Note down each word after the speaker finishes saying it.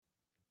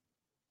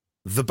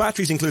The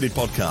Batteries Included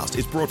podcast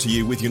is brought to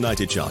you with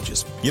United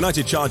Chargers.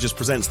 United Chargers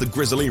presents the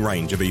Grizzly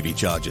range of EV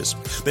chargers.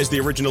 There's the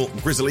original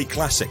Grizzly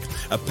Classic,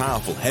 a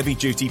powerful,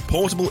 heavy-duty,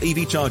 portable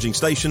EV charging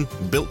station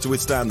built to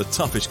withstand the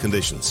toughest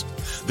conditions.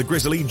 The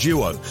Grizzly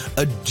Duo,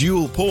 a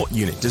dual-port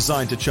unit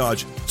designed to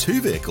charge two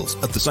vehicles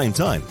at the same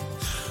time.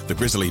 The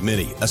Grizzly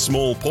Mini, a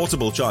small,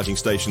 portable charging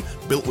station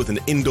built with an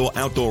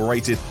indoor-outdoor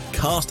rated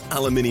cast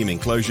aluminium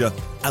enclosure.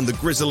 And the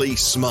Grizzly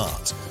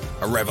Smart,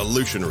 a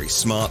revolutionary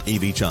smart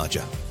EV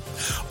charger.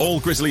 All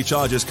Grizzly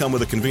chargers come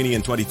with a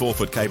convenient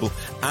 24-foot cable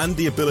and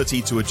the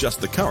ability to adjust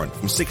the current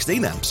from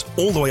 16 amps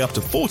all the way up to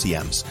 40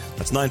 amps.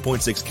 That's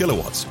 9.6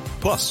 kilowatts.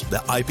 Plus,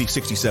 they're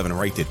IP67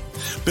 rated.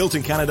 Built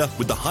in Canada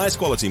with the highest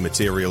quality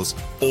materials.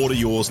 Order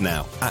yours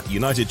now at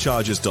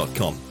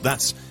unitedchargers.com.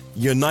 That's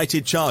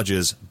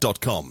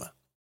unitedchargers.com.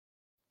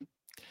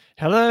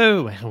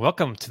 Hello, and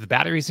welcome to the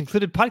Batteries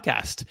Included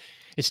podcast.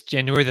 It's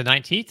January the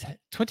 19th,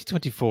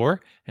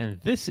 2024, and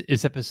this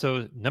is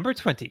episode number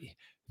 20.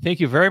 Thank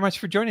you very much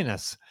for joining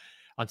us.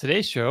 On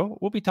today's show,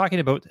 we'll be talking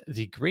about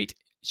the great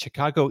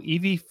Chicago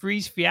EV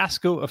Freeze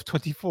Fiasco of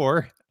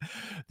 24,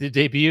 the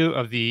debut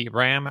of the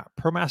Ram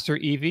ProMaster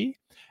EV,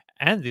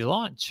 and the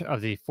launch of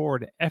the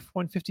Ford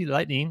F-150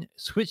 Lightning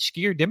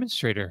Switchgear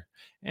demonstrator,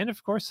 and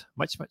of course,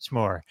 much, much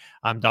more.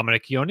 I'm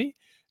Dominic Ioni.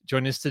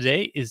 Joining us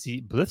today is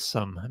the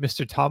blithesome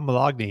Mr. Tom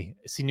Malogny,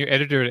 senior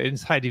editor at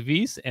Inside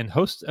EVs and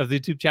host of the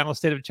YouTube channel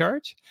State of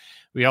Charge.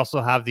 We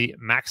also have the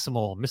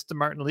maximal Mr.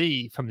 Martin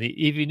Lee from the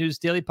EV News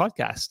Daily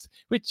podcast,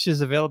 which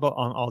is available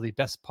on all the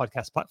best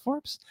podcast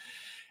platforms.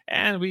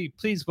 And we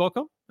please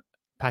welcome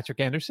Patrick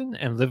Anderson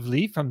and Liv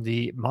Lee from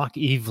the Mach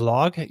E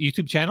Vlog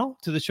YouTube channel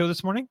to the show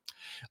this morning.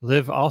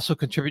 Liv also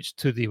contributes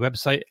to the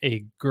website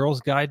A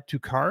Girl's Guide to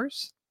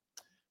Cars.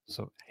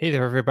 So, hey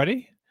there,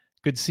 everybody.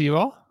 Good to see you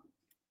all.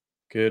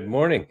 Good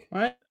morning.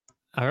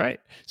 All right.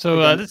 So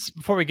let's,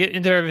 before we get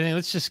into everything,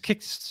 let's just kick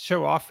the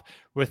show off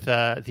with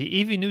the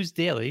EV News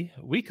Daily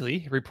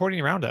weekly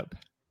reporting roundup.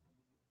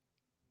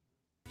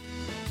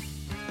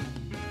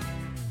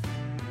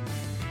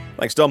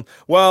 Thanks, Dom.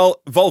 Well,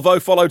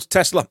 Volvo followed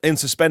Tesla in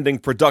suspending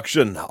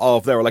production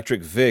of their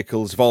electric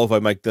vehicles.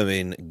 Volvo make them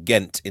in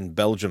Ghent in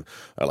Belgium,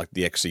 like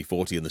the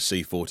XC40 and the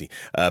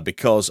C40,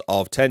 because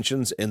of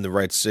tensions in the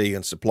Red Sea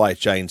and supply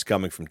chains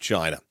coming from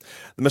China.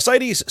 The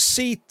Mercedes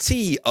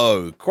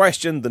CTO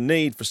questioned the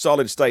need for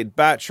solid-state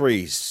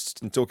batteries.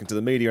 In talking to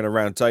the media in a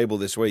round table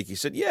this week, he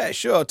said, yeah,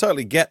 sure, I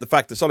totally get the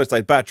fact that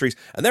solid-state batteries,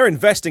 and they're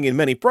investing in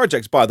many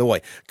projects, by the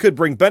way, could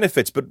bring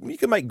benefits, but you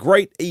can make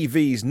great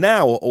EVs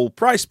now at all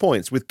price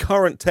points with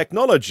current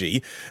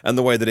technology and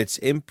the way that it's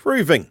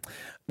improving.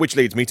 Which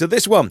leads me to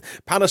this one.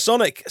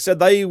 Panasonic said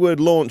they would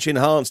launch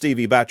enhanced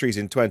EV batteries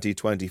in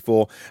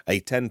 2024,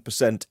 a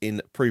 10%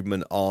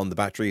 improvement on the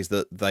batteries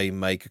that they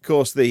make. Of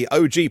course, the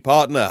OG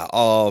partner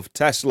of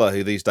Tesla,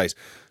 who these days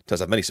does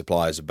have many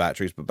suppliers of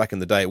batteries, but back in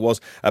the day it was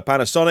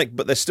Panasonic,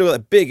 but there's still a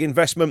big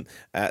investment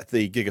at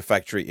the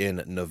Gigafactory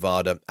in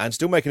Nevada and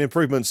still making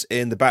improvements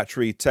in the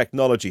battery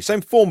technology.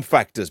 Same form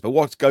factors, but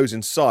what goes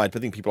inside, I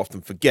think people often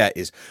forget,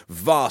 is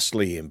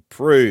vastly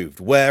improved.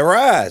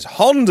 Whereas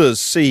Honda's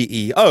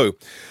CEO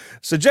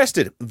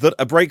suggested that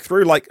a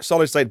breakthrough like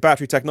solid-state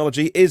battery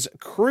technology is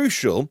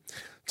crucial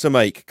to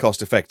make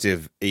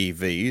cost-effective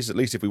EVs, at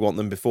least if we want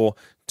them before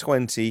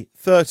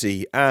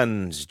 2030.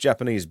 And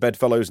Japanese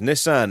bedfellows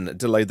Nissan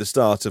delayed the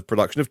start of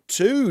production of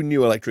 2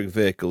 new electric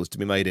vehicles to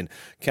be made in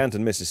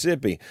Canton,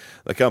 Mississippi.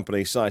 The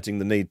company citing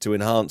the need to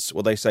enhance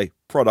what they say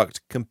product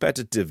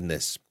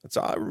competitiveness.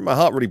 My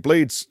heart really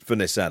bleeds for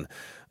Nissan.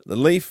 The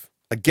Leaf,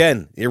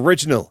 again, the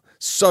original,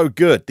 so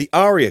good. The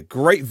Aria,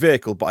 great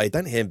vehicle, but I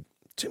don't hear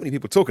too many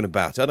people talking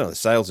about it. I don't know what the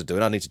sales are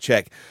doing. I need to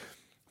check.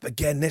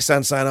 Again,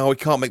 Nissan saying, we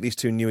can't make these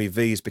 2 new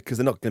EVs because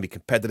they're not going to be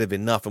competitive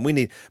enough and we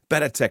need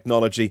better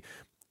technology.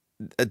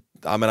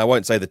 I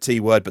won't say the T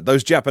word, but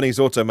those Japanese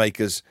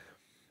automakers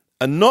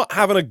are not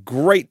having a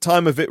great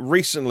time of it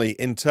recently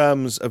in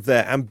terms of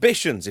their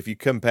ambitions if you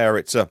compare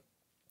it to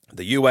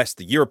the US,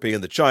 the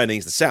European, the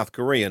Chinese, the South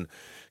Korean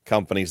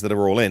companies that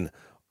are all in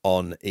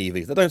on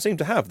EVs. They don't seem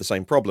to have the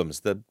same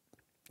problems that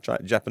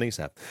Japanese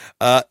have.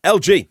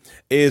 LG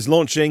is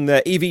launching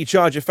their EV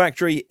charger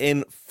factory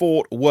in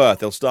Fort Worth.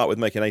 They'll start with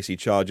making AC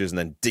chargers and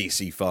then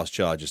DC fast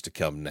chargers to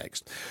come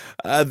next.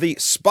 The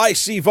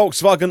spicy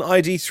Volkswagen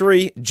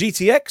ID3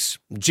 GTX,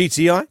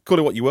 GTI, call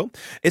it what you will,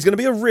 is going to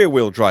be a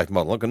rear-wheel drive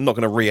model. I'm not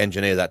going to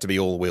re-engineer that to be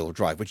all-wheel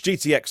drive, which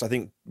GTX I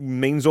think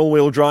means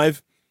all-wheel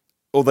drive.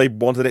 Or they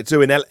wanted it to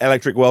in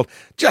electric world.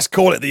 Just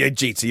call it the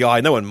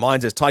GTI. No one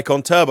minds. It's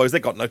Taycan turbos.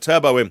 They've got no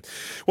turbo in.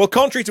 Well,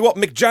 contrary to what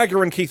Mick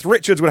Jagger and Keith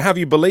Richards would have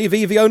you believe,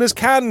 EV owners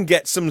can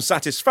get some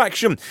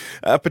satisfaction,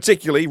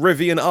 particularly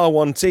Rivian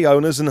R1T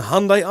owners and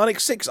Hyundai Ioniq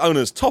 6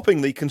 owners,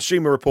 topping the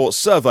Consumer Reports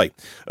survey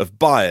of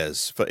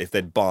buyers for if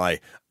they'd buy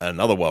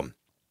another one.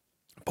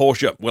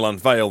 Porsche will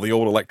unveil the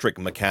all-electric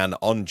Macan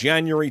on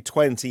January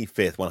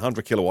 25th,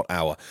 100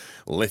 kilowatt-hour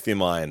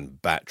lithium-ion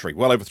battery,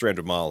 well over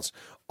 300 miles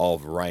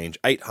of range,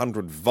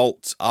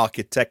 800-volt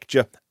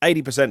architecture,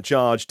 80%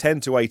 charge, 10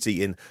 to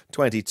 80 in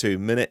 22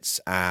 minutes,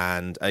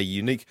 and a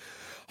unique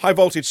high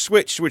voltage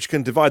switch which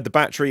can divide the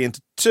battery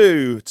into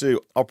two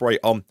to operate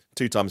on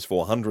 2 times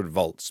 400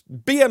 volts.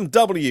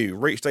 BMW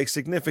reached a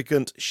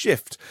significant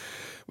shift,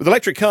 with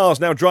electric cars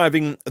now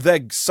driving their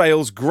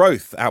sales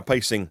growth,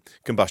 outpacing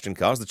combustion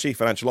cars. The chief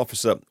financial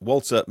officer,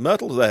 Walter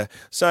Mertl, there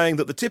saying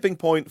that the tipping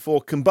point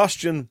for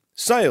combustion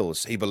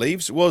sales, he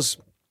believes, was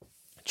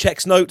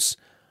checks notes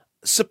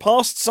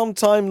surpassed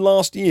sometime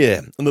last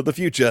year, and that the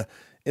future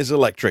is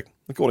electric,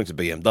 according to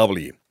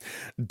BMW.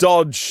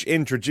 Dodge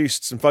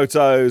introduced some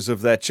photos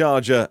of their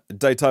Charger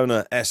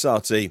Daytona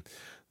SRT,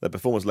 their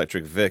performance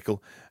electric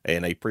vehicle,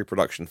 in a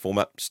pre-production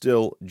format,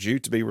 still due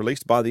to be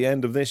released by the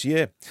end of this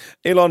year.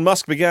 Elon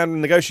Musk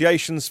began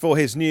negotiations for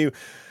his new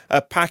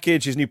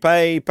his new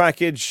pay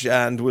package,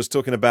 and was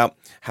talking about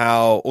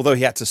how, although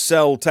he had to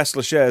sell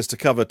Tesla shares to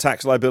cover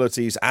tax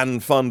liabilities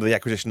and fund the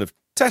acquisition of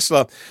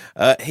Tesla,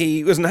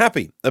 he wasn't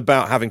happy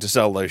about having to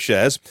sell those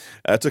shares.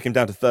 It took him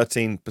down to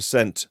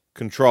 13%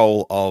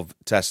 control of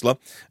Tesla.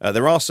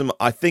 There are some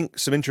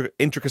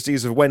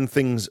intricacies of when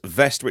things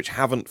vest which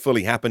haven't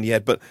fully happened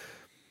yet, but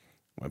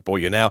I won't bore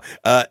you now.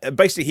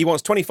 Basically, he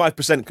wants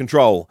 25%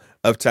 control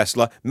of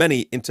Tesla,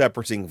 many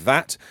interpreting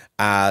that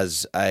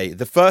as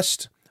the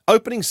first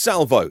opening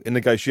salvo in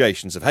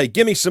negotiations of, hey,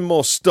 give me some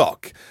more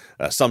stock.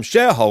 Some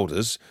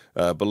shareholders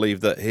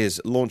believe that his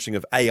launching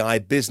of AI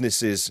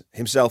businesses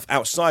himself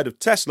outside of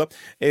Tesla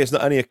is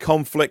not only a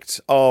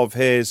conflict of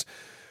his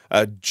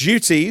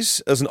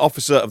duties as an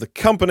officer of the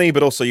company,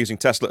 but also using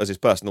Tesla as his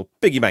personal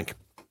piggy bank.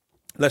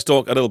 Let's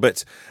talk a little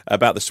bit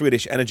about the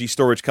Swedish energy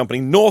storage company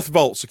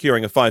Northvolt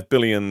securing a $5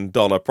 billion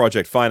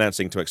project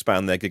financing to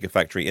expand their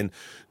gigafactory in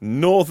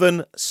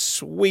northern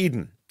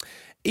Sweden.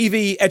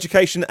 EV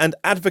education and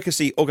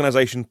advocacy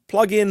organisation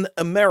Plug-in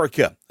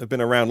America have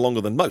been around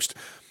longer than most,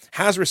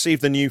 has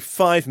received a new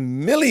 $5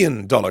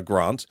 million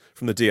grant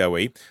from the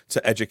DOE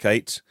to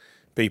educate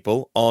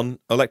people on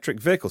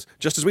electric vehicles,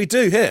 just as we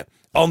do here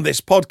on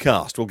this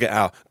podcast. We'll get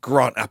our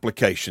grant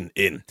application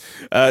in.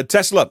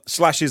 Tesla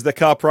slashes their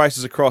car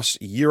prices across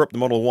Europe. The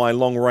Model Y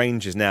long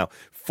range is now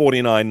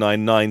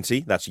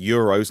 $49,990. That's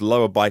euros,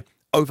 lower by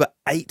over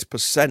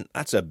 8%.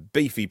 That's a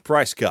beefy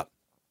price cut.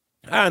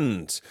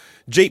 And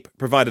Jeep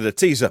provided a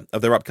teaser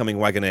of their upcoming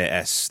Wagoneer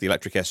S, the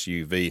electric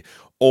SUV,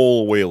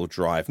 all-wheel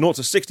drive, 0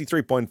 to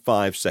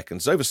 63.5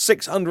 seconds, over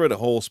 600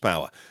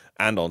 horsepower,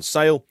 and on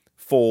sale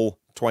fall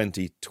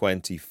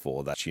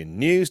 2024. That's your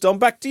news. Dom,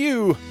 back to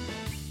you.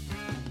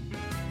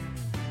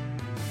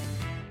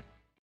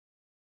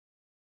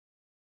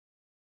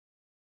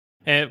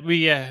 That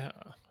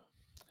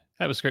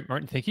was great,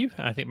 Martin. Thank you.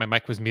 I think my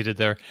mic was muted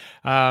there.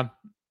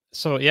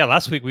 So yeah,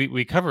 last week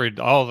we covered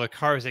all the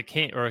cars that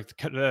came or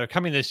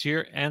coming this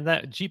year, and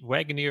that Jeep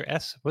Wagoneer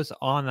S was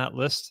on that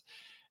list,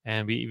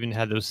 and we even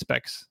had those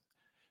specs.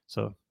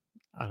 So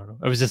I don't know.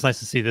 It was just nice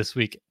to see this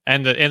week,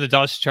 and the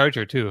Dodge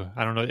Charger too.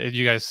 I don't know. Did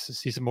you guys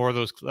see some more of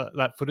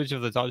that footage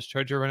of the Dodge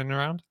Charger running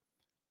around?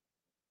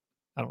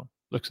 I don't know.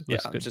 Looks good.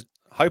 I'm just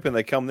hoping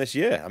they come this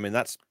year. I mean,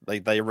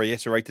 they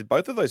reiterated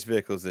both of those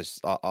vehicles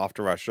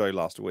after our show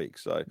last week.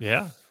 So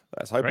yeah,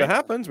 let's hope it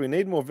happens. We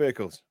need more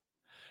vehicles.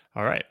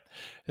 All right.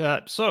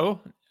 So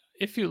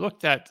if you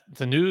looked at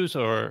the news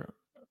or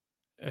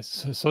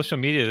social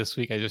media this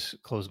week, I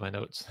just closed my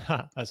notes.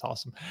 That's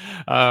awesome.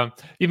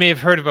 You may have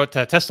heard about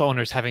Tesla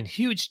owners having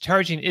huge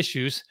charging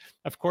issues.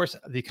 Of course,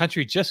 the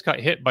country just got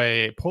hit by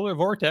a polar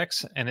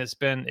vortex, and it's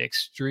been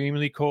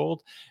extremely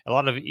cold. A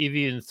lot of EV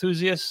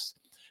enthusiasts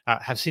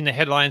have seen the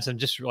headlines and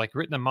just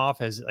written them off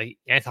as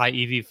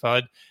anti-EV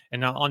FUD. And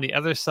now on the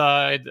other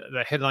side,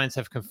 the headlines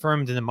have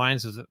confirmed in the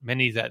minds of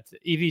many that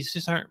EVs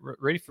just aren't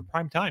ready for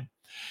prime time.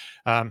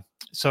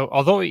 So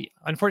although he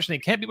unfortunately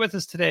can't be with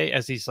us today,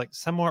 as he's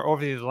somewhere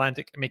over the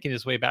Atlantic making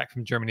his way back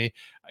from Germany,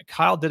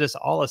 Kyle did us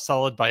all a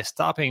solid by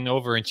stopping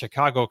over in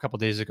Chicago a couple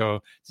days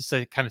ago just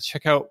to kind of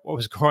check out what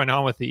was going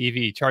on with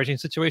the EV charging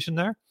situation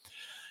there.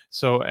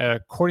 So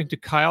according to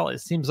Kyle, it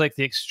seems like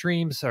the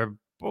extremes are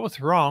both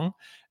wrong,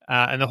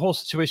 and the whole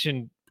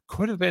situation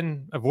could have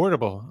been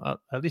avoidable,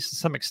 at least to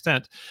some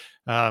extent.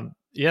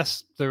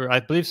 Yes, I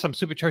believe some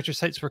supercharger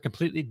sites were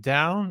completely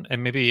down,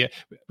 and maybe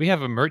we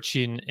have a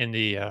Merchant in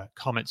the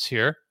comments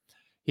here.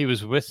 He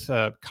was with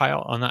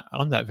Kyle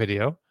on that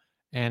video,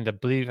 and I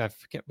believe I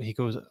forget what he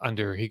goes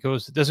under. It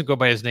doesn't go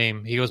by his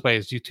name. He goes by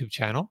his YouTube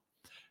channel.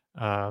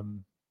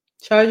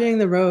 Charging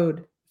the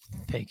Road.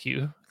 Thank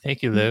you,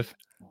 Liv.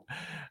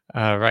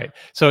 Right.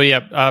 So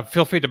yeah,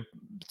 feel free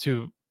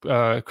to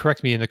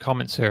correct me in the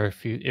comments there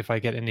if I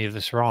get any of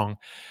this wrong.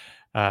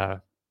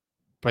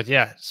 But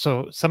yeah,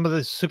 so some of the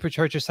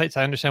supercharger sites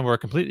I understand were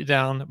completely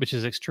down, which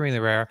is extremely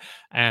rare.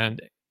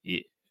 And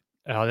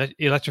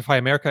Electrify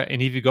America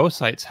and EVgo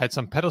sites had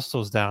some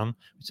pedestals down,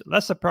 which is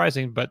less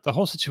surprising. But the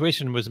whole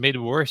situation was made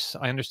worse,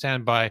 I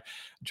understand, by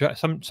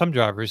some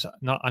drivers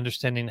not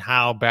understanding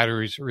how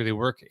batteries really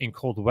work in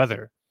cold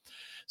weather.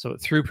 So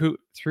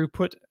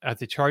throughput at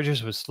the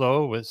chargers was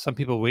slow, with some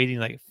people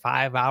waiting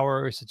 5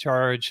 hours to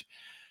charge.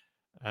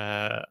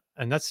 And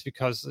and that's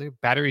because the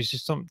batteries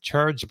just don't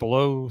charge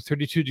below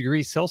 32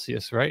 degrees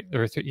Celsius, right?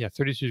 Or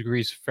 32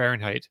 degrees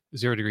Fahrenheit,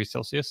 0 degrees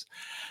Celsius.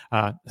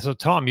 So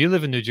Tom, you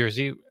live in New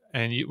Jersey,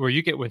 and where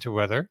you get winter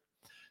weather.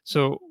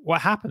 So what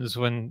happens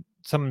when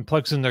someone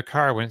plugs in their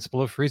car when it's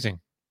below freezing?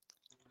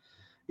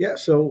 Yeah.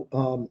 So,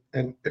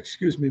 and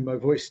excuse me, my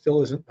voice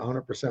still isn't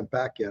 100%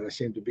 back yet. I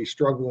seem to be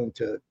struggling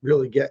to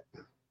really get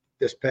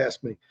this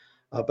past me,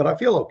 but I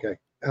feel okay.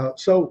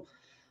 So,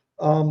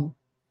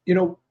 you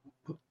know,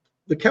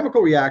 the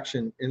chemical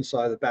reaction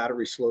inside the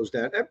battery slows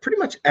down, and pretty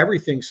much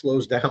everything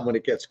slows down when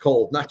it gets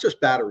cold, not just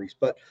batteries,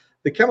 but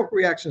the chemical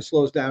reaction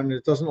slows down, and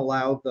it doesn't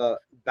allow the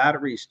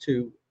batteries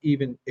to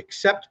even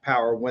accept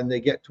power when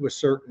they get to a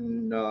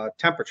certain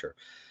temperature.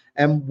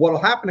 And what will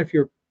happen if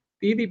your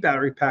EV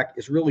battery pack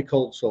is really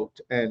cold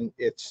soaked and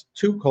it's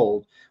too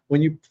cold,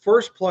 when you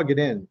first plug it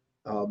in,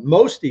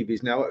 most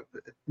EVs now,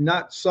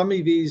 not some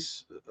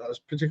EVs,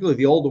 particularly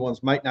the older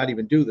ones, might not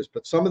even do this,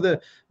 but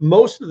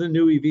most of the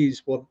new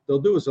EVs, what they'll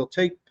do is they'll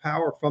take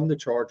power from the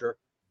charger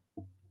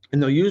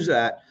and they'll use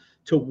that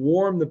to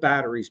warm the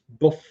batteries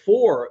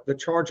before the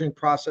charging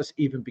process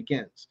even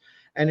begins.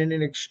 And in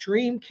an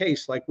extreme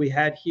case like we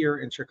had here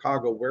in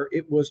Chicago, where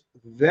it was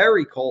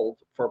very cold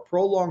for a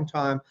prolonged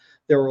time,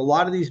 there were a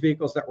lot of these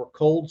vehicles that were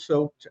cold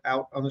soaked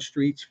out on the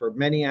streets for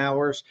many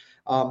hours.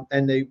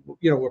 And they,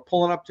 were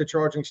pulling up to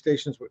charging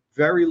stations with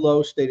very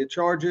low stated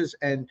charges,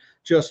 and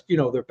just,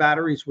 their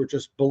batteries were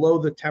just below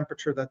the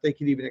temperature that they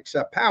could even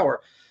accept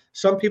power.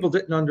 Some people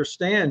didn't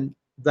understand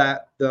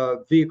that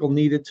the vehicle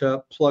needed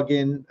to plug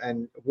in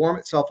and warm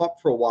itself up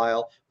for a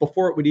while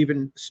before it would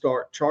even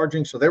start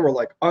charging. So they were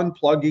like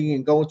unplugging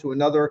and going to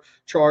another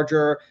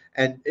charger,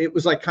 and it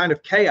was like kind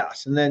of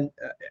chaos. And then,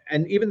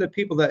 and even the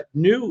people that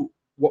knew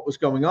what was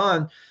going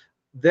on,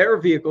 their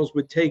vehicles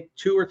would take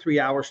 2 or 3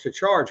 hours to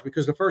charge,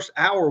 because the first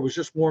hour was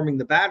just warming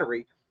the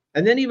battery.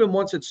 And then even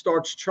once it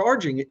starts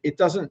charging, it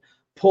doesn't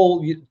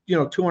pull,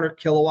 200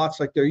 kilowatts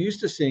like they're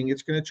used to seeing.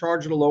 It's going to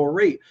charge at a lower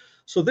rate.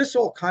 So this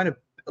all kind of,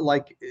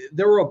 like,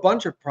 there were a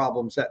bunch of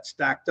problems that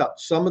stacked up.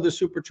 Some of the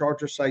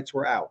supercharger sites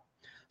were out.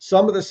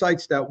 Some of the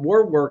sites that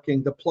were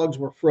working, the plugs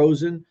were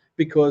frozen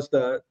because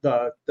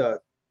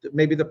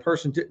maybe the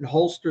person didn't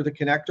holster the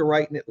connector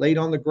right, and it laid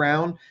on the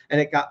ground and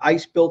it got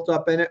ice built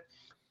up in it.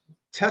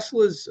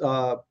 Tesla's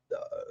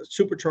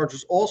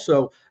superchargers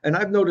also, and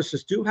I've noticed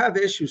this, do have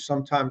issues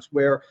sometimes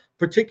where,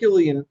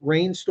 particularly in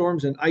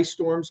rainstorms and ice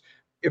storms,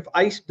 if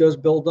ice does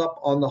build up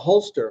on the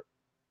holster,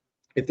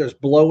 if there's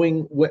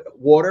blowing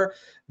water,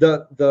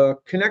 the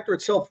connector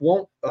itself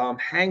won't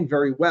hang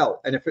very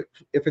well. And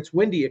if it's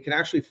windy, it can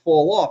actually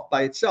fall off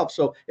by itself.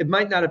 So it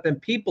might not have been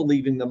people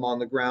leaving them on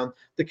the ground.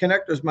 The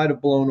connectors might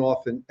have blown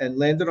off and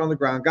landed on the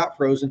ground, got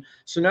frozen.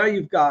 So now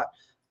you've got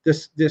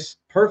this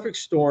perfect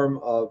storm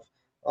of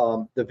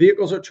the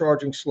vehicles are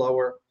charging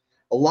slower.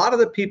 A lot of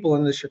the people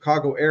in the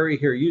Chicago area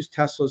here use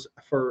Teslas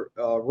for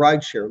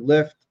rideshare,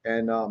 Lyft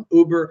and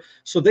Uber.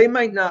 So they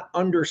might not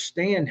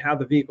understand how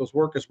the vehicles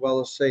work as well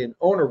as, say, an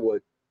owner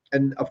would.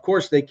 And of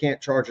course, they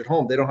can't charge at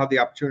home. They don't have the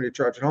opportunity to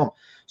charge at home.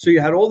 So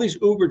you had all these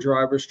Uber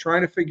drivers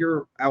trying to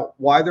figure out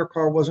why their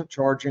car wasn't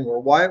charging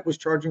or why it was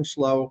charging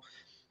slow.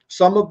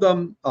 Some of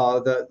them,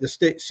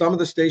 some of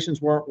the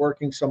stations weren't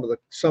working. Some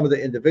of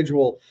the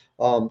individual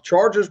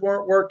chargers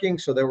weren't working.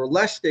 So there were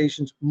less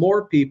stations,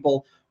 more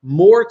people,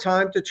 more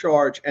time to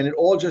charge, and it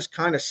all just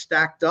kind of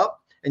stacked up.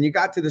 And you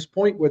got to this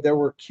point where there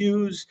were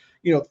queues,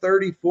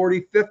 30,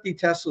 40, 50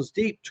 Teslas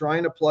deep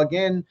trying to plug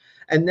in.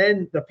 And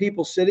then the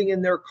people sitting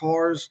in their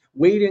cars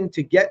waiting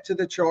to get to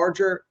the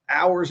charger,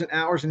 hours and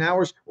hours and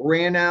hours,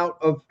 ran out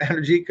of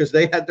energy because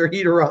they had their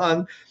heater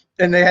on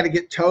and they had to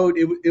get towed.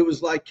 It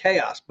was like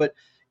chaos. But,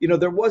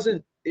 there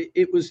wasn't,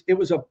 it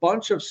was a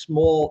bunch of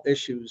small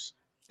issues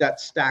that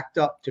stacked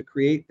up to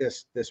create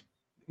this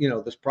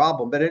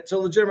problem. But it's a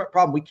legitimate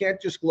problem. We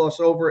can't just gloss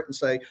over it and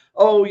say,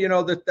 oh,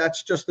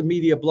 that's just the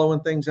media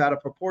blowing things out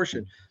of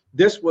proportion.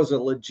 This was a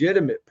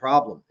legitimate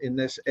problem in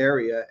this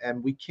area,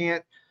 and we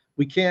can't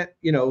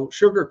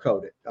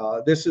sugarcoat it.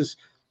 This is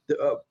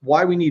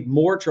why we need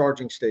more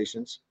charging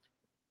stations.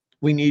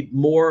 We need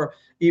more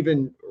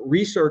even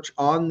research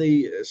on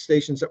the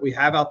stations that we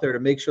have out there to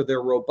make sure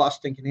they're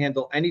robust and can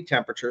handle any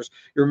temperatures.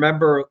 You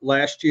remember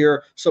last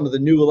year, some of the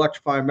new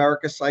Electrify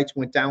America sites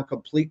went down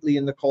completely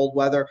in the cold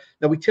weather.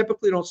 Now, we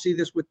typically don't see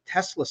this with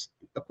Tesla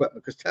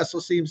equipment because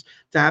Tesla seems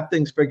to have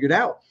things figured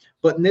out.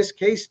 But in this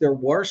case, there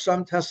were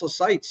some Tesla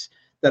sites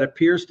that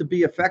appears to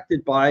be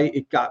affected by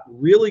it got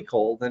really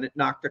cold and it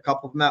knocked a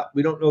couple of them out.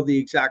 We don't know the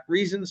exact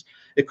reasons.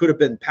 It could have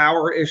been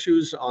power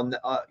issues on,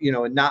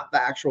 and not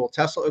the actual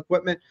Tesla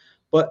equipment.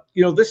 But,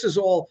 this is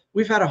all,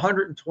 we've had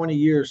 120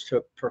 years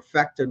to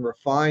perfect and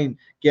refine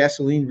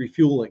gasoline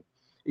refueling.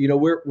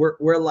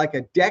 We're like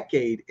a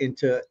decade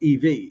into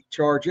EV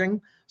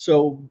charging.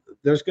 So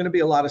there's going to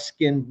be a lot of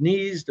skinned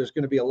knees. There's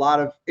going to be a lot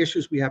of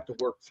issues we have to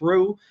work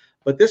through.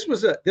 But this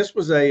was a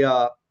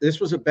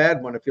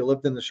bad one if you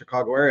lived in the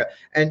Chicago area.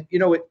 And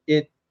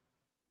it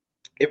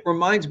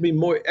reminds me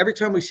more, every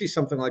time we see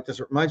something like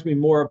this, it reminds me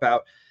more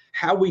about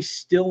how we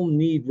still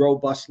need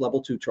robust level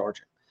 2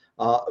 charging.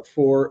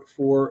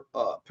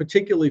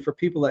 particularly for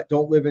people that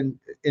don't live in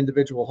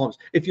individual homes.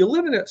 If you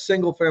live in a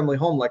single family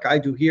home like I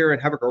do here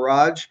and have a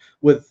garage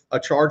with a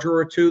charger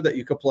or two that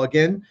you could plug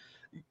in,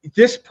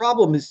 this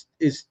problem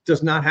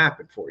does not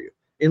happen for you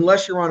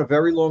unless you're on a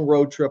very long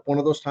road trip. One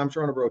of those times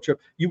you're on a road trip,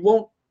 you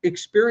won't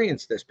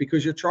experience this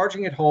because you're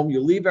charging at home.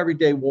 You leave every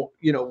day,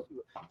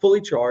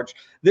 fully charged.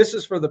 This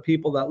is for the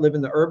people that live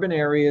in the urban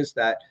areas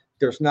that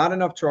there's not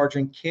enough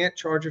charging, can't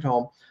charge at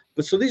home.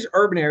 But so these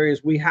urban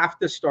areas, we have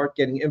to start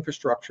getting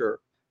infrastructure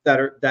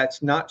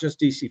that's not just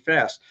DC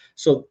fast.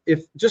 So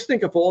just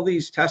think of all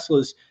these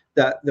Teslas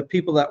that the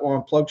people that were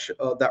on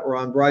that were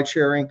on ride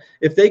sharing,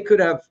 if they could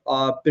have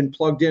been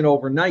plugged in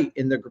overnight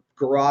in the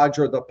garage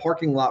or the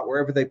parking lot,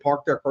 wherever they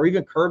park their car, or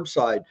even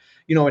curbside,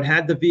 and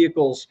had the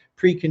vehicles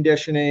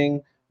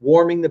preconditioning,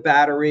 warming the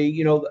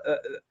battery,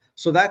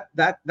 so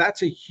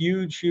that's a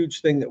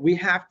huge thing that we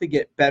have to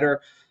get better.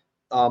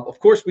 Of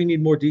course, we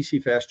need more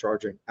DC fast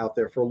charging out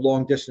there for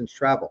long distance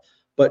travel,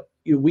 but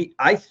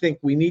I think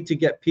we need to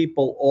get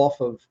people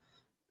off of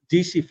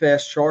DC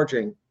fast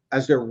charging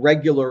as their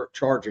regular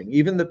charging.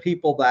 Even the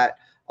people that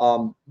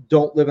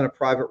don't live in a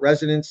private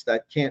residence,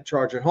 that can't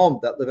charge at home,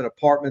 that live in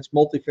apartments,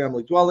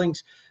 multifamily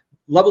dwellings,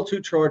 level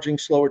 2 charging,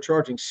 slower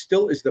charging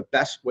still is the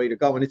best way to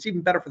go. And it's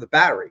even better for the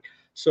battery.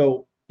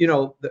 So,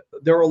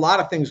 there are a lot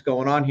of things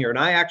going on here. And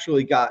I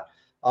actually got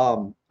a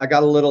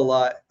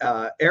little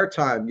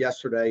airtime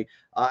yesterday.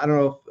 I don't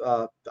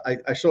know if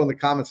I saw in the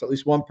comments, at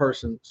least one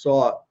person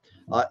saw it.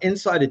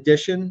 Inside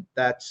Edition,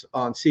 that's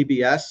on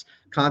CBS,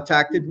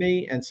 contacted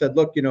me and said,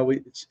 look,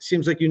 it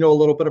seems like you know a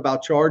little bit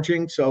about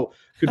charging. So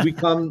could we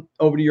come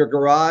over to your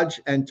garage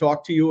and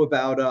talk to you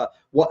about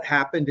what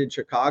happened in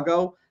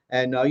Chicago?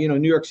 And,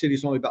 New York City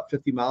is only about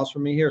 50 miles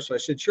from me here. So I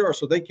said, sure.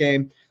 So they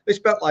came. They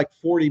spent like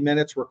 40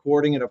 minutes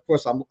recording. And, of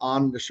course, I'm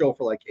on the show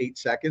for like 8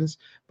 seconds.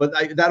 But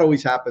that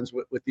always happens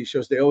with these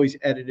shows. They always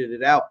edited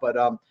it out. But,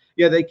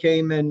 they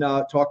came and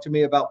talked to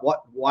me about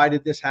why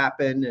did this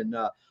happen? And,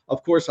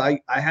 of course, I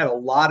had a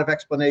lot of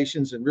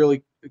explanations and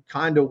really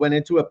kind of went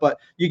into it. But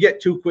you get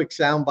 2 quick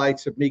sound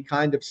bites of me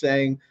kind of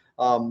saying,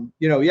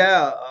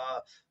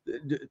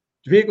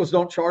 vehicles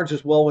don't charge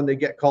as well when they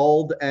get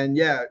cold, and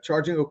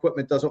charging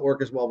equipment doesn't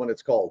work as well when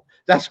it's cold.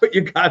 That's what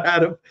you got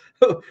out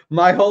of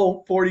my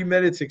whole 40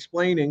 minutes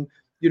explaining,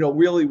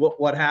 really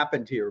what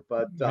happened here.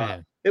 But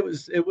it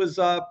was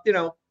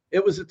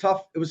a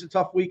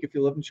tough week if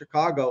you live in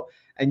Chicago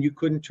and you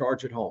couldn't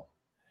charge at home.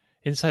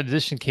 Inside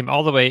Edition came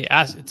all the way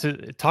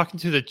talking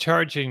to the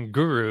charging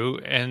guru,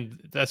 and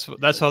that's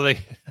how they.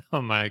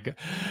 Oh my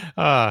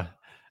god,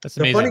 that's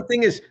amazing. The funny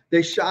thing is,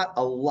 they shot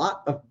a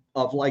lot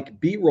of like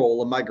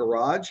B-roll in my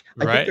garage.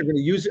 I think they're going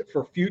to use it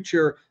for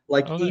future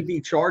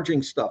EV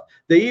charging stuff.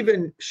 They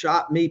even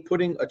shot me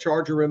putting a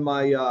charger in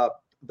my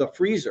the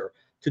freezer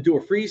to do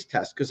a freeze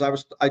test, because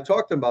I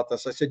talked to them about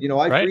this. I said,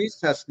 I freeze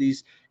test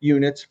these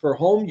units for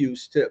home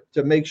use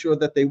to make sure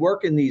that they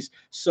work in these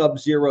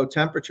sub-zero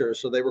temperatures.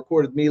 So they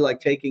recorded me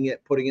taking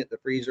it, putting it in the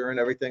freezer and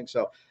everything.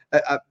 So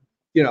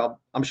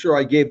I'm sure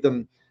I gave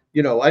them,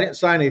 I didn't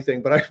sign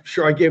anything, but I'm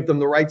sure I gave them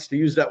the rights to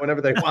use that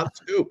whenever they want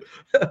to.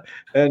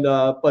 And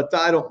but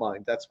I don't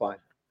mind. That's fine.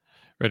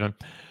 Right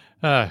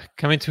on.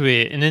 Coming to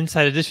an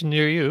Inside Edition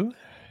near you,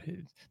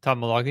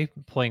 Tom Malogny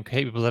pulling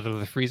cables out of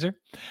the freezer.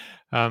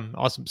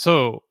 Awesome.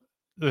 So,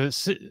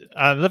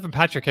 Liv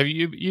Patrick,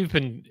 you've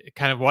been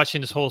kind of watching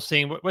this whole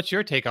scene. What's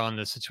your take on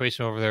the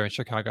situation over there in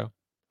Chicago?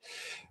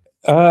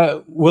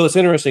 Well, it's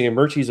interesting. And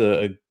Murchie's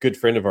a good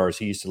friend of ours.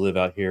 He used to live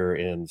out here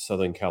in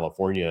Southern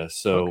California.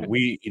 So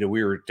we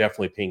were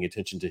definitely paying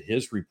attention to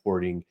his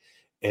reporting.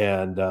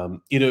 And,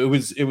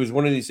 it was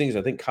one of these things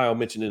I think Kyle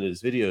mentioned in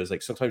his videos,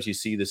 like sometimes you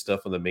see this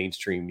stuff on the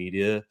mainstream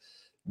media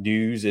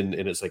news and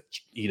it's like,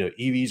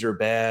 EVs are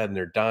bad and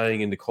they're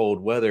dying in the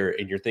cold weather.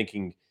 And you're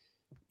thinking,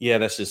 yeah,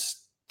 that's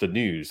just the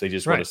news. They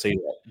just want to say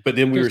that. But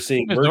then we were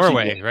seeing Murchie,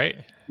 Norway, right?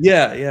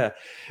 Yeah.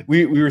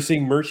 We were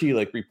seeing Murchie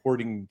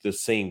reporting the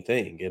same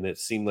thing. And it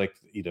seemed like,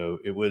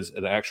 it was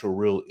an actual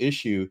real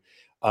issue.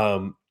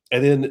 And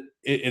then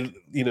it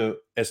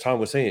as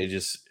Tom was saying, it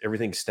just,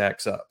 everything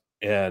stacks up.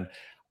 And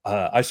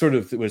I sort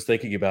of was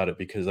thinking about it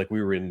because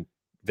we were in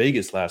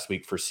Vegas last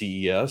week for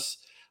CES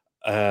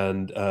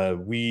and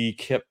we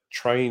kept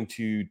trying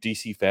to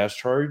DC fast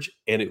charge,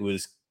 and it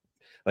was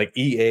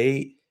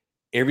EA,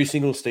 every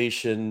single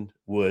station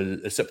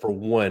was, except for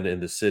one in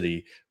the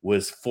city,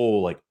 was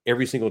full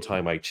every single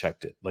time I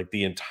checked it,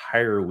 the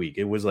entire week.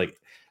 It was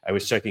I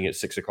was checking at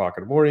 6 o'clock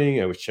in the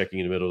morning, I was checking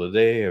in the middle of the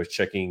day, I was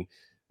checking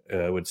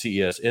when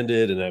CES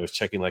ended, and I was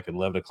checking at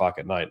 11 o'clock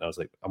at night. And I was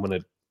like, I'm going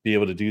to be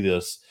able to do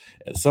this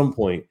at some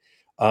point.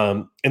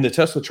 And the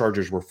Tesla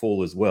chargers were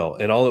full as well.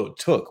 And all it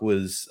took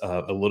was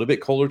a little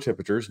bit colder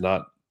temperatures,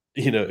 not,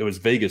 it was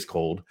Vegas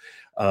cold.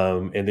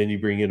 And then you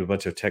bring in a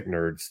bunch of tech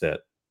nerds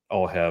that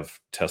all have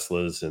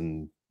Teslas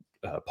and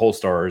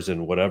Polestars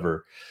and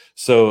whatever.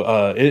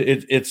 So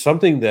it's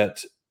something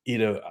that,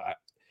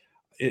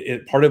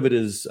 part of it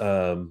is,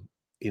 the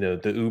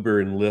Uber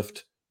and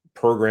Lyft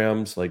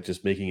programs,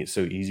 just making it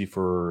so easy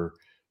for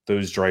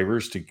those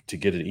drivers to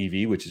get an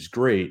EV, which is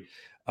great.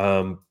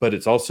 But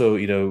it's also,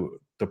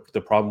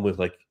 the problem with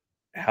like,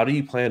 how do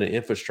you plan an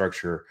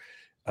infrastructure,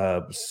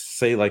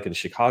 say like in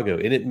Chicago,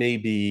 and it may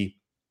be,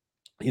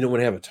 you don't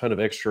want to have a ton of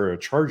extra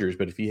chargers,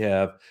 but if you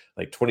have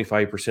like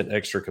 25%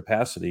 extra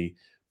capacity,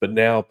 but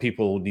now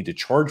people need to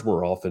charge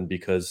more often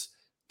because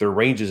their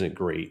range isn't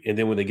great. And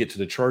then when they get to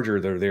the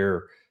charger, they're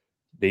there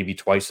maybe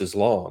twice as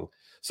long.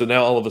 So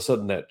now all of a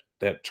sudden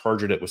that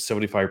charger that was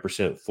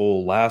 75%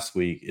 full last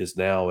week is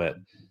now at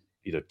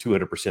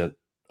 200%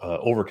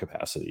 over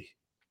capacity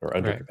or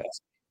under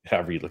capacity,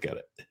 however you look at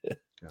it.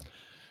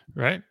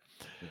 Right.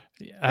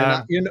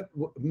 And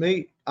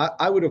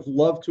I would have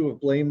loved to have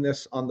blamed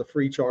this on the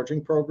free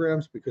charging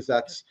programs, because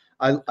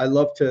I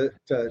love to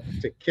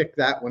kick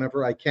that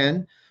whenever I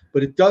can,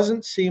 but it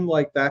doesn't seem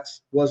like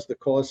was the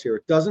cause here.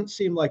 It doesn't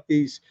seem like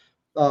these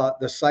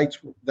the sites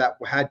that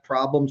had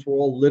problems were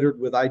all littered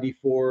with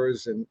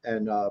ID4s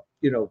and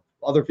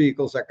other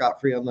vehicles that got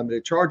free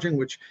unlimited charging,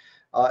 which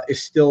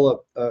is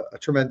still a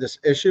tremendous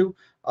issue.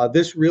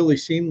 This really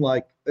seemed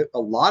like a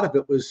lot of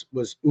it was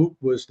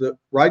the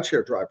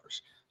rideshare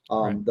drivers.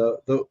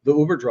 The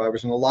Uber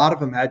drivers, and a lot of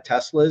them had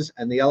Teslas,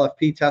 and the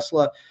LFP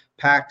Tesla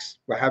packs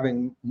were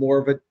having more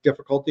of a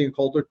difficulty in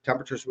colder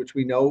temperatures, which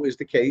we know is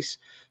the case.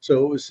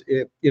 So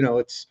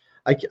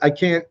I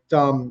can't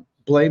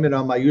blame it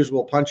on my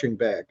usual punching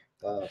bag.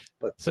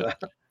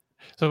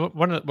 So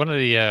one of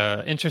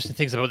the interesting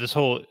things about this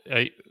whole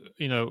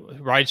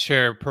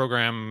rideshare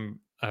program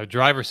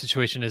driver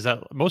situation is that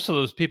most of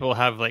those people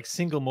have like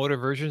single motor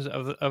versions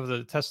of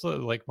the Tesla,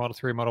 like Model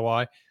 3, Model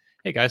Y.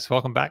 Hey guys,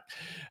 welcome back.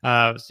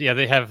 So yeah,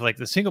 they have like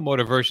the single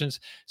motor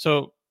versions.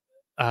 So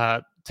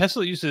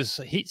Tesla uses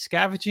heat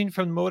scavenging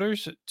from the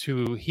motors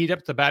to heat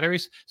up the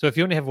batteries. So if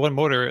you only have one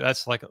motor,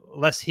 that's like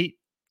less heat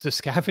to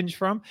scavenge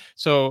from.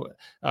 So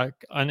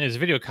on his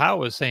video, Kyle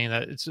was saying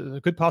that it's a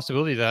good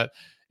possibility that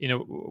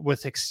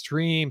with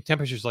extreme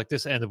temperatures like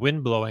this and the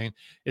wind blowing,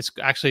 it's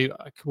actually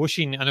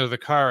whooshing under the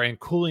car and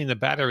cooling the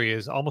battery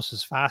is almost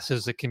as fast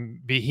as it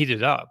can be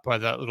heated up by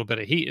that little bit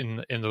of heat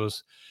in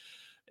those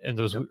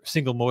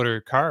single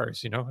motor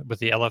cars, with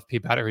the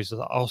LFP batteries.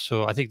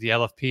 Also, I think the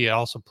LFP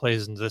also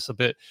plays into this a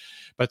bit.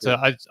 But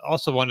I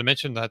also wanted to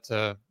mention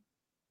that,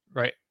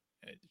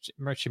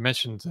 Richie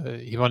mentioned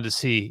he wanted to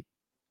see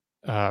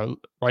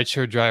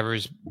rideshare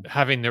drivers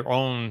having their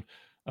own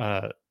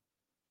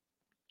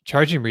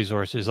charging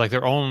resources, like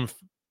their own,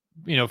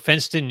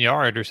 fenced in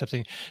yard or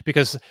something,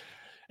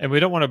 and we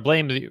don't want to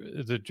blame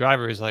the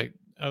drivers. Like,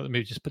 let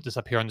me just put this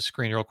up here on the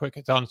screen real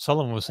quick. Don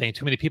Sullivan was saying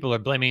too many people are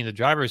blaming the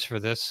drivers for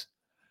this.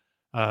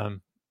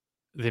 The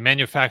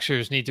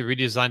manufacturers need to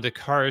redesign the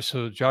cars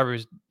so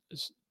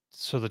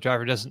the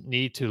driver doesn't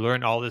need to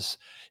learn all this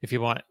if you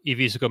want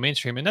EVs to go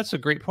mainstream. And that's a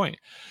great point.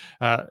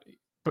 But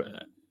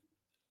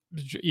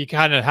you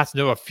kind of have to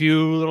know a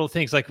few little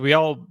things. Like we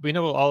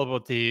know all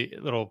about the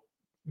little,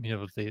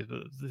 the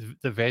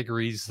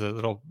vagaries, the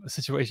little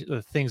situation,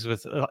 the things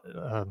with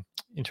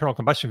internal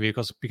combustion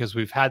vehicles, because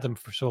we've had them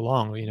for so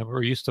long.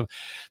 We're used to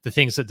the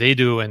things that they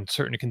do in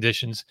certain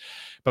conditions.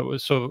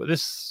 But so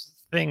this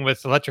thing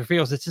with electric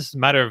vehicles, it's just a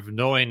matter of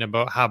knowing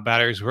about how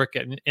batteries work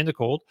in the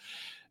cold.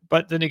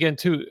 But then again,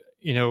 too,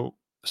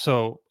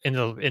 so in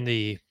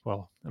the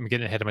well, I'm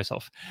getting ahead of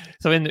myself.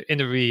 So in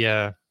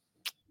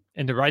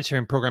the ride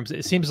sharing programs,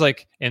 it seems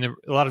like, and a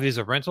lot of these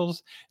are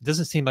rentals, it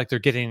doesn't seem like they're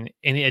getting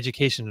any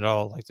education at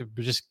all. Like they're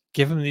just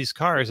giving them these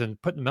cars and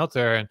putting them out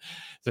there, and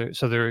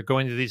they're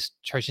going to these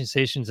charging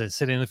stations and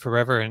sitting there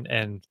forever,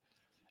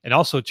 and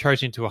also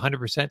charging to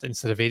 100%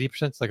 instead of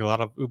 80%. Like a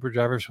lot of Uber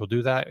drivers will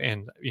do that.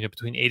 And,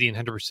 between 80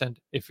 and 100%,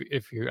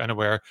 if you're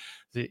unaware,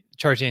 the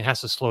charging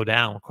has to slow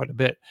down quite a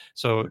bit.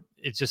 So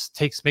it just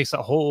makes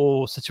the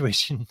whole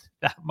situation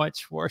that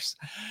much worse.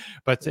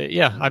 But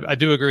I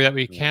do agree that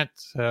we can't,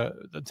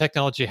 the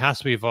technology has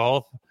to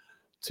evolve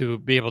to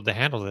be able to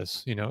handle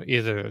this.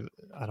 Either,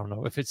 I don't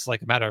know if it's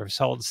like a matter of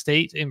solid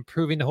state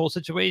improving the whole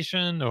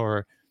situation,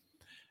 or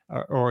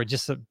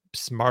just a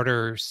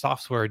smarter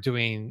software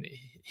doing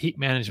heat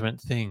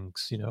management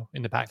things,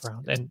 in the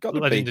background. And it's got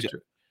to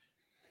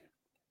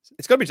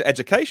be to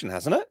education,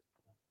 hasn't it?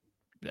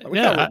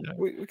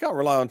 We can't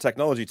rely on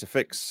technology to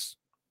fix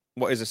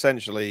what is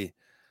essentially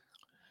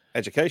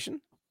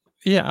education.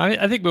 Yeah,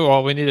 I think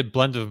we need a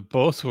blend of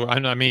both.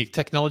 I mean,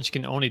 technology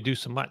can only do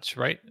so much,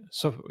 right?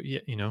 So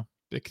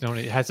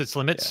it has its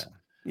limits.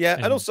 Yeah,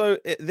 and also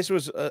this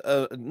was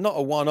not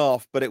a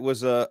one-off, but it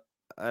was an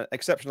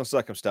exceptional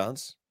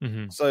circumstance.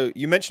 Mm-hmm. So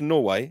you mentioned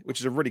Norway, which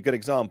is a really good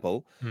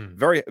example.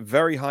 Very,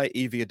 very high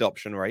EV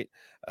adoption rate.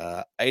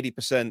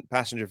 80%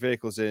 passenger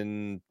vehicles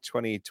in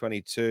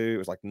 2022. It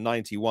was like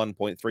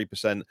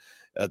 91.3%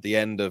 at the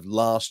end of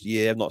last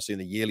year. I've not seen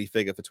the yearly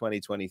figure for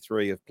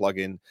 2023 of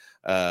plug-in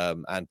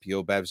and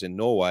pure BEVs in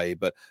Norway,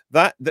 but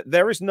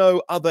there is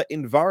no other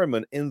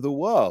environment in the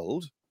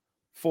world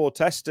for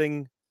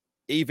testing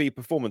EV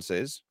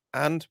performances,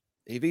 and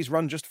EVs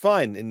run just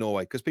fine in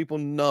Norway because people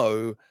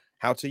know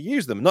how to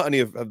use them. Not only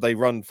have they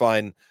run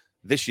fine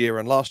this year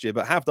and last year,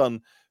 but have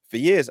done for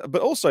years,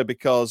 but also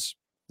because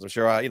as I'm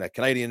sure our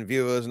Canadian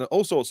viewers and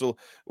all sorts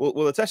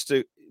will attest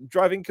to,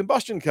 driving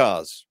combustion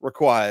cars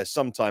requires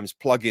sometimes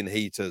plug-in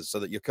heaters so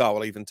that your car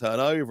will even turn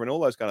over and all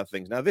those kind of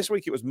things. Now, this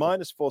week it was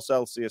 -4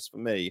 Celsius for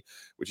me,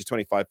 which is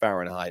 25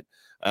 Fahrenheit,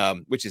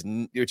 which is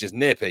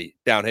nippy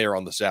down here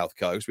on the south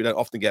coast. We don't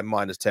often get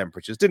minus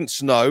temperatures. Didn't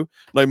snow,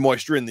 no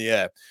moisture in the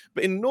air.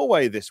 But in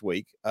Norway this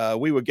week,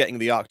 we were getting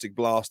the Arctic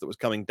blast that was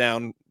coming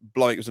down,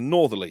 blowing. It was a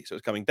northerly, so it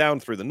was coming down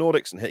through the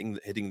Nordics and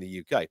hitting the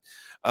UK.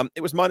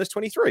 It was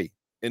 -23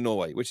 in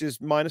Norway, which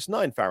is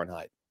 -9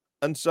 Fahrenheit.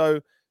 And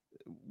so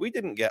we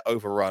didn't get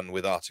overrun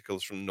with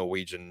articles from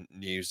Norwegian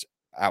news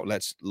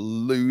outlets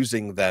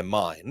losing their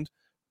mind.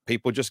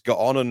 People just got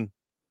on and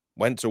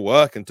went to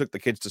work and took the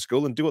kids to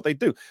school and do what they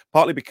do,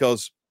 partly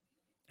because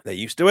they're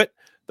used to it.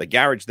 They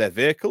garage their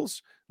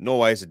vehicles.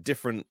 Norway is a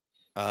different,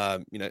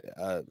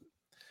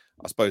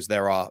 I suppose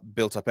there are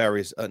built up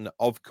areas, and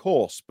of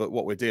course, but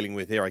what we're dealing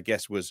with here, I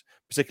guess, was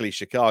particularly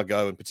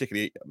Chicago and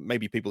particularly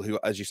maybe people who,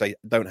 as you say,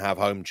 don't have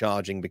home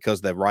charging because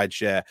they're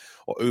rideshare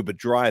or Uber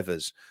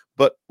drivers.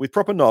 But with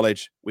proper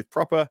knowledge, with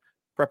proper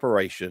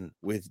preparation,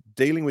 with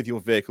dealing with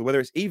your vehicle, whether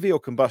it's EV or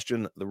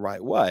combustion the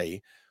right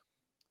way,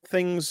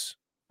 things,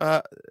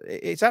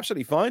 it's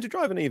absolutely fine to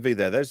drive an EV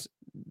there.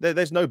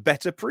 There's no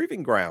better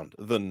proving ground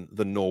than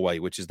Norway,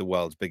 which is the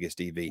world's biggest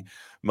EV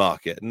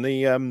market. And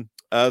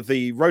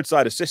the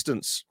roadside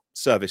assistance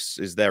service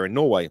is there in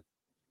Norway,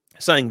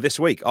 saying this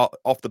week,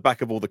 off the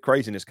back of all the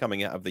craziness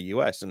coming out of the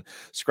US, and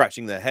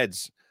scratching their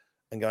heads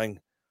and going,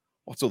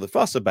 what's all the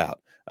fuss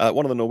about?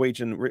 One of the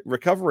Norwegian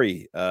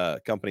recovery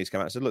companies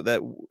came out and said, look,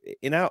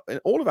 in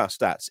all of our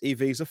stats,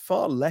 EVs are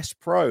far less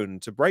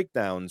prone to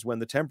breakdowns when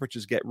the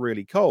temperatures get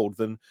really cold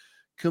than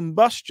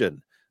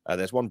combustion.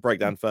 There's one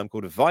breakdown firm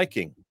called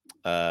Viking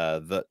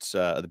that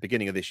at the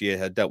beginning of this year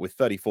had dealt with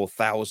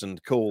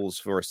 34,000 calls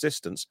for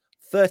assistance.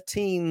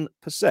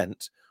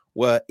 13%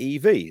 were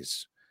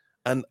EVs,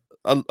 and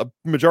a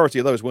majority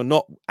of those were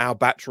not. Our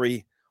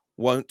battery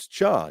won't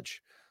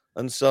charge.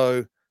 And so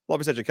a lot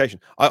of it's education.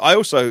 I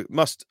also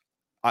must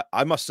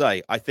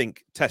say, I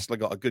think Tesla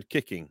got a good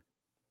kicking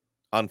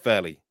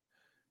unfairly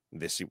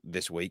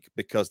this week,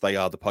 because they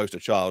are the poster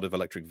child of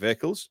electric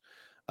vehicles.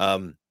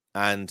 And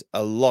I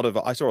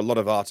saw a lot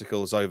of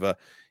articles over,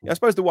 I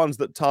suppose, the ones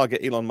that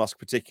target Elon Musk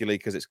particularly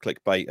because it's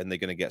clickbait and they're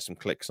going to get some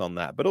clicks on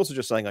that, but also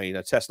just saying,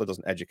 Tesla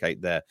doesn't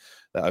educate their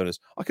owners.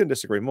 I couldn't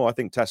disagree more. I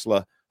think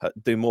Tesla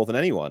do more than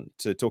anyone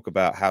to talk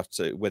about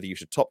whether you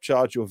should top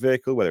charge your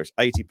vehicle, whether it's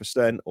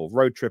 80% or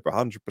road trip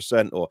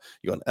 100%, or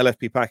you got an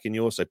LFP pack in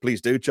yours, so please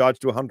do charge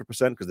to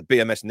 100% because the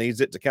BMS needs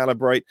it to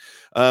calibrate.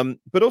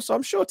 But also,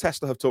 I'm sure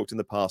Tesla have talked in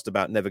the past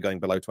about never going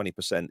below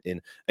 20%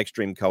 in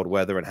extreme cold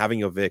weather and having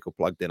your vehicle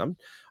plugged in.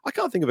 I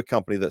can't think of a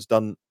company that's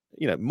done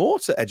more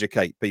to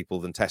educate people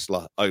than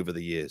Tesla over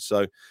the years.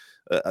 So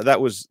that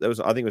was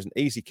I think it was an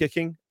easy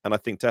kicking, and I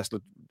think Tesla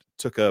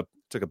took a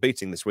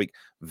beating this week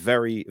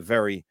very,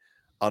 very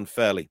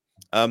unfairly.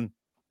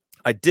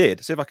 I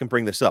did see if I can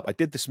bring this up. I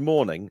did this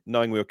morning,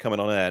 knowing we were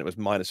coming on air, and it was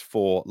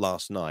 -4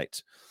 last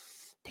night.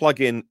 Plug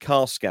in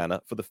car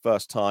scanner for the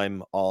first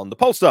time on the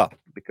Polestar,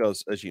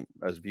 because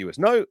as viewers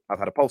know, I've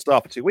had a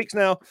Polestar for 2 weeks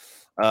now,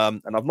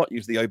 and I've not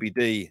used the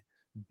OBD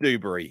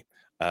Dewberry.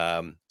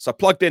 So I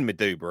plugged in my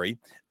Dewberry,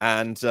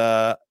 and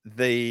let's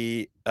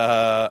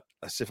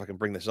see if I can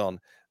bring this on.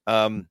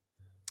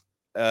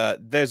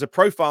 There's a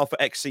profile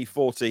for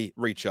XC40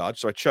 recharge,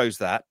 so I chose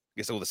that.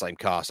 It's all the same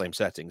car, same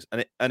settings,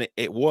 and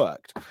it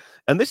worked.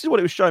 And this is what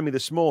it was showing me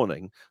this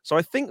morning. So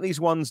I think these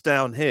ones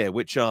down here,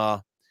 which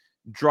are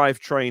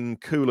drivetrain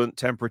coolant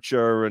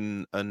temperature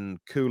and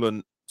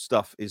coolant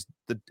stuff,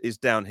 is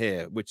down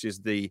here, which is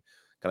the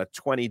kind of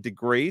 20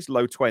 degrees,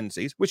 low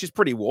 20s, which is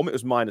pretty warm. It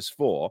was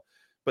 -4.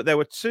 But there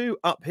were two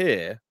up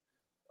here.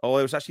 Oh,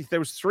 there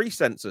was 3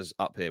 sensors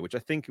up here, which I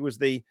think it was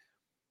the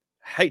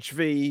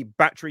HV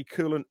battery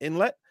coolant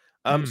inlet.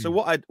 So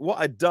what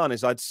I'd done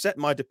is I'd set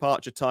my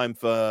departure time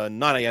for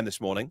 9 a.m.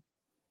 this morning,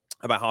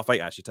 about 8:30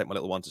 actually, take my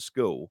little one to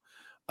school,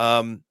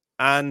 and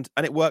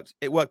it worked.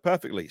 It worked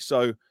perfectly.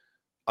 So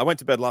I went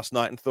to bed last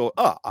night and thought,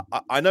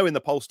 I know in the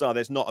Polestar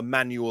there's not a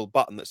manual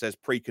button that says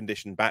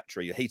preconditioned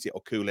battery, you heat it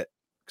or cool it,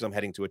 because I'm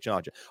heading to a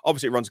charger.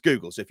 Obviously, it runs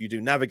Google, so if you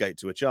do navigate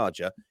to a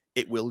charger,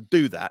 it will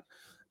do that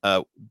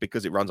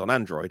because it runs on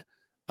Android.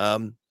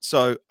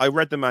 So I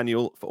read the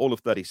manual for all of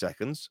 30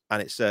 seconds,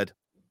 and it said,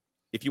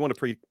 if you want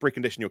to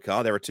precondition your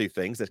car, there are 2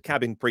 things. There's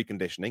cabin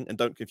preconditioning, and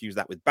don't confuse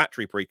that with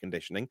battery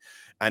preconditioning.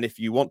 And if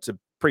you want to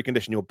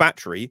precondition your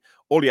battery,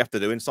 all you have to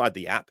do inside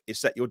the app is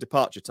set your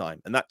departure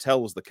time, and that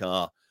tells the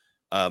car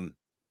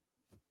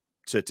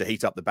to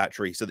heat up the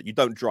battery so that you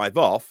don't drive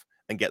off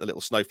and get the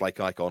little snowflake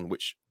icon,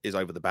 which is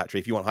over the battery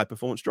if you want high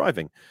performance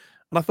driving.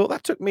 And I thought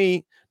that took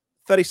me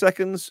 30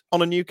 seconds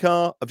on a new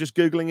car of just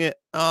Googling it.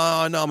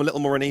 I know I'm a little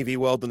more in EV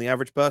world than the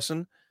average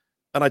person.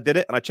 And I did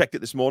it, and I checked it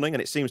this morning,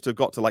 and it seems to have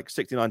got to like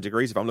 69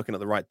 degrees if I'm looking at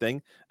the right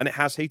thing. And it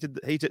has heated.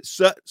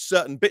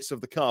 Certain bits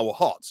of the car were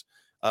hot.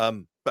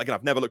 But again,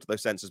 I've never looked at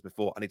those sensors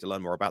before. I need to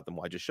learn more about them.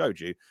 What I just showed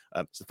you.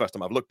 It's the first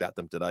time I've looked at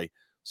them today.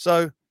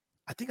 So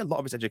I think a lot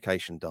of it's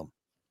education, Dom.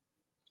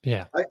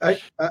 Yeah.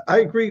 I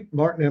agree,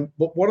 Martin.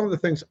 But one of the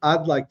things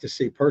I'd like to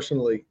see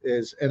personally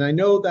is, and I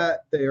know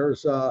that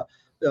there's the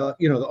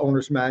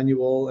owner's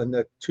manual and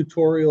the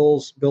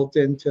tutorials built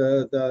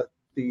into the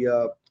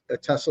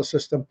Tesla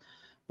system.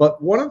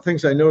 But one of the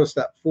things I noticed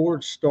that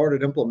Ford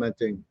started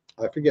implementing,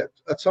 I forget,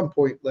 at some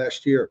point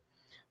last year,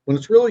 when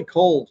it's really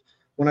cold,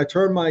 when I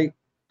turn my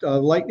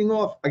lightning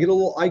off, I get a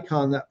little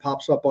icon that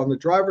pops up on the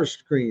driver's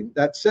screen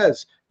that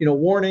says,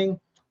 warning,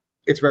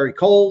 it's very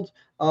cold.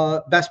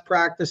 Best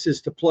practice is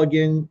to plug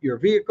in your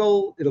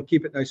vehicle. It'll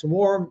keep it nice and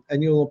warm,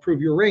 and you'll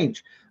improve your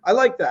range. I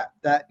like that.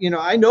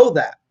 I know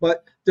that,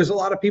 but there's a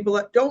lot of people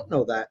that don't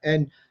know that.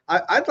 And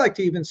I'd like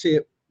to even see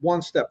it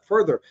one step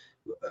further.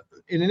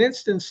 In an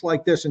instance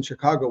like this in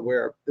Chicago,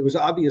 where there was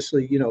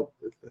obviously,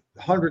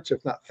 hundreds,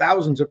 if not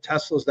thousands of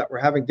Teslas that were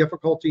having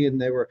difficulty, and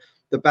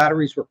the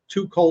batteries were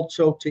too cold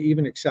soaked to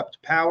even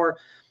accept power,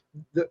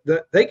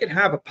 they could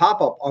have a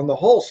pop-up on the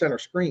whole center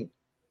screen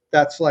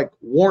that's like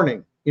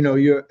warning.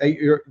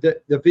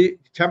 The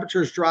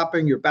temperature is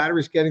dropping, your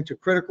battery's getting to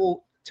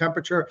critical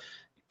temperature.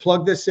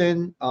 Plug this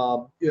in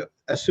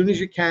as soon as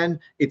you can.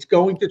 It's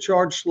going to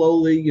charge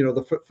slowly.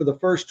 For the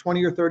first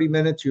 20 or 30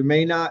 minutes, you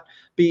may not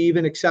be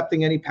even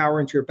accepting any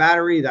power into your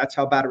battery. That's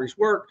how batteries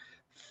work.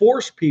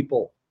 Force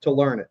people to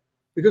learn it,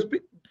 because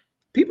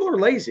people are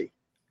lazy.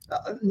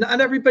 Not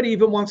everybody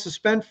even wants to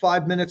spend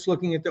 5 minutes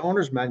looking at the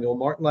owner's manual,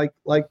 Martin,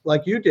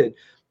 like you did.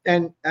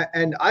 And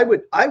I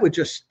would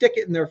just stick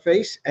it in their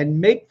face and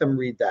make them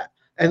read that.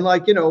 And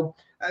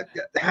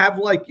have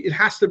it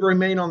has to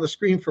remain on the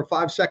screen for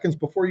 5 seconds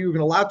before you're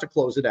even allowed to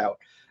close it out.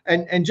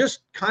 And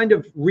just kind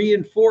of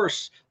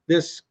reinforce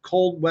this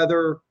cold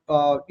weather,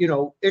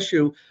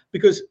 issue,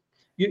 because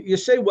you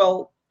say,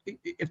 well,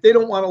 if they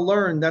don't want to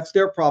learn, that's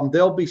their problem.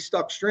 They'll be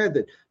stuck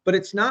stranded. But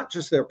it's not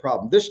just their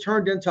problem. This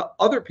turned into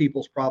other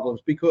people's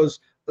problems because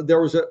there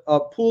was a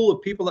pool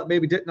of people that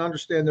maybe didn't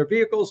understand their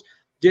vehicles,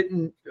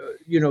 didn't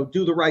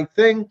do the right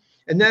thing,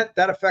 and that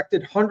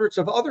affected hundreds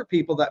of other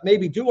people that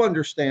maybe do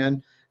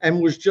understand and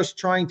was just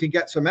trying to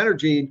get some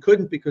energy and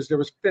couldn't because there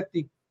was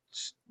 50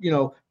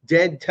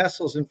 dead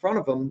Teslas in front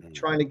of them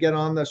trying to get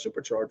on the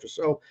supercharger.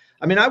 So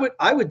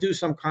I would do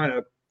some kind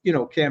of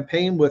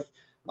campaign with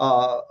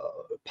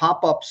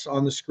pop-ups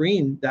on the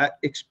screen that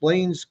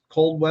explains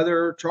cold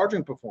weather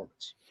charging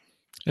performance.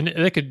 And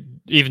they could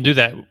even do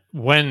that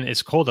when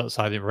it's cold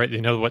outside, right? They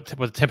know what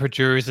the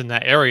temperature is in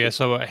that area.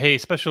 So, hey,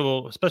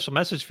 special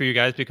message for you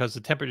guys, because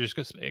the temperature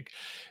is,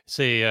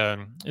 say,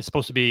 it's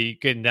supposed to be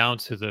getting down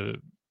to the,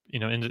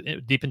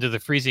 deep into the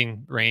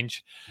freezing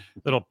range.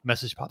 Little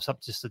message pops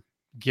up just to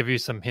give you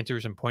some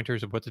hinters and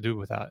pointers of what to do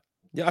with that.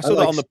 Yeah, I saw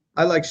that on the.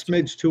 I like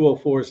Smidge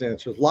 204's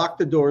answers. Lock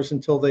the doors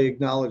until they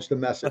acknowledge the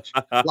message.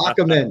 Lock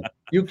them in.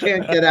 You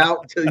can't get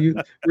out until you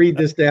read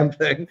this damn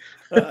thing.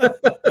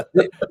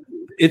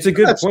 It's a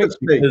good point,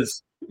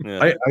 because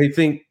I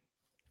think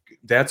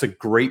that's a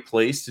great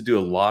place to do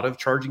a lot of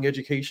charging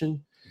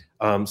education.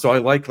 So I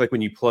like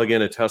when you plug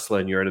in a Tesla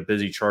and you're at a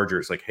busy charger,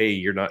 it's like, hey,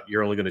 you're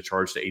only going to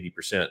charge to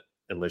 80%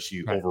 unless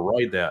you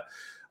override that.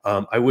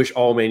 I wish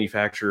all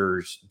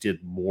manufacturers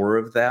did more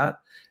of that,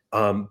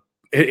 and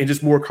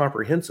just more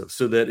comprehensive,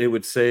 so that it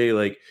would say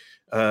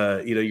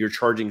you're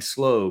charging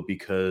slow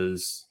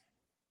because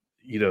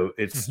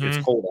it's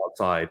cold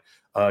outside.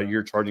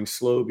 You're charging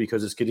slow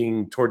because it's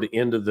getting toward the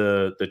end of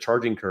the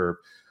charging curve.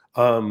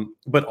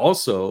 But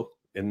also,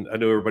 and I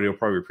know everybody will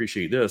probably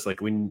appreciate this,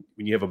 like when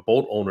you have a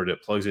Bolt owner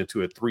that plugs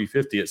into a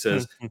 350, it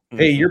says,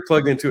 hey, you're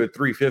plugged into a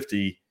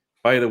 350.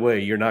 By the way,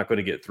 you're not going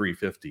to get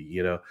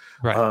 350,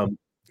 Right.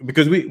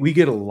 Because we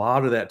get a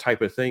lot of that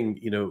type of thing.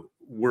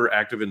 We're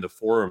active in the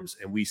forums,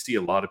 and we see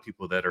a lot of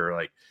people that are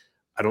like,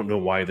 I don't know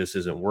why this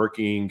isn't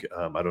working.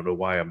 I don't know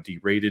why I'm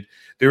derated.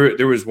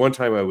 There was one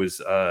time I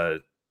was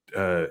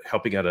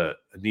helping out a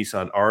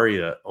Nissan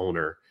Ariya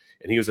owner,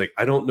 and he was like,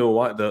 I don't know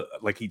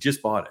why he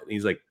just bought it. And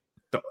he's like,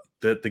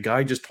 the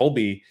guy just told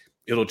me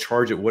it'll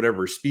charge at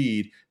whatever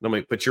speed. And I'm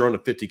like, but you're on a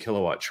 50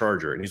 kilowatt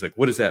charger. And he's like,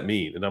 what does that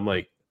mean? And I'm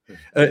like,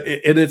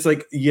 and it's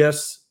like,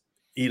 yes,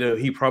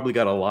 he probably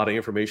got a lot of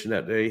information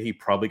that day. He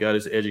probably got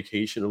his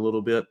education a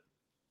little bit,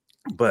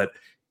 but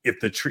if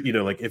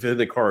if in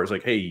the car is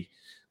like, hey,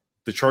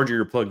 the charger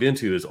you're plugged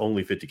into is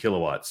only 50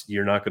 kilowatts,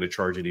 you're not going to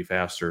charge any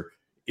faster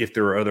if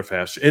there are other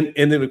faster. And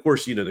then of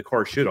course, the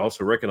car should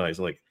also recognize,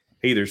 like,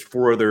 hey, there's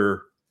 4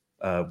 other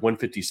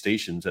 150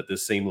 stations at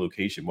this same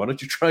location. Why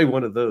don't you try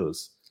one of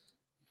those?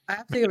 I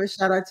have to give a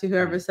shout out to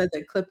whoever said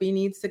that Clippy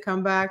needs to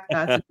come back.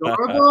 That's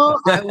adorable.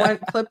 I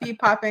want Clippy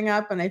popping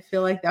up, and I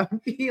feel like that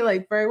would be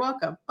very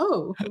welcome.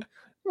 Oh.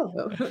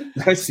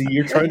 I see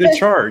you're trying to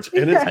charge,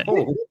 and it's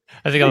cold.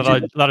 I think a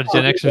lot of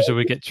Gen Xers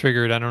would get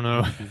triggered. I don't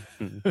know.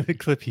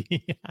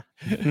 Clippy.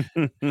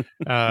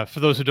 For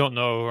those who don't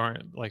know, who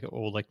aren't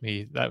old like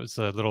me, that was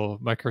a little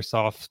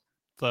Microsoft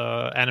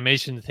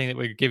animation thing that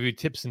would give you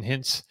tips and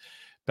hints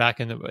back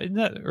in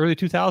the early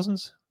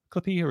 2000s.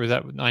 Clippy, or was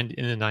that in the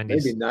 90s?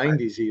 Maybe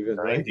 90s even,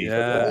 right?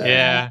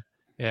 Yeah.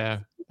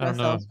 I don't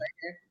know.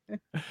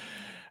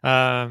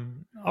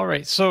 All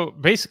right. So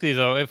basically,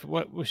 though,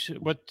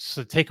 what's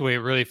the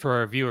takeaway really for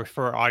our viewer,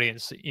 for our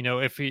audience?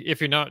 If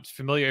you're not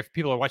familiar, if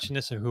people are watching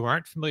this who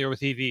aren't familiar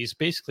with EVs,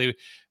 basically,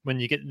 when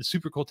you get in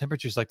super cold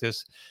temperatures like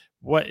this,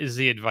 what is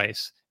the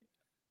advice?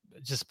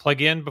 Just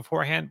plug in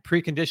beforehand,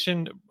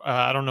 preconditioned.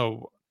 I don't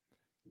know,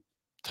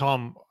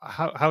 Tom.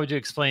 How would you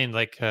explain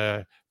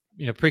precondition?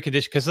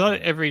 Because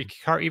not every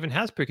car even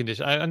has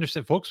precondition. I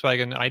understand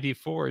Volkswagen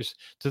ID4s.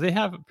 Do they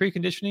have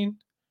preconditioning?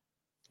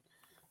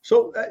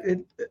 So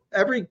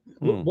every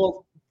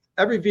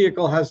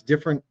vehicle has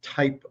different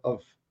type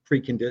of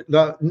precondition.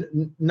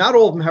 Not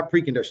all of them have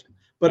preconditioning,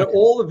 but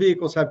all the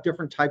vehicles have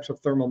different types of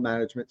thermal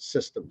management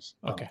systems.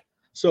 Okay.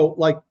 So,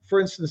 like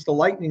for instance, the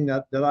Lightning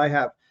that I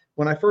have,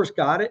 when I first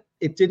got it,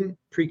 it didn't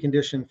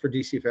precondition for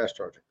DC fast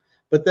charging.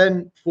 But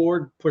then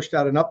Ford pushed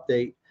out an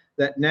update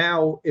that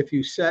now, if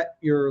you set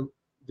the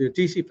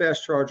DC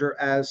fast charger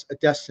as a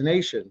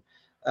destination,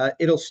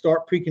 it'll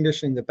start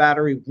preconditioning the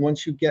battery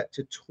once you get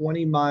to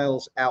 20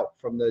 miles out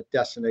from the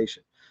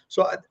destination.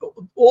 So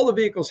all the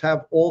vehicles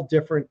have all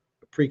different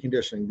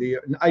preconditioning. The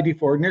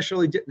ID4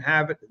 initially didn't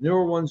have it. The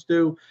newer ones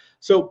do.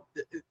 So,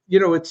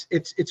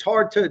 it's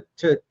hard to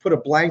put a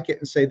blanket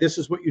and say this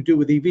is what you do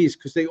with EVs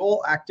because they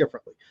all act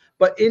differently.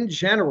 But in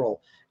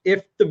general,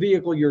 if the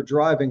vehicle you're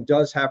driving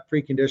does have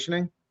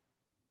preconditioning,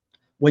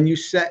 when you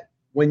set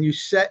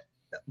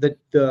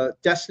the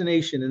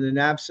destination in the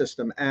nav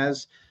system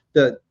as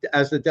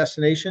the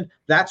destination,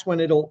 that's when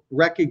it'll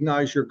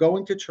recognize you're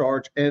going to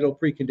charge and it'll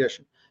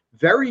precondition.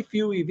 Very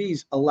few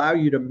EVs allow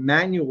you to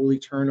manually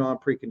turn on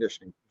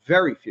preconditioning.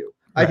 Very few.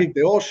 Right. I think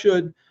they all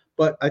should,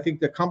 but I think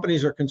the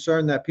companies are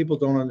concerned that people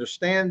don't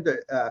understand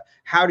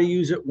how to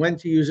use it, when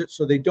to use it,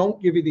 so they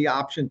don't give you the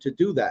option to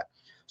do that.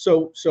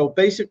 So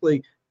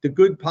basically, the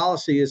good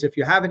policy is if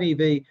you have an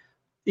EV,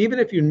 even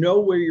if you know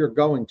where you're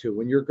going to,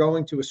 when you're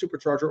going to a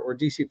supercharger or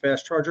DC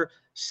fast charger,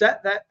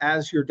 set that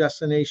as your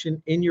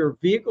destination in your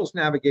vehicle's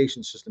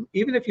navigation system,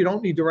 even if you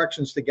don't need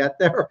directions to get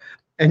there.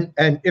 And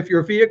if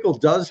your vehicle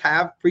does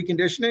have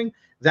preconditioning,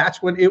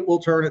 that's when it will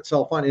turn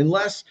itself on,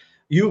 unless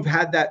you've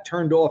had that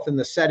turned off in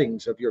the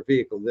settings of your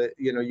vehicle. That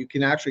you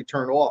can actually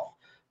turn off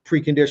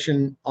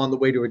precondition on the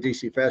way to a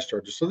DC fast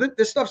charger. So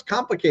this stuff's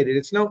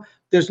complicated.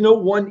 There's no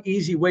one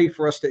easy way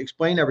for us to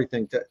explain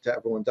everything to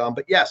everyone, Dom.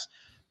 But yes,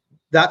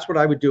 that's what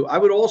I would do. I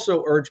would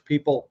also urge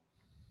people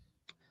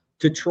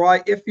to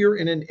try, if you're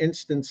in an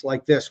instance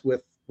like this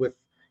with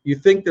you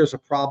think there's a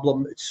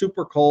problem, it's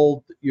super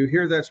cold, you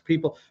hear that's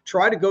people,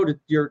 try to go to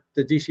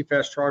the DC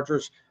fast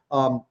chargers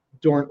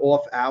during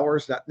off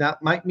hours. That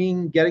might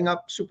mean getting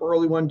up super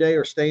early one day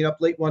or staying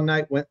up late one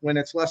night when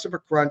it's less of a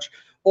crunch.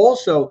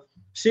 Also,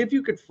 see if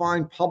you could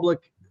find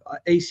public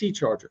AC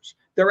chargers.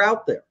 They're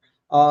out there.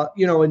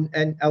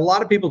 And a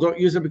lot of people don't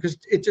use them because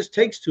it just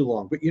takes too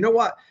long. But you know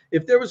what?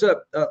 If there was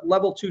a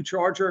level 2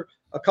 charger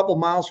a couple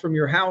miles from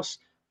your house,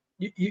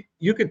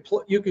 you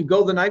could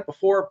go the night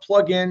before,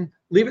 plug in,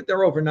 leave it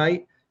there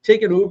overnight,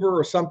 take an Uber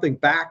or something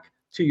back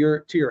to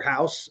your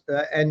house,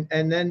 and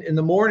then in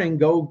the morning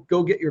go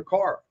get your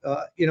car.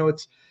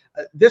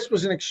 This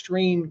was an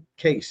extreme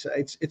case.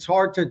 It's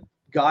hard to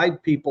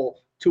guide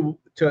people to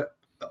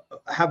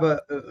have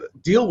a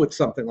deal with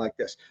something like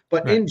this.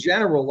 But right. In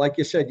general, like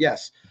you said,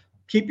 yes.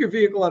 Keep your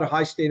vehicle at a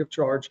high state of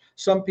charge.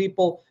 Some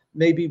people,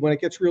 maybe when it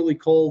gets really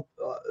cold,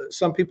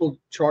 some people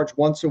charge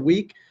once a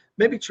week,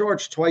 maybe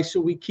charge twice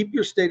a week. Keep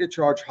your state of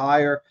charge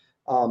higher.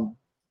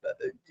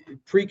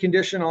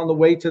 Precondition on the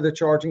way to the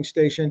charging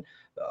station.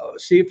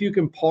 See if you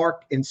can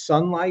park in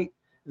sunlight.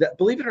 That,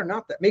 believe it or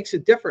not, that makes a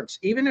difference.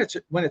 Even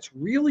when it's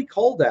really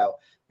cold out,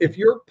 if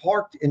you're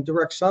parked in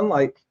direct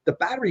sunlight, the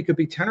battery could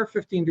be 10 or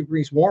 15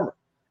 degrees warmer.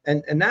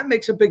 And that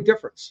makes a big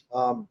difference.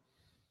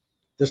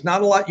 There's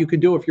not a lot you can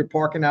do if you're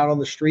parking out on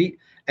the street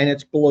and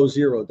it's below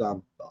zero,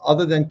 Dom,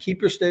 other than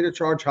keep your state of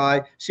charge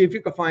high. See if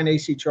you can find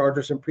AC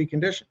chargers and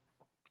precondition.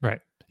 Right.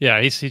 Yeah,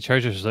 AC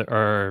chargers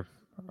are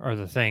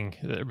the thing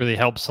that really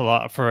helps a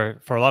lot for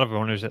a lot of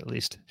owners, at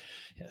least.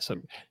 Yeah, so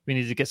we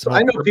need to get some.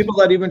 I know people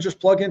that even just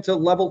plug into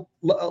level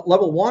 1,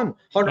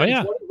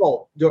 120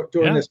 volt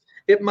during this.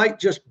 It might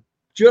just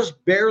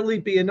barely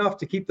be enough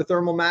to keep the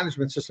thermal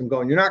management system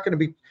going. You're not going to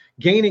be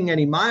gaining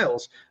any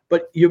miles,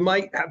 but you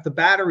might have the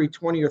battery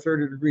 20 or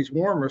 30 degrees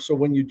warmer. So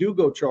when you do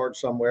go charge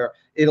somewhere,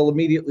 it'll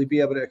immediately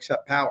be able to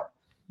accept power.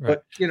 Right.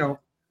 But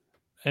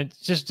and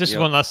just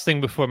one last thing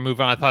before we move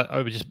on. I thought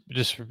I would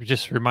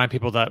just remind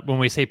people that when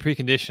we say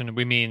precondition,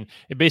 we mean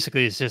it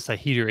basically is just a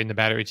heater in the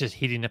battery. It's just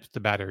heating up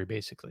the battery,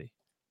 basically.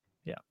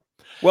 Yeah.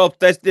 Well,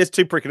 there's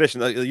two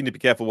preconditions. You need to be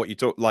careful what you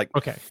talk like.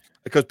 Okay.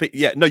 Because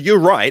you're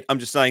right. I'm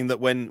just saying that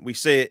when we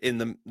see it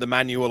in the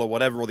manual or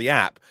whatever, or the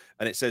app,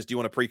 and it says, "Do you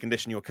want to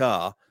precondition your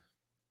car?"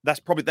 That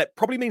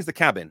probably means the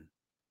cabin,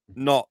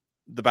 not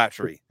the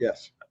battery.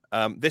 Yes.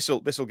 This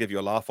will give you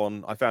a laugh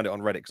on. I found it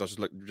on Reddit because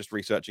I was just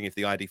researching if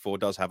the ID4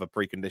 does have a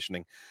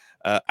preconditioning.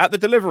 At the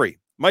delivery,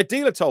 my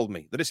dealer told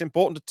me that it's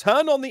important to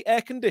turn on the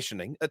air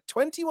conditioning at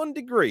 21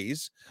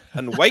 degrees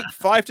and wait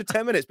 5 to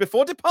 10 minutes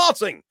before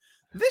departing.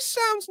 This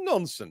sounds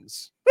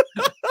nonsense.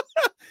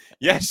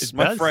 Yes, It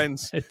my does.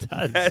 friends. It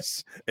does.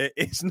 Yes, it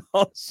is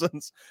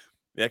nonsense.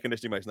 The air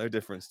conditioning makes no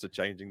difference to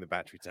changing the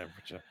battery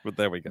temperature. But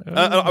there we go.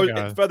 Oh my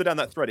God. Further down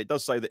that thread, it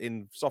does say that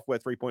in software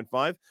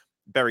 3.5,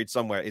 buried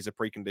somewhere is a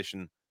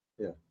precondition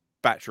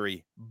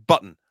battery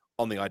button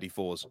on the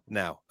ID4s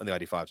now and the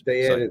ID5s.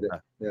 They added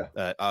it.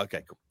 Yeah.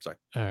 Okay, cool. Sorry.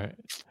 All right.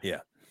 Yeah.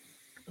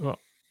 Well,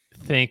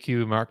 thank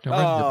you, Mark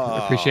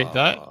Norman. Appreciate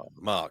that.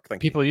 Mark,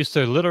 thank People used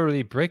to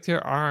literally break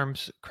their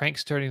arms crank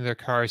starting their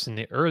cars in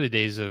the early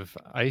days of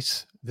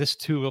ice. This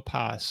too will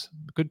pass.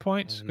 Good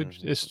points. Good.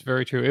 It's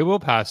very true. It will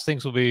pass.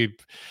 It'll be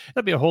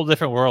a whole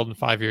different world in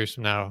 5 years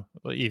from now.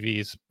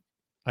 EVs,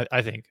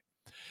 I think.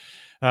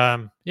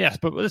 Yes,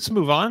 but let's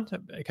move on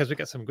because we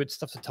got some good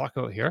stuff to talk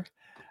about here.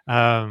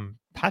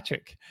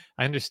 Patrick,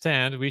 I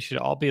understand we should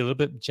all be a little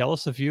bit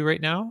jealous of you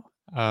right now.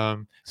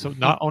 So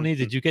not only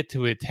did you get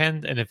to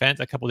attend an event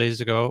a couple days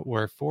ago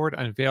where Ford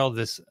unveiled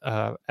this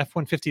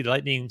F-150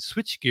 Lightning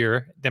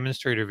switchgear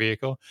demonstrator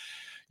vehicle,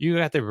 you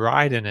got to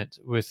ride in it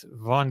with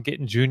Von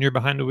Gittin Jr.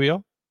 behind the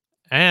wheel,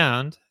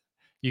 and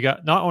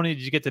not only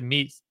did you get to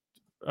meet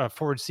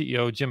Ford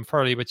CEO Jim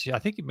Farley, which I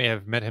think you may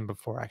have met him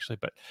before actually,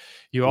 but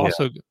he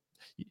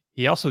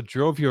also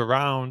drove you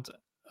around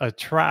a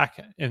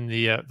track in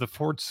the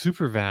Ford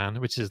Super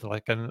Van, which is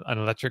like an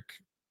electric,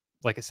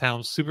 like it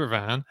sounds, super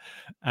van.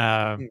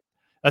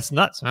 That's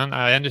nuts, man.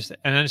 I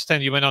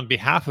understand you went on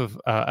behalf of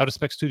Out of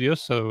Spec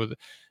Studios, so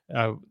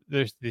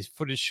there's this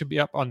footage should be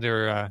up on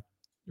their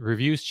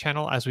reviews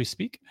channel as we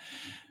speak.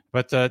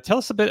 But tell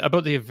us a bit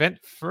about the event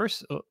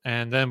first,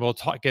 and then we'll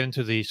get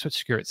into the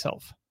switchgear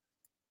itself.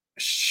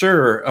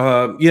 Sure.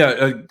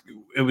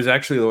 It was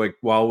actually like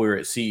while we were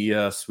at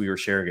CES, we were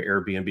sharing an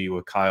Airbnb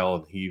with Kyle,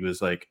 and he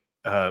was like,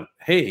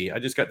 hey, I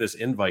just got this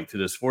invite to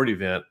this Ford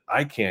event.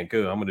 I can't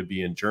go. I'm going to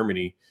be in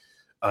Germany.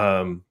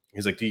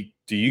 He's like,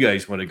 do you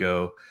guys want to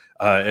go?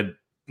 And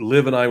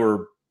Liv and I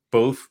were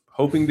both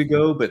hoping to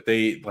go, but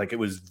it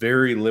was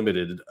very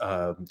limited,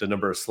 the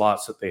number of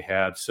slots that they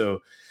had.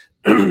 So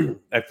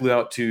I flew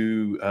out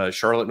to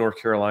Charlotte,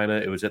 North Carolina.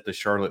 It was at the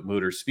Charlotte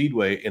Motor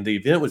Speedway, and the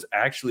event was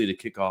actually to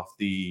kick off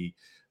the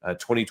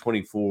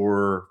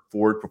 2024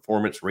 Ford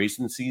Performance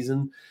Racing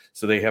season.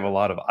 So they have a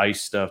lot of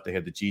ICE stuff. They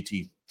had the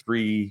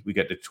GT3. We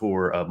got to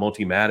tour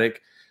Multimatic.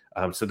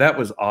 So that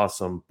was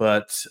awesome.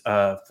 But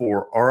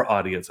for our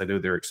audience, I know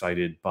they're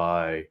excited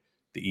by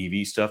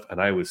the EV stuff,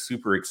 and I was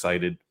super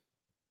excited.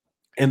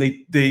 And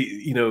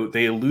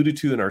they alluded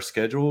to in our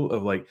schedule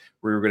of like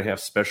we were going to have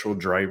special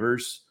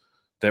drivers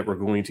that were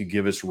going to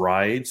give us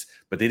rides,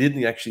 but they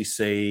didn't actually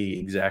say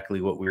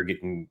exactly what we were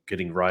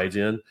getting rides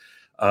in.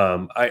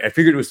 I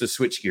figured it was the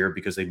switchgear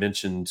because they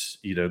mentioned,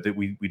 that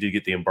we did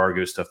get the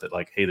embargo stuff that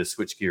like, hey, the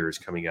switchgear is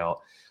coming out.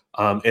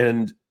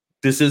 And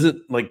this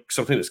isn't like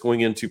something that's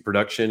going into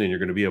production and you're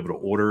going to be able to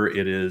order.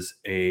 It is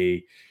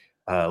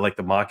like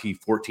the Mach-E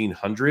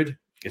 1400.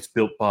 It's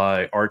built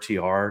by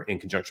RTR in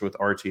conjunction with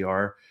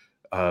RTR,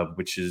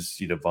 which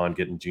is, Von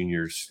Gittin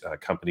Jr.'s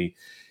company.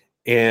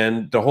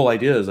 And the whole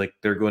idea is like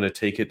they're going to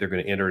take it, they're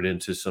going to enter it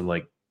into some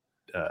like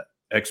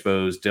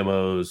expos,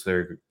 demos.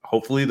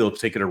 Hopefully they'll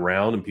take it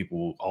around and people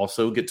will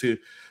also get to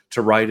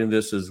ride in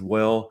this as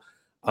well.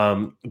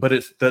 But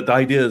it's the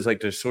idea is like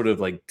to sort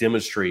of like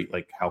demonstrate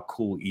like how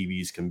cool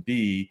EVs can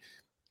be.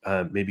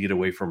 Maybe get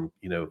away from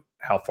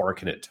how far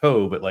can it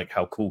tow, but like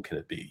how cool can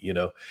it be?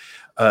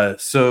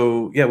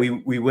 So yeah,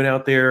 we went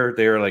out there.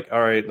 They're like, all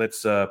right,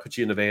 let's put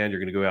you in the van. You're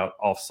going to go out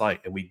off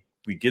site, and we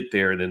get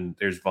there, and then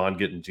there's Von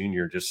Gittin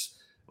Jr. just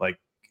like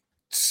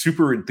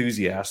super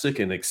enthusiastic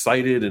and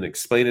excited and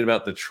explaining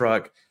about the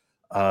truck.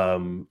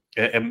 And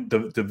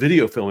the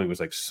video filming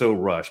was like so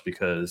rushed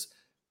because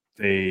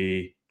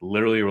they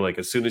literally were like,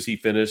 as soon as he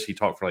finished, he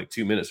talked for like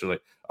 2 minutes. They're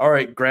like, all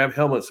right, grab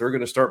helmets. We're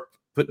going to start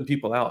putting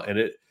people out. And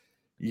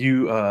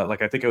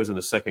I think I was in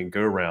the second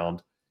go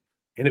round,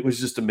 and it was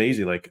just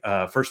amazing. Like,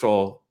 first of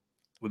all,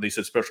 when they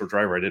said special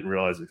driver, I didn't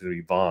realize it was going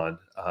to be Von,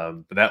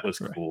 but that was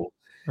cool.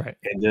 Right.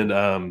 And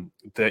then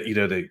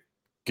they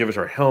give us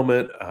our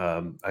helmet.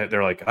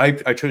 They're like,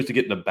 I chose to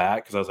get in the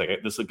back because I was like,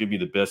 this will give me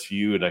the best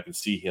view and I can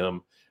see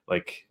him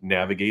like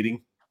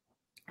navigating.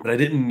 But I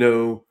didn't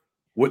know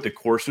what the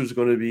course was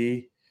going to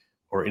be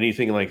or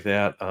anything like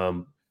that.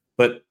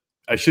 But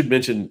I should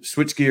mention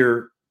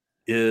switchgear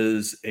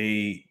is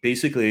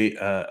basically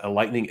a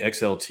Lightning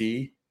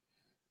XLT.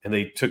 And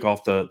they took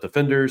off the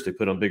fenders, they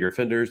put on bigger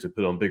fenders, they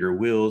put on bigger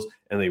wheels,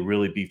 and they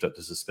really beefed up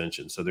the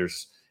suspension. So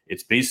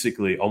it's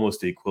basically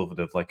almost the equivalent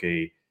of like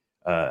a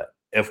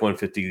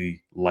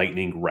F-150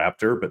 Lightning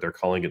Raptor, but they're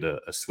calling it a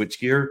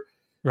switchgear.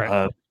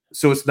 Right.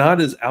 So it's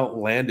not as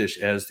outlandish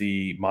as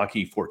the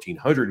Mach-E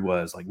 1400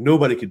 was. Like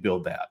nobody could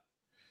build that.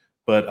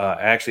 But I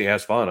actually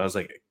asked Vaughn, I was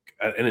like,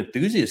 an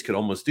enthusiast could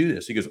almost do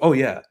this. He goes, oh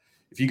yeah.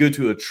 If you go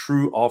to a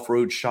true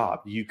off-road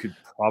shop, you could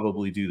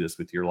probably do this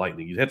with your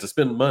Lightning. You'd have to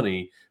spend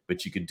money,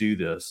 but you could do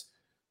this.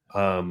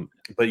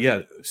 But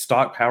yeah,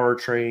 stock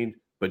powertrain,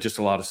 but just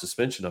a lot of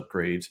suspension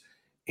upgrades.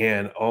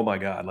 And oh my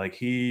God, like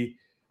he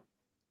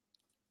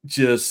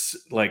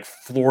just like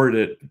floored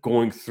it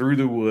going through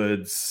the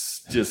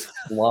woods, just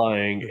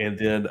flying. And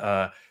then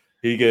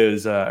he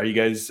goes, "Are you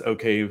guys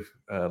okay?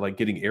 Like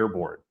getting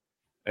airborne?"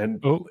 And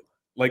Oh,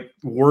 like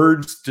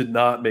words did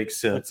not make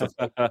sense. Of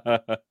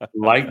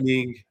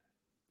lightning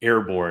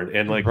airborne,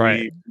 and like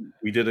right.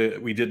 we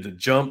did the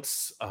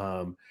jumps.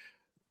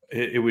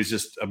 It was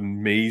just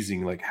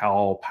amazing, like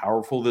how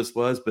powerful this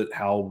was, but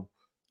how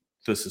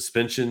the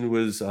suspension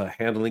was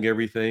handling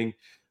everything.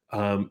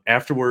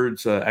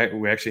 Afterwards,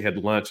 we actually had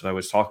lunch, and I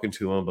was talking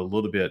to him a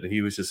little bit, and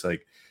he was just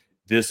like,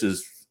 "This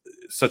is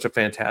such a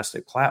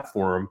fantastic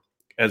platform."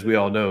 As we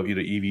all know,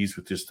 EVs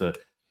with just the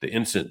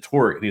instant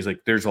torque, and he's like,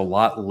 "There's a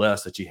lot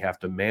less that you have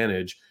to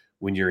manage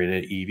when you're in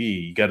an EV.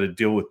 You got to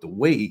deal with the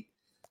weight,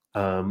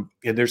 and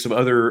there's some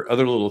other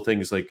little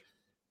things like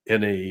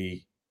in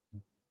a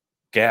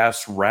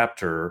gas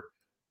Raptor."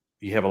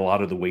 You have a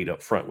lot of the weight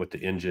up front with the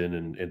engine,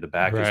 and the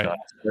back is Right. not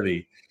as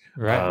heavy.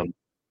 Right.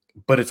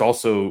 But it's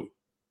also,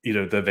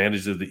 the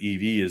advantage of the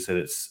EV is that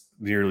it's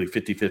nearly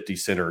 50-50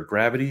 center of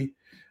gravity,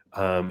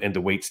 and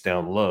the weight's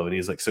down low. And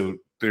he's like, so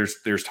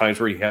there's times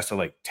where he has to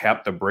like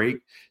tap the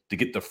brake to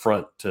get the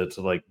front to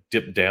like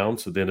dip down,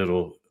 so then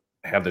it'll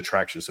have the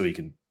traction so he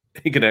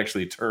can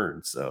actually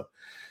turn. So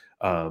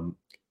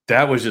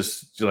that was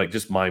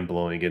just mind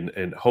blowing,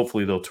 and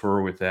hopefully they'll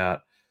tour with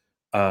that.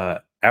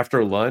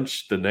 After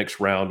lunch, the next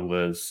round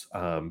was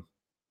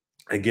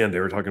again, they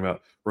were talking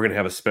about we're going to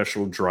have a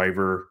special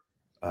driver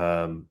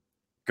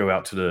go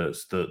out to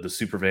the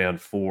Supervan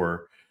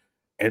 4,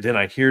 and then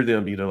I hear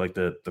them, like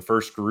the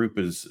first group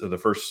is the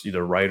first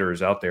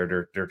riders out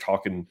there. They're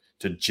talking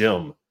to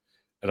Jim,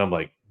 and I'm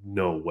like,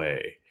 no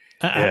way.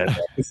 And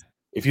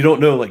if you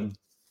don't know, like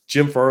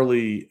Jim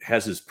Farley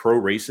has his pro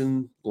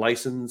racing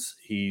license.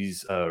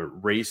 He's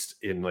raced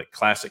in like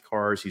classic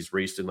cars. He's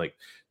raced in like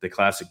the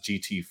classic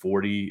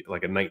GT40,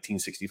 like a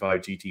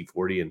 1965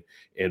 GT40,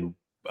 and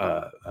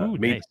Ooh,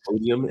 made nice. the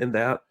podium in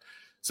that.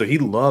 So he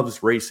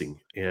loves racing,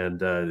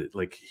 and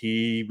like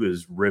he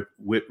was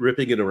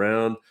ripping it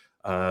around.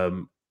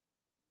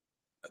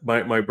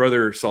 My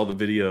brother saw the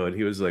video, and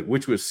he was like,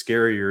 which was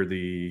scarier,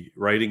 the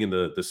riding in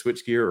the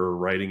Switchgear or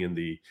riding in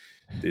the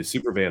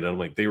Supervan? And I'm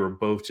like, they were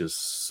both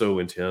just so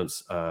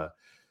intense.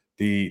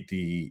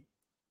 The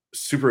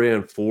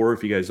Supervan 4,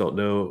 if you guys don't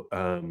know,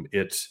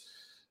 it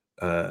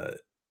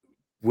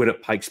went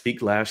up Pikes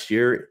Peak last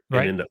year,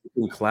 Right. and in the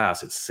open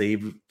class, it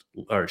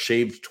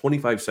shaved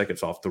 25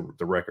 seconds off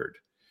the record.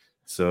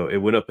 So it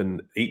went up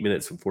in 8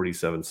 minutes and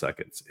 47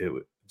 seconds. It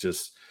was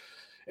just,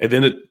 and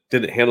then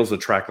it handles the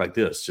track like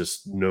this,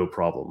 just no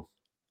problem.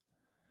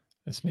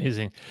 That's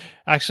amazing.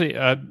 Actually,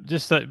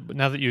 just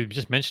now that you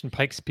just mentioned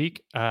Pikes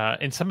Peak,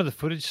 in some of the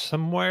footage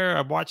somewhere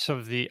I watched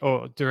of I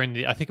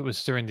think it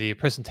was during the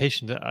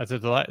presentation,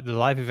 the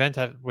live event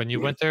when you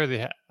went there.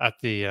 They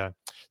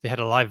had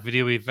a live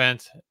video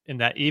event in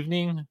that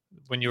evening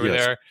when you were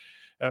Yes.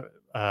 there,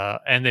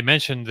 and they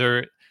mentioned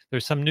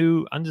there's some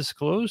new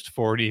undisclosed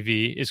Ford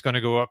EV is going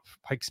to go up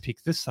Pikes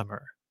Peak this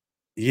summer.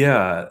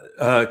 Yeah.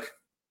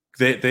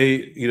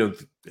 They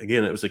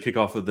again, it was the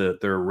kickoff of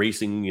their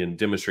racing and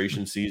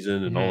demonstration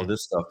season and all of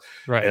this stuff.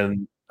 Right.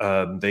 And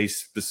they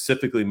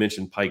specifically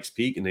mentioned Pikes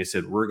Peak, and they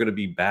said, we're going to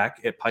be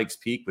back at Pikes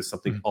Peak with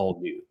something all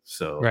new.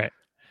 So, right.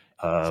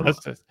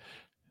 So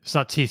it's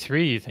not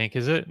T3, you think,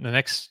 is it? The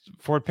next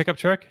Ford pickup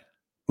truck?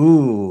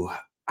 Ooh,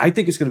 I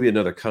think it's going to be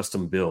another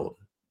custom build.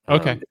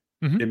 Okay.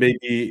 It may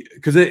be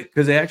because it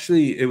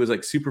was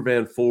like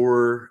Supervan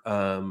 4,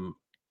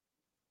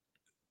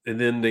 and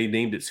then they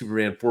named it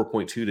Supervan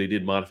 4.2. They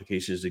did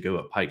modifications to go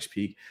up Pikes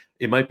Peak.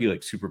 It might be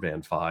like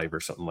Supervan 5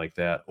 or something like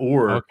that,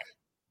 or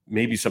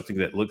maybe something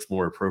that looks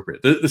more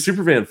appropriate. The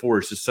Supervan 4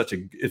 is just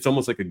it's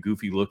almost like a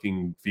goofy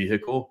looking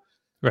vehicle,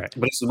 right?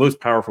 But it's the most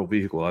powerful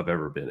vehicle I've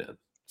ever been in.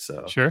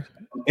 So sure.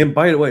 And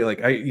by the way,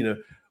 like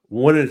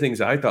one of the things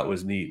I thought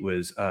was neat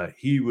was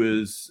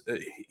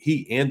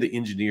he and the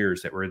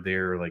engineers that were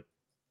there, like,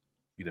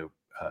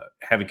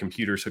 having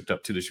computers hooked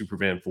up to the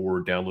Supervan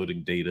 4,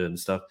 downloading data and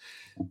stuff.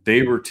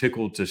 They were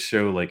tickled to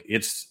show like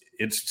it's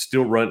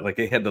still run, like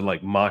they had the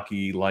like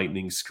Mach-E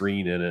lightning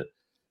screen in it,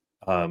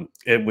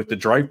 and with the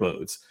drive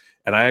modes.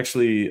 And I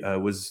actually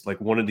was like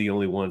one of the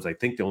only ones, I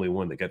think the only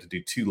one that got to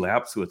do 2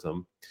 laps with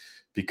them,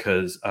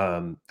 because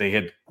they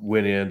had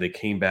went in, they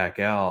came back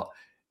out,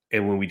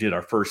 and when we did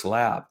our first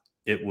lap,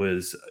 it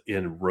was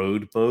in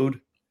road mode.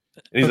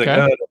 And he's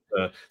like,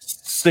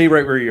 stay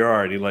right where you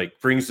are. And he like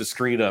brings the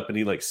screen up, and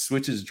he like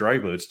switches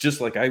drive modes,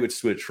 just like I would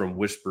switch from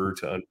Whisper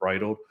to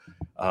Unbridled.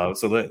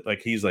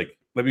 He's like,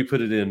 let me put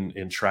it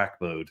in track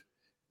mode.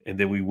 And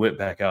then we went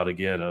back out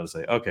again. I was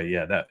like, okay,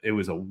 yeah, it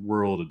was a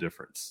world of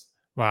difference.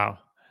 Wow.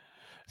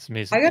 It's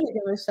amazing. I gotta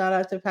give a shout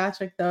out to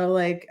Patrick though.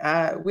 Like,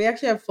 we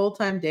actually have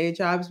full-time day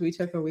jobs. We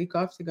took a week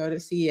off to go to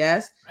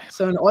CES.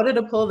 So in order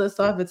to pull this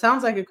off, it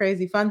sounds like a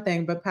crazy fun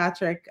thing, but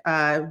Patrick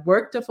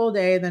worked a full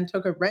day, then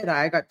took a red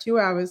eye, got 2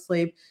 hours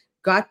sleep,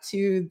 got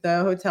to the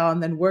hotel,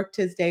 and then worked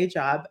his day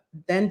job,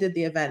 then did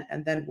the event,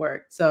 and then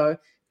worked. So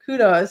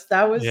kudos.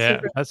 That was super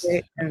great. That's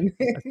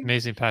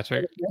amazing,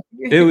 Patrick.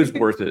 It was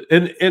worth it.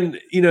 And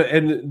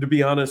and to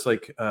be honest,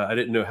 like I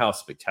didn't know how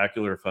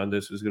spectacular fun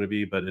this was going to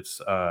be, but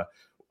it's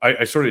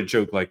I sort of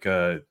joke like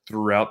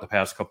throughout the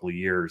past couple of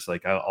years,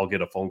 like I'll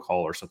get a phone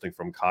call or something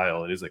from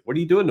Kyle, and he's like, "What are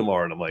you doing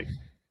tomorrow?" And I'm like,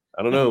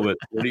 "I don't know, but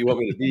where do you want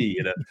me to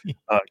be?"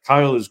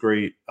 Kyle is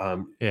great. I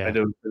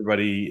know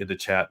everybody in the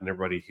chat and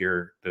everybody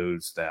here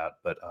knows that,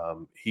 but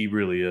he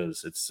really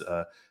is. It's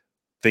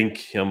thank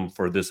him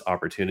for this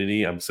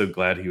opportunity. I'm so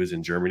glad he was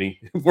in Germany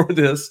for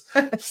this.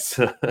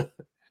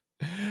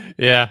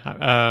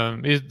 Yeah,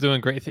 he's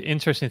doing great,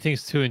 interesting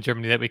things too in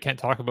Germany that we can't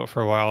talk about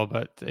for a while.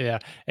 But yeah,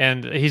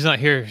 and he's not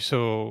here,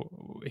 so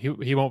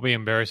he won't be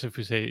embarrassed if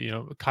we say, you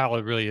know,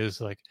 Kyle really is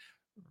like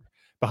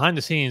behind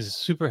the scenes,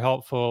 super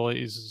helpful.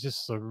 He's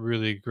just a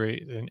really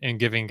great and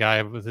giving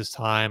guy with his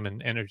time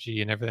and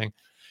energy and everything.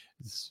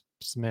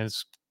 Man,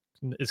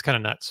 it's kind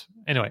of nuts.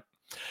 Anyway,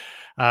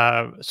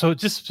 so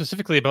just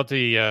specifically about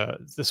the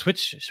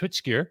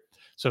Switchgear.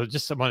 So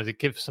just I wanted to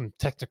give some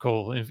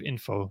technical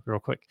info real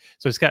quick.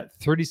 So it's got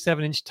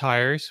 37-inch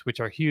tires, which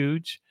are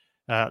huge.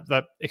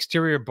 The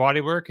exterior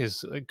bodywork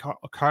is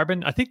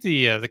carbon. I think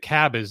the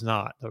cab is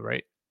not, though,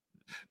 right?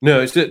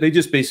 No, they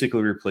just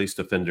basically replaced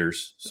the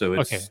fenders. So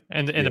it's okay.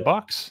 And the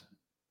box?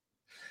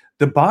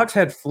 The box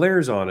had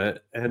flares on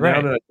it, and right.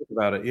 now that I think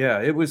about it,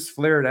 yeah, it was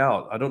flared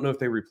out. I don't know if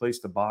they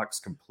replaced the box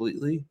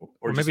completely,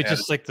 or maybe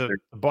just like the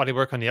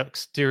bodywork on the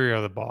exterior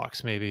of the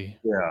box, maybe.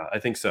 Yeah, I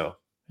think so.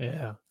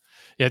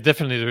 Yeah,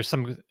 definitely. There's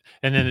some,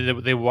 and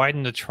then they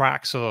widened the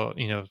track, so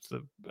you know,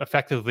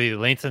 effectively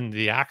lengthened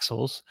the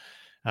axles.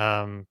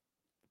 So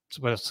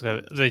what else?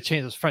 They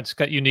changed the front. It's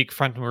got unique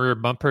front and rear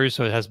bumpers,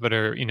 so it has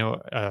better, you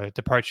know,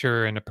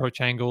 departure and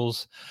approach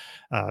angles.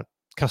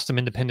 Custom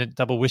independent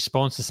double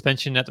wishbone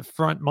suspension at the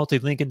front,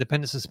 multi-link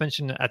independent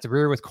suspension at the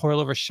rear with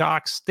coilover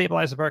shocks,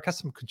 stabilizer bar,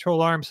 custom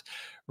control arms,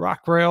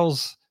 rock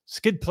rails,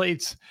 skid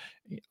plates,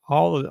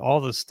 all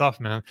the stuff,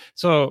 man.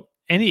 So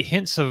any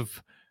hints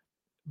of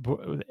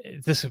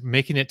this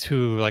making it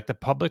to like the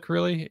public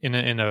really in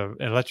a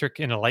electric,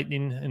 in a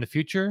Lightning in the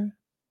future?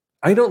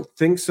 I don't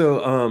think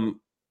so.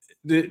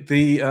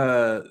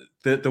 The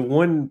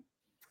one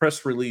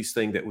press release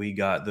thing that we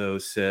got though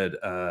said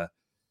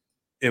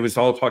it was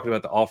all talking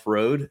about the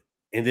off-road,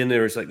 and then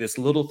there was like this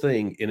little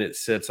thing and it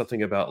said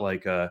something about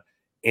like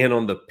and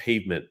on the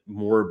pavement,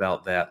 more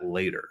about that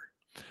later.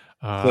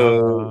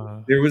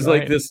 So there was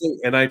like this thing,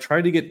 and I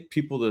tried to get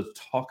people to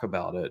talk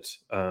about it,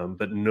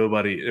 but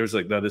nobody. It was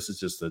like, no, this is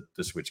just the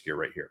switchgear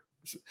right here.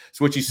 It's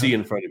what you see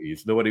in front of you.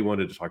 So nobody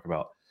wanted to talk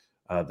about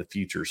the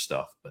future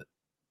stuff. But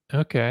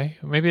okay,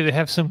 maybe they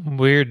have some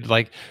weird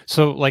like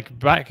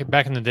back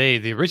in the day,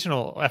 the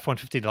original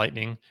F-150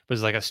 Lightning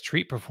was like a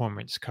street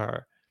performance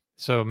car.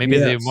 So maybe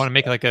they want to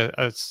make like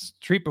a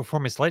street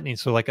performance Lightning,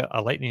 so like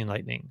a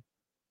Lightning.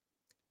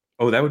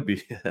 Oh, that would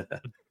be.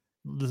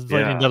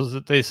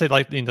 Lightning they say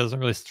Lightning doesn't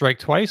really strike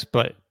twice,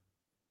 but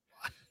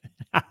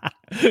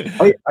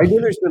I know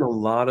there's been a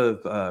lot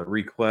of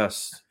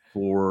requests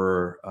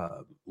for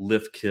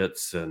lift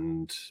kits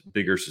and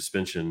bigger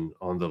suspension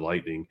on the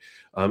Lightning,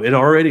 and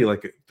already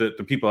like the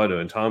people I know,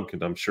 and Tom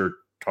can I'm sure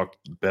talk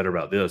better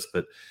about this,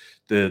 but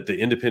the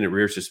independent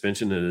rear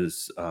suspension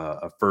is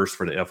a first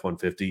for the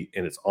F-150,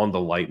 and it's on the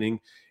Lightning,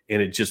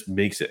 and it just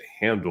makes it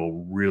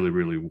handle really,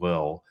 really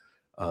well.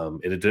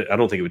 And I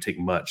don't think it would take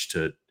much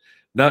to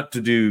not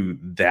to do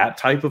that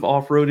type of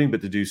off-roading,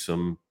 but to do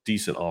some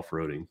decent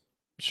off-roading.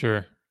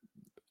 Sure.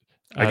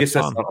 I guess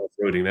that's not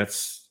off-roading.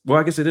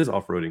 I guess it is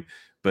off-roading,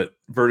 but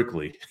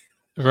vertically.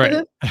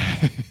 Right.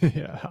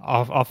 Yeah,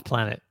 off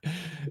planet.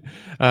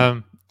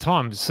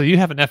 Tom, so you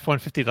have an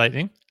F-150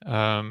 Lightning.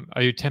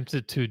 Are you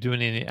tempted to do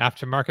any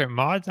aftermarket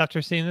mods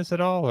after seeing this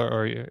at all,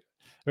 or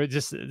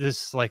just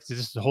this like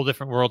just a whole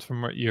different world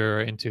from what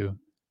you're into?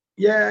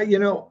 Yeah, you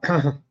know,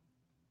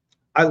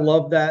 I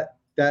love that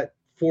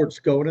Ford's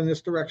going in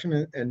this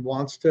direction and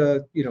wants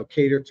to, you know,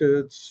 cater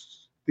to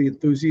the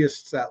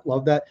enthusiasts that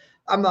love that.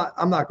 I'm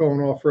not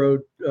going off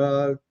road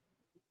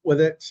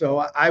with it,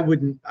 so I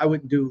wouldn't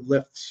do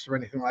lifts or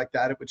anything like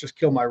that. It would just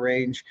kill my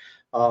range.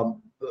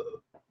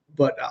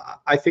 But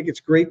I think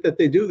it's great that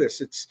they do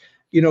this. It's,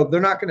 you know, they're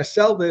not going to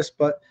sell this,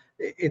 but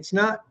it's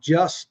not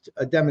just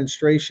a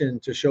demonstration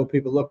to show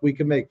people, look, we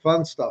can make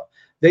fun stuff.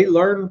 They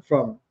learn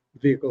from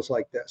vehicles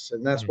like this,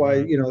 and that's why,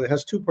 you know, it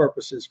has two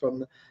purposes,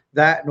 from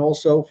that and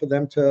also for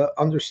them to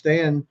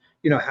understand,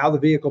 you know, how the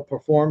vehicle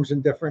performs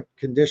in different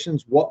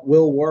conditions, what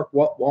will work,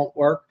 what won't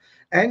work,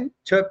 and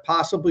to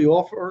possibly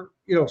offer,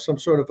 you know, some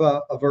sort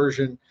of a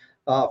version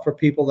for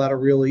people that are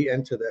really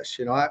into this.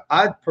 You know,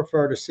 I'd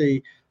prefer to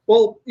see,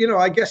 well, you know,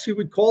 I guess you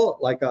would call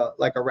it like a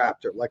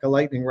Raptor, like a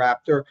Lightning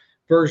Raptor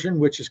version,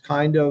 which is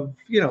kind of,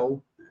 you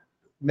know,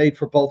 made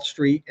for both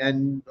street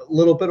and a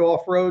little bit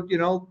off-road. You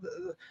know,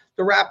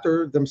 the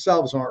Raptor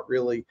themselves aren't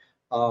really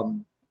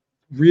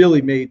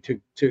really made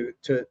to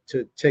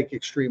take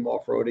extreme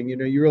off-roading. You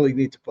know, you really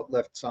need to put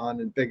lifts on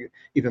and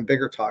even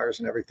bigger tires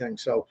and everything.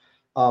 So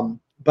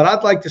but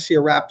I'd like to see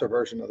a Raptor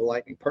version of the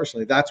Lightning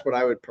personally. That's what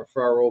I would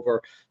prefer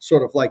over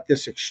sort of like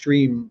this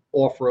extreme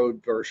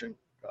off-road version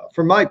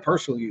for my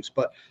personal use.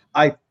 But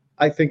I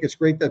think it's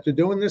great that they're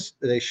doing this.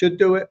 They should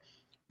do it.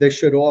 They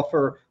should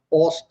offer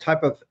all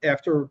type of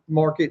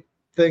aftermarket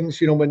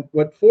things, you know, when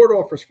what Ford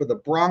offers for the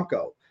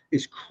Bronco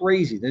is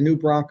crazy. The new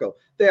Bronco,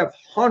 they have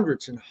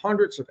hundreds and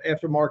hundreds of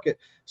aftermarket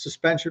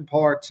suspension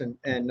parts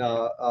and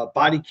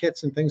body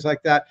kits and things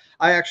like that.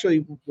 I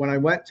actually, when I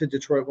went to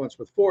Detroit once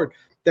with Ford,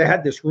 they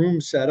had this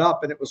room set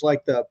up, and it was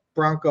like the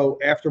Bronco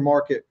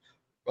aftermarket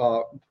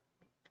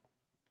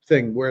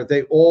thing where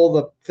they all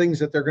the things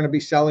that they're going to be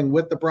selling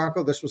with the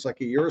Bronco. This was like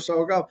a year or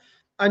so ago.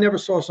 I never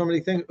saw so many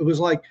things. It was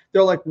like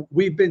they're like,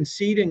 we've been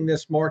seeding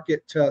this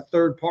market to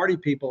third party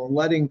people and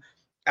letting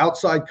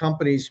outside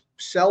companies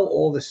sell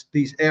all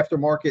these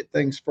aftermarket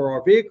things for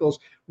our vehicles.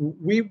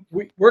 We're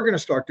going to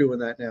start doing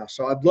that now.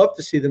 So I'd love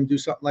to see them do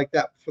something like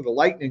that for the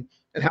Lightning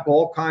and have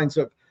all kinds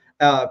of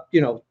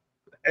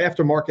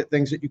aftermarket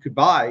things that you could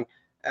buy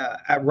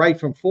right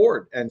from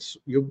Ford. And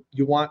you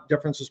want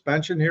different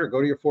suspension here,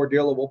 go to your Ford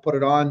dealer, we'll put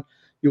it on.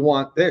 You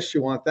want this,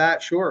 you want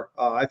that, sure.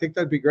 I think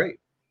that'd be great.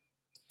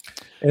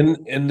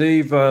 And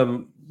they've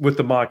with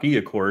the Mach-E,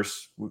 of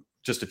course,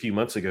 just a few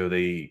months ago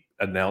they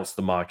announced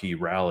the Mach-E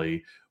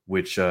Rally,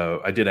 which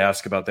I did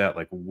ask about that,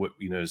 like, what,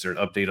 you know, is there an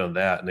update on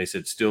that? And they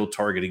said still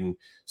targeting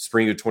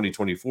spring of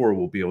 2024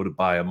 we'll be able to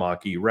buy a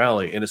Mach-E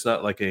Rally. And it's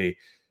not like a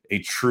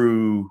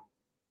true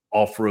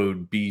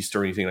off-road beast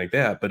or anything like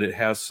that, but it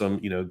has some,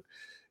 you know,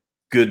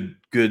 good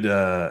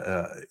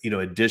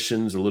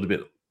additions, a little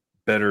bit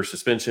better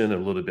suspension, a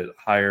little bit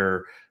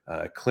higher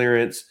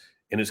clearance,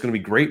 and it's going to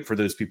be great for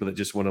those people that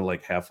just want to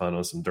like have fun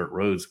on some dirt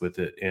roads with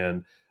it.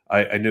 And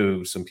I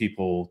know some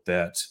people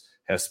that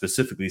have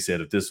specifically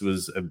said if this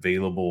was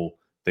available,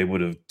 they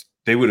would have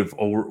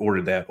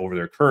ordered that over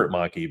their current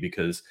Mach-E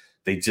because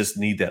they just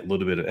need that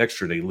little bit of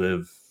extra. They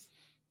live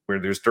where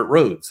there's dirt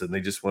roads and they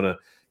just want to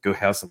go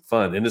have some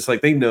fun. And it's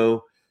like they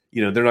know,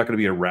 you know, they're not going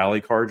to be a rally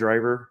car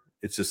driver.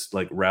 It's just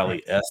like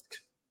rally-esque,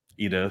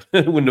 you know,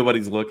 when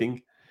nobody's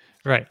looking.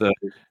 Right. So,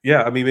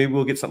 yeah, I mean, maybe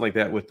we'll get something like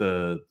that with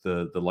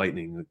the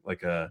Lightning,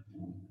 like a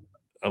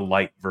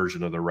light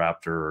version of the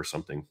Raptor or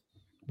something.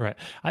 Right.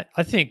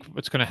 I think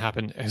what's going to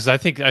happen is I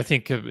think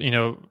you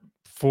know,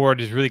 Ford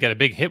has really got a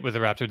big hit with the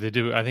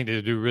Raptor. I think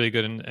they do really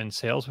good in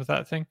sales with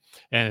that thing,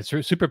 and it's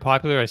super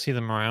popular. I see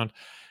them around.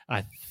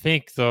 I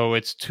think though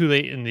it's too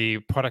late in the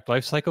product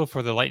life cycle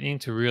for the Lightning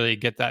to really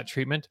get that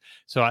treatment.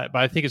 So,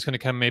 but I think it's going to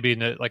come maybe in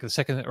the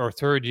second or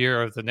third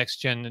year of the next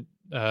gen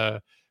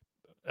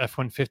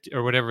F-150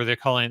 or whatever they're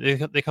calling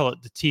it. They call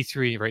it the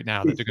T3 right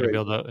now that they're going to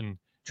build out and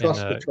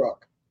Trust the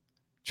truck.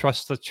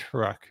 Trust the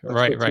truck. That's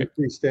right. what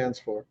T3 stands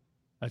for.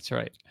 That's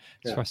right.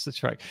 Yeah. Trust the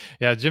truck.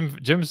 Yeah,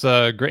 Jim's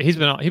great.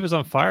 He was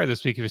on fire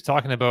this week. He was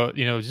talking about,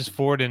 you know, just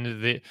Ford and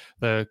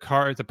the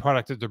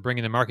product that they're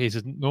bringing to market. He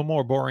says no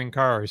more boring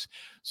cars.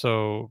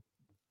 So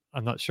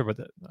I'm not sure what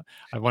that.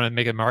 I want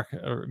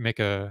to make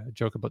a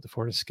joke about the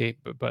Ford Escape,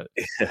 but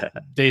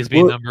days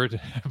being numbered.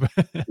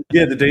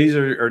 Yeah, the days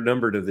are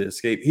numbered of the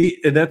Escape.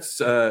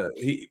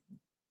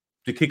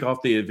 To kick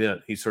off the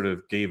event, he sort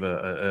of gave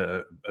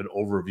an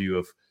overview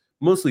of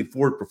mostly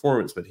Ford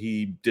performance, but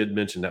he did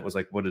mention that was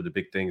like one of the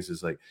big things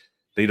is like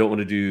they don't want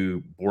to do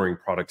boring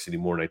products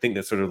anymore. And I think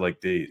that's sort of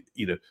like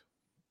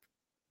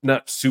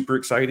not super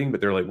exciting,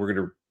 but they're like, we're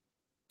going to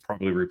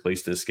probably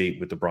replace the Escape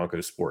with the Bronco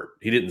Sport.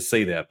 He didn't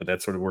say that, but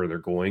that's sort of where they're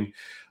going.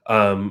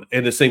 And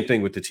the same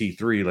thing with the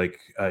T3. Like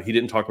he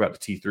didn't talk about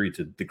the T3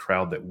 to the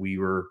crowd that we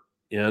were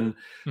in,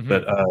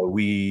 but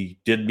we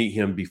did meet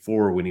him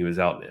before when he was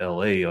out in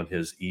LA on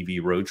his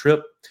EV road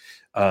trip.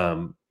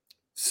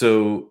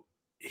 So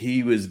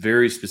he was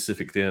very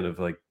specific then of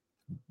like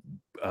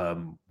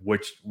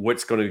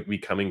what's going to be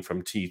coming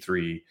from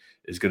T3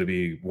 is going to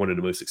be one of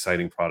the most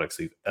exciting products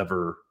they've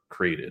ever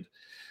created.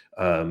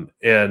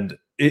 And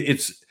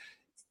it's,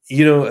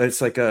 you know, it's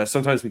like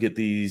sometimes we get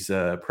these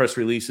press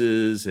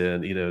releases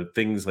and, you know,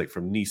 things like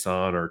from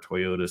Nissan or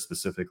Toyota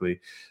specifically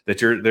that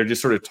they're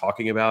just sort of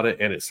talking about it.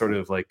 And it's sort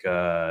of like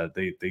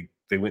they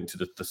went into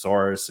the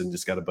thesaurus and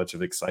just got a bunch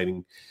of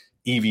exciting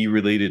EV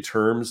related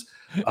terms.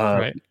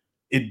 Right.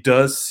 It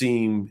does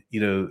seem,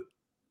 you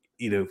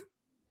know,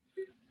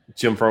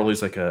 Jim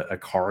Farley's like a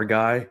car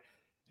guy.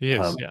 He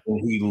is, yeah.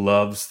 And he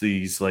loves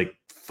these like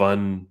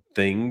fun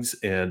things,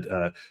 and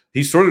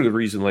he's sort of the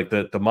reason like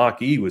the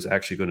Mach-E was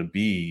actually going to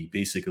be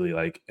basically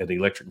like an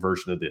electric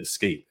version of the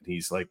Escape. And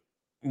he's like,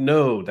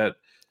 no,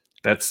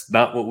 that's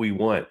not what we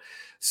want.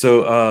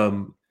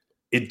 So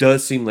it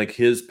does seem like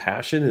his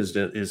passion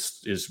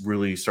is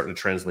really starting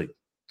to translate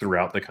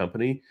throughout the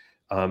company.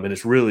 And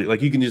it's really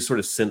like you can just sort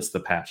of sense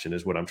the passion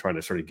is what I'm trying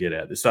to sort of get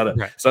at. It's not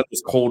it's not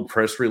this cold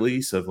press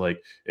release of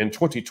like in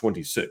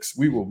 2026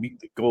 we will meet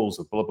the goals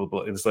of blah blah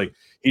blah. And it's like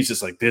he's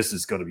just like, this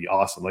is going to be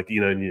awesome. Like, you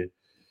know, and you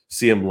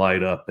see him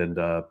light up. And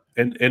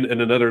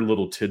another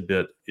little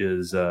tidbit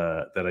is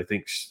that I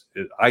think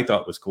I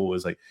thought was cool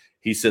is like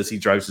he says he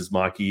drives his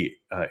Mach-E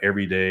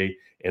every day,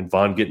 and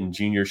Von Gittin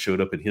Jr. showed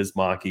up in his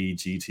Mach-E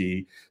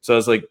GT. So I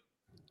was like,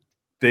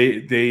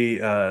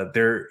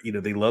 they're, you know,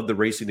 they love the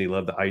racing, they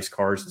love the ice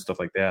cars and stuff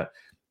like that,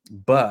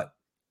 but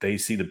they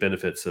see the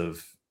benefits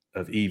of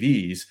of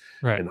EVs,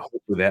 Right. and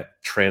hopefully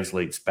that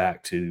translates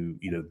back to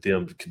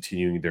them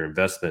continuing their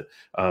investment.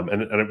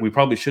 And we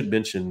probably should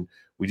mention,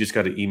 we just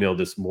got an email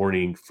this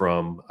morning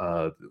from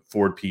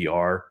Ford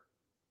PR.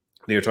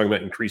 They are talking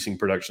about increasing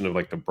production of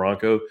like the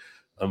Bronco.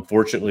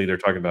 Unfortunately, they're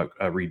talking about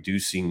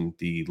reducing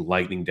the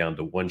Lightning down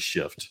to one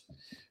shift,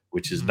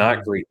 which is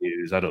not great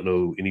news. I don't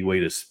know any way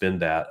to spin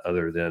that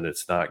other than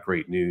it's not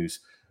great news.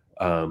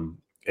 And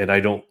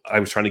I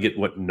was trying to get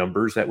what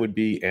numbers that would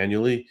be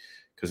annually,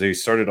 because they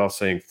started off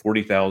saying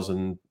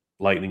 40,000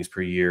 Lightnings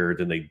per year.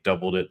 Then they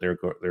doubled it. Their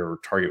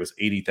target was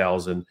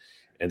 80,000.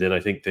 And then I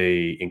think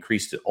they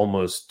increased it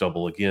almost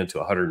double again to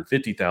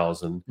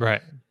 150,000.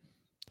 Right.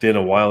 Then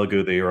a while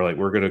ago, they were like,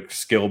 we're going to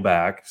scale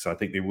back. So I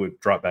think they would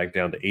drop back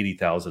down to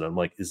 80,000. I'm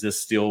like, is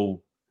this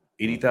still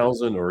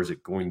 80,000 or is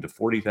it going to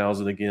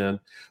 40,000 again?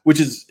 Which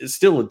is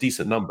still a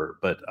decent number,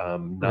 but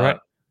not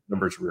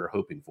numbers we were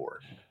hoping for.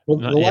 Well,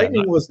 the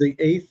Lightning was the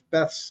 8th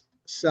best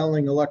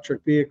selling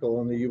electric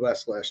vehicle in the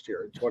U.S. last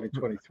year in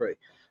 2023.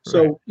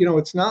 So,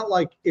 it's not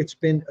like it's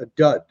been a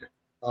dud.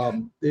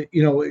 But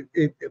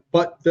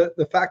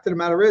the fact of the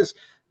matter is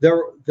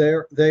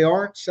they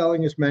aren't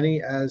selling as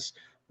many as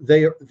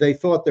they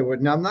thought they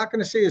would. Now, I'm not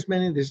going to say as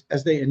many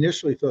as they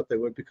initially thought they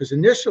would, because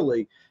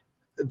initially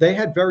they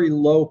had very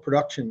low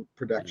production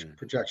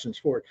projections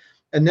for it.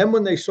 And then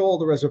when they saw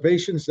the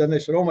reservations, then they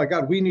said, oh my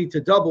God, we need to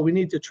double, we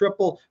need to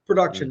triple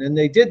production. And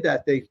they did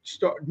that. They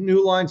start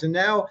new lines, and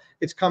now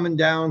it's coming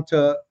down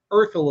to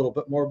earth a little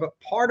bit more. But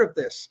part of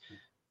this,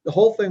 the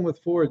whole thing with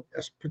Ford,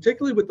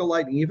 particularly with the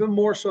Lightning, even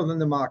more so than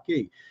the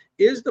Mach-E,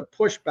 is the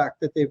pushback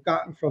that they've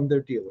gotten from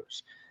their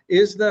dealers.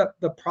 Is the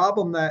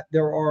problem that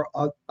there are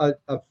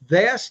a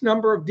vast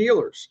number of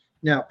dealers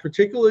now,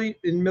 particularly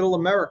in Middle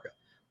America,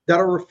 that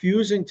are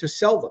refusing to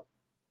sell them,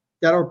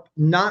 that are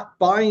not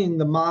buying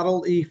the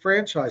Model E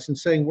franchise and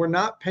saying, we're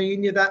not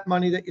paying you that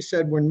money that you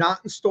said, we're not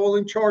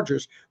installing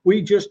chargers,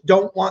 we just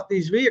don't want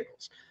these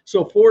vehicles.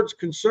 So Ford's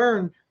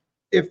concerned,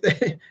 if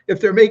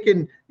they're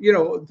making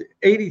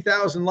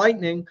 80,000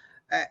 Lightning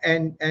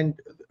and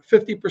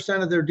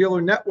 50% of their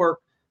dealer network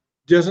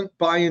doesn't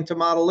buy into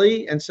Model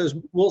E and says,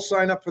 we'll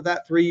sign up for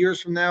that 3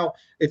 years from now,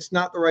 it's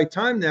not the right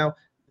time now,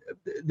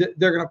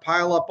 they're going to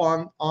pile up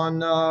on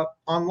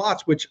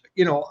lots, which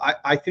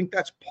I think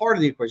that's part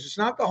of the equation. It's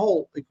not the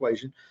whole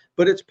equation,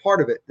 but it's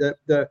part of it.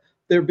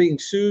 They're being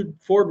sued.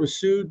 Ford was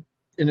sued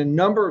in a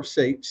number of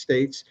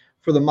states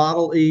for the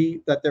Model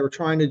E that they were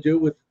trying to do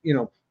with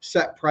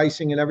set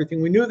pricing and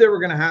everything. We knew they were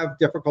going to have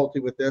difficulty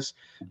with this.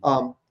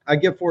 I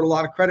give Ford a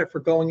lot of credit for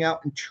going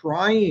out and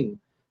trying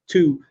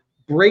to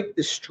break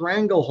the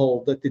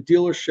stranglehold that the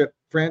dealership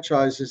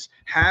franchises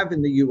have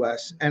in the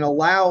U.S. and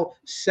allow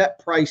set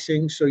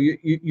pricing, so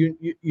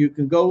you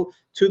can go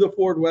to the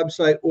Ford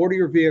website, order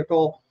your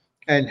vehicle,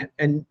 and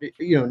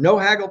no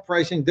haggle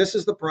pricing. This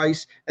is the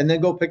price, and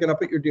then go pick it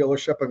up at your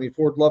dealership. I mean,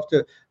 Ford loved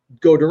to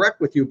go direct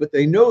with you, but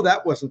they know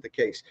that wasn't the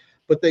case.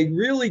 But they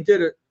really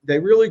did it. They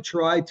really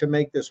tried to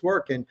make this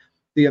work, and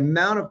the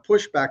amount of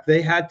pushback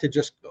they had to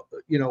just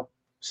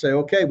say,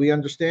 okay, we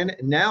understand it.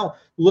 And now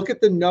look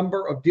at the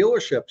number of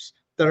dealerships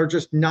that are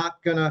just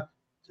not going to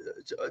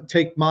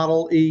take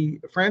Model E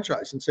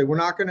franchise and say, we're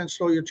not going to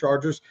install your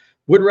chargers.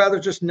 Would rather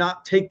just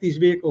not take these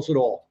vehicles at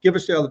all. Give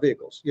us the other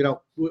vehicles.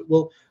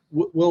 We'll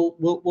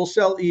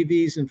sell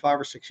EVs in 5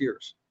 or 6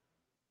 years.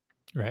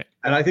 Right.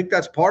 And I think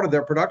that's part of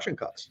their production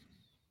cuts.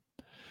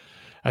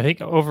 I think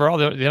overall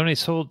they only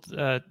sold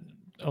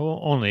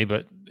only,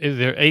 but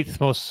their 8th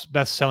most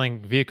best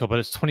selling vehicle, but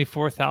it's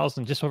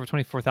 24,000, just over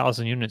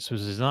 24,000 units,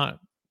 which is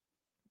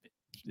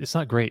it's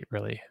not great,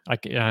 really. I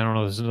don't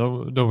know. There's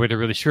no way to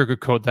really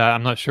sugarcoat that.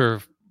 I'm not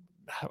sure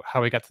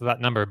how we got to that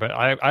number, but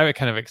I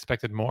kind of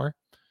expected more,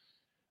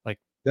 like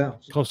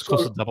close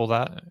to double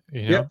that.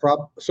 Yeah,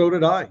 so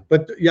did I.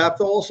 But you have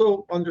to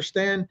also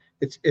understand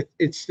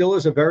it still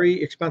is a very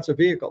expensive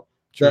vehicle.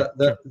 Sure,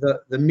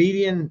 the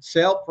median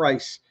sale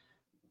price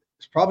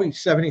is probably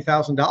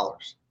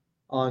 $70,000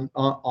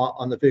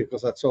 on the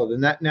vehicles that sold,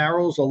 and that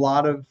narrows a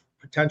lot of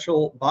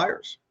potential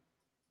buyers.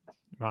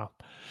 Wow.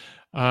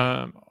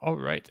 All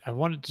right. I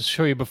wanted to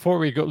show you before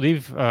we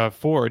leave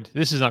Ford.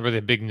 This is not really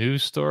a big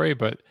news story,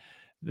 but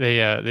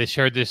they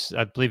shared this,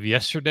 I believe,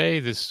 yesterday,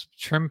 this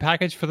trim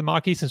package for the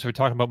Mach-E. Since we're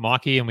talking about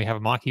Mach-E and we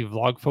have Mach-E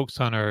vlog folks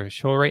on our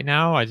show right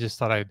now, I just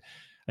thought I'd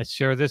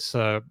share this.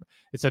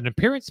 It's an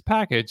appearance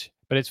package,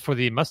 but it's for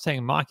the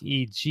Mustang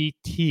Mach-E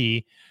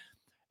GT,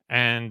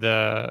 and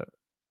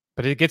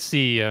but it gets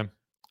the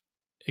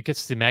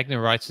Magna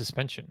Ride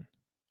suspension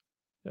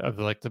of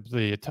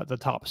the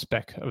top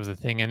spec of the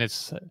thing, and I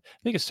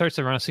think it starts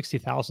around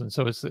 60,000,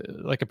 so it's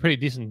like a pretty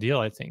decent deal,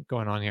 I think,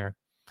 going on here.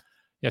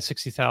 Yeah,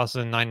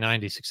 60,000,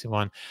 990,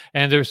 61,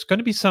 and there's going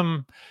to be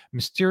some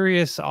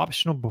mysterious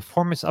optional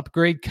performance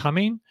upgrade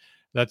coming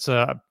that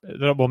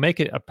will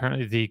make it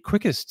apparently the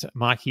quickest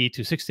Mach-E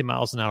to 60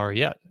 miles an hour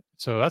yet.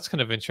 So that's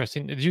kind of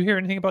interesting. Did you hear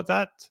anything about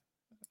that,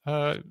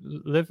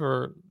 Liv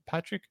or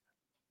Patrick?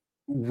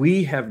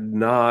 We have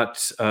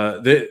not.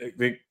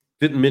 They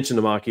didn't mention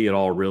the Mach-E at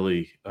all,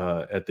 really,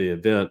 at the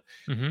event.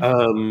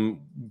 Mm-hmm.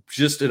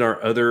 Just in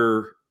our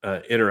other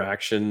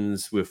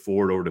interactions with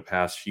Ford over the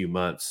past few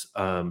months.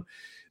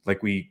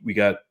 Like we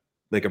got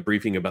like a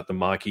briefing about the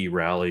Mach-E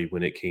rally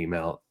when it came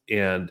out,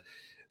 and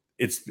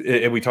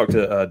we talked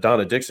to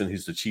Donna Dixon,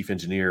 who's the chief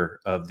engineer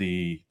of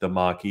the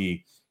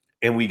Mach-E,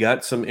 and we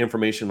got some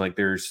information like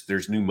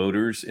there's new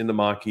motors in the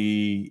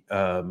Mach-E,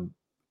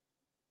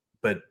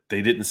 but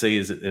they didn't say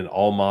is it in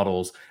all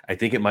models. I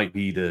think it might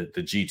be the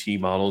GT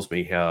models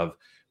may have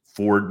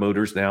Ford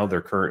motors now.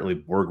 They're currently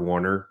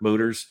BorgWarner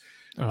motors.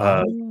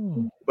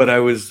 But I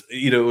was,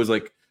 it was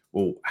like,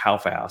 well, how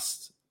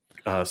fast?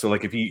 So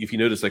like if you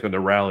notice, like on the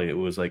rally, it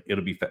was like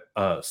it'll be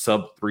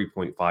sub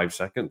 3.5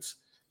 seconds,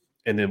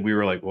 and then we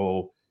were like,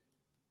 well,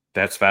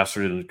 that's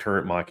faster than the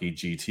current Mach-E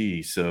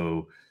GT.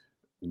 So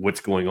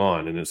what's going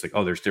on? And it's like,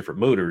 oh, there's different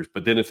motors.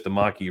 But then if the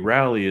Mach-E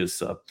rally is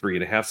sub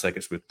 3.5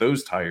 seconds with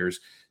those tires,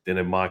 then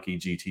a Mach-E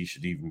GT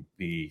should even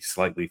be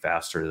slightly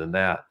faster than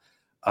that.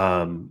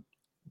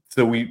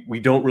 So we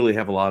don't really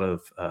have a lot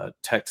of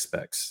tech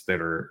specs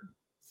that are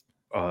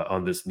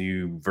on this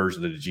new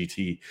version of the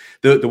GT.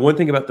 The one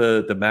thing about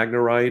the Magna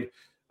Ride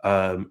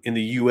in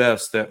the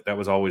US, that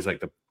was always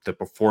like the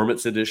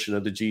performance edition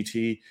of the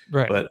GT,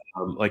 right? But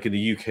like in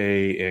the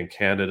UK and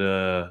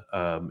Canada,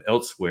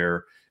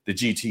 elsewhere, the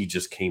GT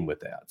just came with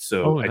that.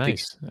 So I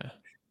think,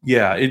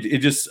 yeah, it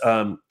just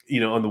on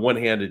the one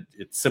hand,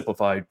 it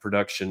simplified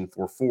production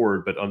for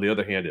Ford, but on the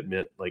other hand, it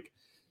meant like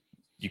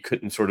you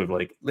couldn't sort of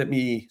like, let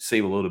me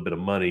save a little bit of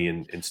money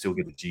and still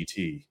get the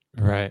GT.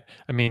 Right.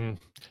 I mean,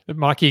 the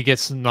Mach-E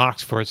gets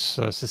knocked for its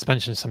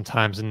suspension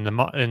sometimes, and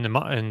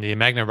the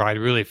Magna Ride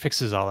really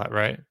fixes all that,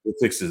 right? It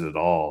fixes it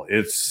all.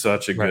 It's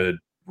such a good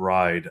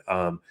ride.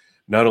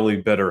 Not only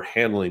better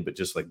handling, but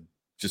just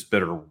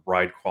better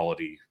ride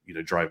quality.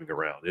 Driving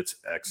around, it's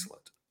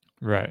excellent.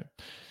 Right.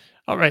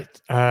 All right.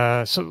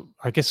 So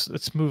I guess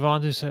let's move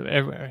on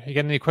to. You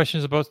got any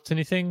questions about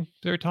anything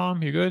there,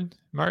 Tom? You good,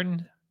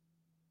 Martin?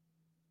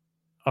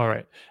 All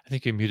right. I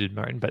think you're muted,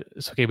 Martin, but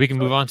it's okay. We can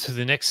move on to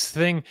the next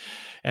thing.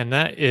 And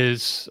that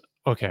is,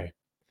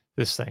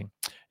 this thing.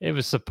 It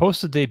was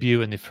supposed to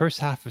debut in the first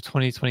half of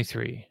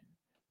 2023.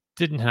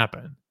 Didn't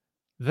happen.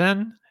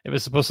 Then it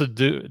was supposed to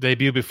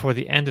debut before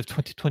the end of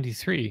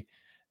 2023.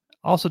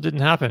 Also didn't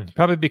happen.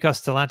 Probably because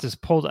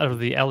Stellantis pulled out of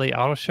the LA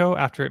Auto Show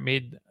after it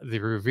made the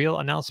reveal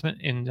announcement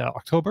in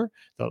October,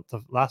 the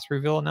last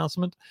reveal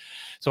announcement.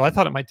 So I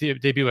thought it might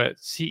debut at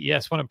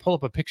CES. Want to pull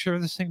up a picture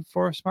of this thing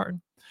for us,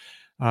 Martin?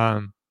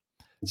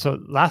 So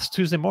last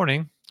Tuesday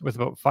morning, with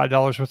about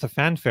 $5 worth of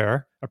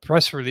fanfare, a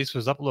press release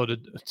was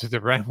uploaded to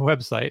the Ram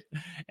website,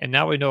 and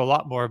now we know a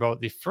lot more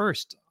about the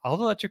first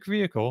all-electric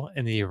vehicle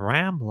in the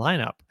Ram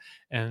lineup,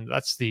 and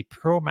that's the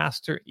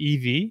ProMaster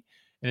EV,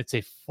 and it's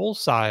a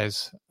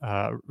full-size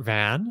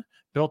van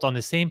built on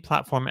the same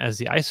platform as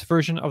the ICE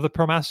version of the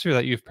ProMaster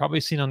that you've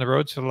probably seen on the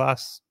roads for the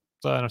last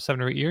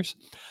 7 or 8 years.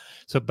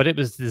 But it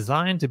was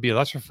designed to be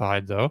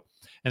electrified, though,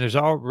 and there's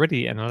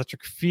already an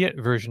electric Fiat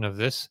version of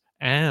this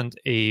and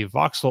a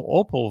Vauxhall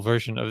Opel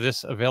version of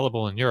this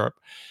available in Europe.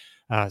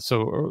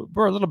 So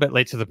we're a little bit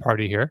late to the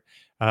party here.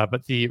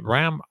 But the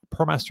Ram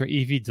ProMaster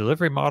EV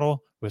delivery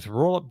model with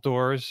roll-up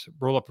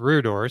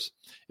rear doors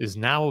is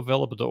now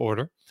available to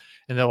order.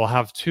 And they will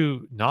have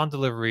 2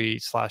 non-delivery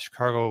 /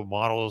 cargo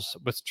models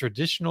with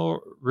traditional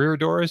rear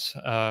doors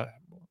a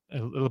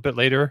little bit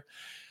later,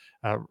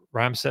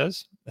 Ram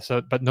says.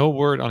 But no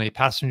word on a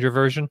passenger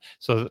version.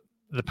 So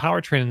the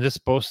powertrain in this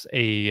boasts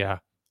a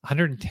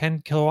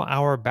 110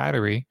 kilowatt-hour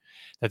battery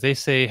that they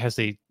say has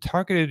a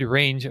targeted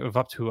range of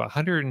up to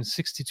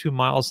 162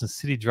 miles in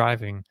city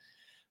driving.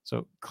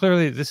 So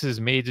clearly this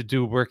is made to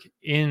do work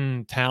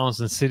in towns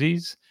and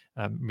cities,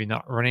 maybe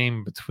not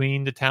running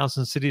between the towns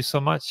and cities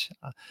so much.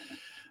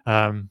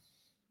 Let's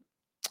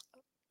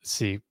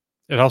see.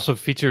 It also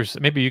features,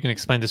 maybe you can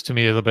explain this to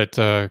me a little bit,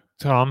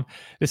 Tom.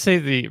 They say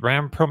the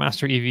Ram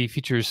ProMaster EV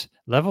features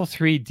level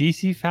 3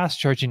 DC fast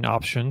charging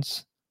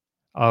options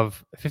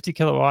of 50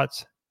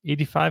 kilowatts,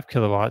 85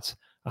 kilowatts,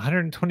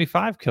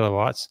 125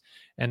 kilowatts,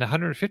 and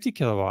 150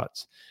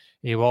 kilowatts.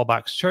 A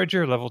wall-box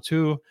charger, level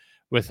 2,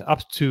 with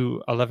up to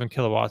 11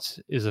 kilowatts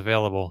is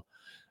available.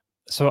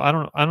 So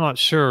I'm not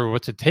sure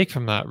what to take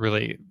from that,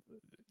 really.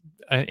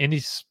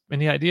 Any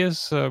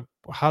ideas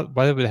why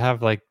they would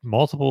have like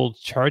multiple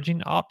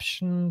charging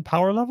option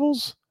power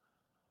levels?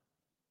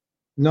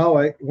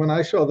 No, when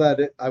I saw that,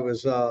 I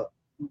was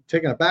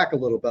taken aback a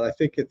little bit. I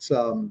think it's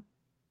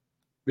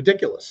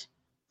ridiculous.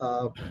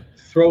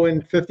 Throw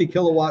in 50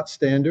 kilowatt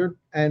standard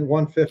and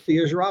 150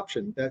 is your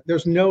option.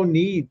 There's no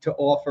need to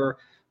offer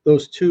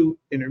those 2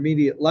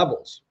 intermediate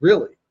levels.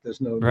 Really,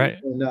 there's no need.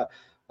 And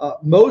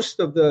most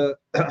of the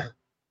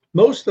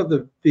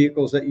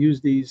vehicles that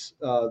use these,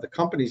 the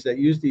companies that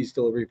use these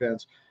delivery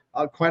vans,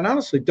 quite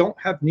honestly, don't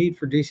have need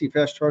for DC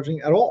fast charging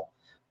at all.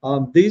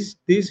 These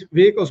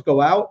vehicles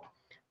go out,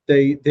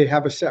 they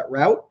have a set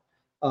route,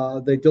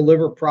 they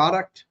deliver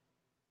product,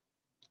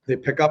 they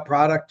pick up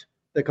product.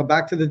 They come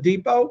back to the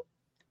depot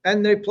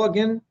and they plug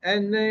in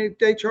and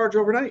they charge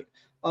overnight.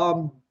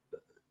 50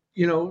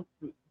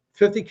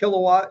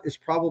 kilowatt is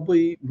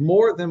probably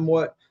more than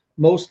what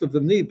most of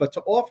them need. But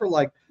to offer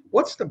like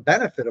what's the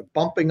benefit of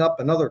bumping up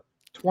another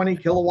 20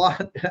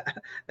 kilowatt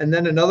and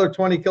then another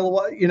 20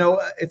 kilowatt?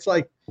 It's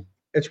like,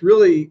 it's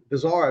really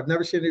bizarre. I've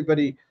never seen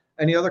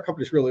any other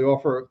companies really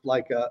offer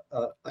like a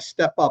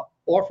step up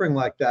offering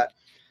like that.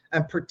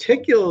 And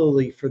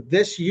particularly for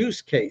this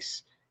use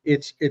case,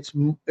 it's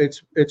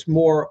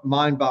more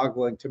mind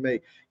boggling to me.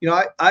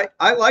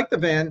 I like the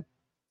van.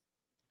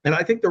 And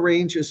I think the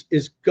range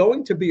is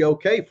going to be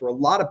okay for a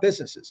lot of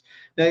businesses.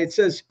 Now it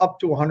says up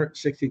to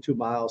 162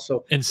 miles.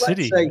 So in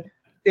city. let's say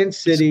in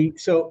city.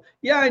 So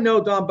yeah, I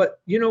know, Don, but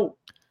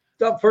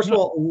Don, first of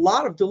all, a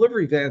lot of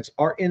delivery vans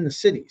are in the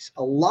cities.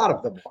 A lot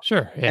of them are.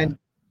 Sure. Yeah.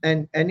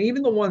 And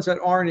even the ones that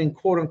aren't in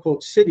quote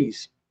unquote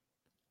cities,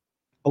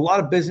 a lot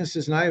of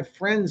businesses, and I have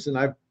friends and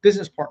I have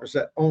business partners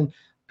that own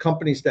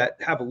companies that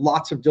have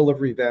lots of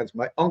delivery vans.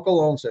 My uncle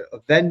owns a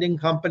vending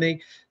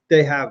company.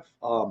 They have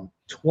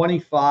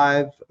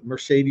 25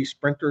 Mercedes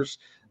Sprinters.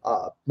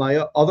 My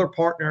other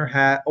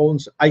partner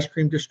owns ice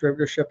cream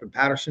distributorship in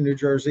Patterson, New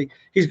Jersey.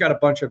 He's got a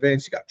bunch of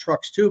vans. He's got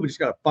trucks too, but he's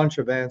got a bunch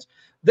of vans.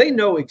 They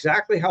know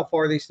exactly how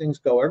far these things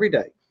go every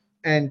day,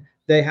 and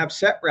they have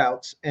set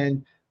routes,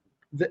 and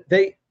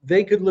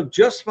they could live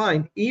just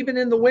fine even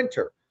in the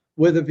winter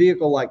with a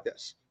vehicle like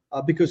this,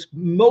 because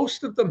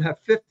most of them have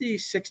 50,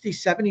 60,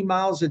 70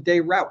 miles a day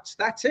routes.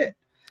 That's it.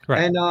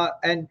 Right.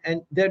 And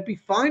they'd be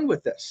fine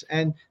with this.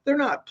 And they're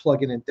not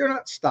plugging in. They're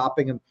not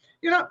stopping them.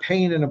 You're not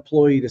paying an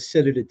employee to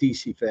sit at a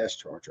DC fast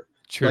charger.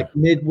 True. Like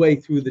midway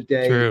through the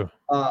day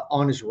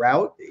on his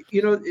route.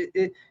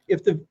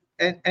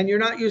 And you're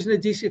not using a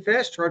DC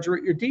fast charger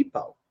at your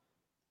depot.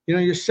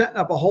 You're setting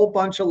up a whole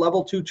bunch of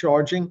level 2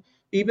 charging.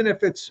 Even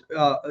if it's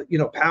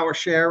power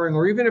sharing,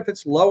 or even if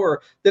it's lower,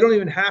 they don't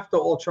even have to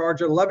all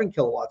charge at 11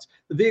 kilowatts.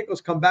 The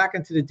vehicles come back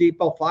into the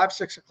depot 5,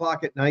 6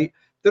 o'clock at night.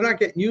 They're not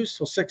getting used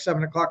till 6,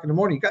 7 o'clock in the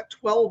morning. You got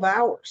 12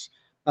 hours.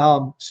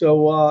 That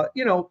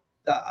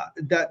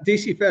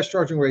DC fast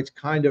charging rate's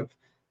kind of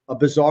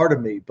bizarre to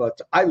me,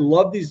 but I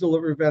love these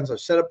delivery vans.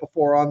 I've said it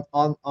before on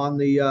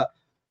the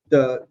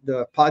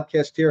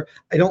podcast here.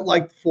 I don't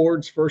like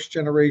Ford's first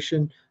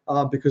generation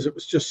because it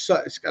was just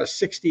it's got a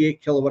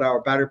 68 kilowatt hour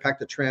battery pack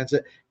to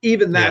transit.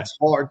 Even that's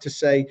hard to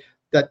say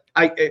that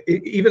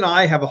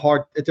I have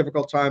a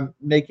difficult time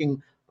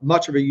making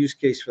much of a use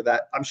case for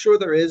that. I'm sure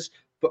there is,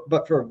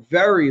 but for a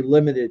very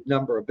limited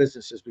number of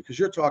businesses, because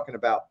you're talking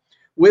about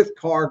with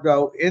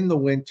cargo in the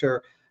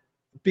winter,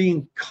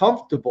 being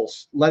comfortable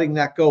letting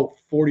that go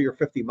 40 or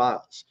 50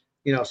 miles,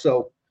 you're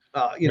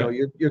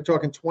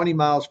talking 20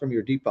 miles from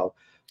your depot.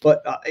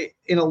 But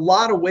in a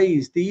lot of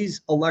ways,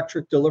 these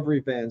electric delivery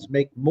vans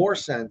make more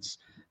sense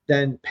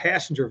than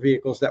passenger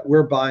vehicles that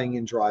we're buying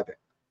and driving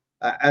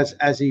as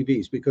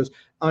EVs, because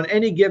on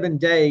any given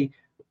day,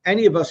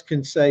 any of us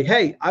can say,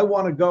 hey, I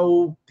want to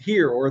go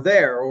here or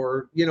there,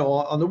 or,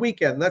 on the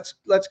weekend, let's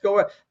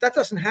go. That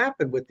doesn't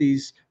happen with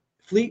these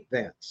fleet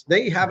vans.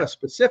 They have a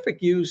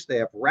specific use. They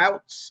have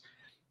routes,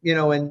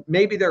 and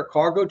maybe their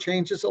cargo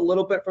changes a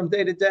little bit from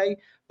day to day,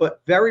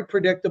 but very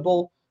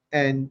predictable.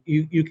 And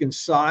you can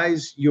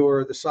size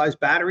the size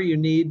battery you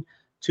need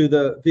to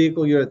the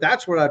vehicle unit.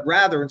 That's what I'd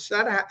rather.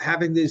 Instead of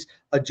having these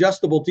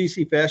adjustable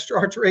DC fast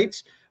charge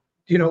rates,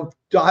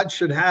 Dodge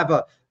should have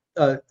a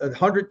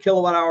 100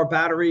 kilowatt hour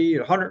battery,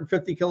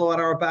 150 kilowatt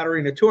hour battery,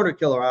 and a 200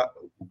 kilowatt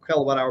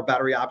hour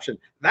battery option.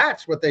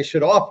 That's what they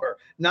should offer,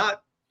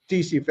 not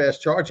DC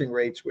fast charging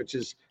rates, which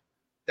is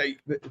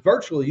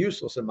virtually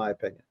useless in my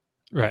opinion.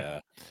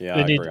 Right. Yeah, I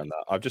agree on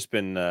that. I've just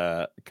been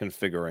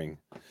configuring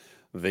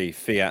the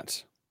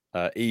Fiat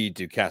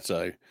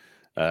e-Ducato,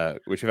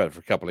 which we've had for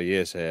a couple of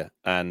years here,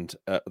 and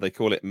they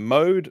call it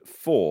Mode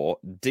 4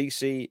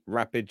 DC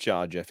Rapid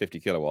Charger 50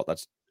 kilowatt.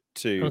 That's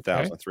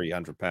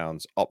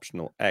 £2,300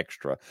 optional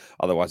extra.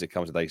 Otherwise, it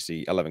comes with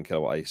AC 11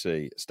 kilowatt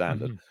AC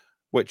standard,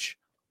 which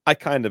I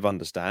kind of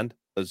understand.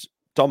 As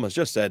Tom has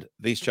just said,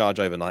 these charge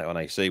overnight on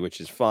AC, which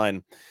is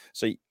fine.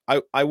 So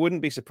I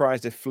wouldn't be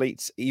surprised if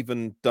fleets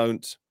even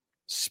don't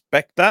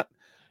spec that.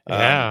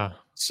 Yeah.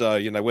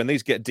 So, when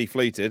these get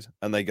defleeted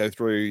and they go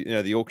through,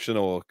 the auction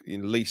or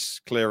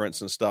lease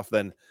clearance and stuff,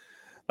 then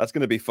that's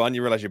going to be fun.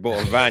 You realize you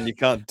bought a van, you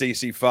can't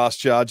DC fast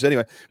charge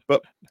anyway.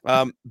 But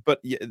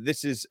yeah,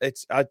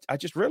 I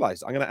just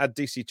realized I'm going to add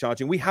DC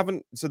charging. We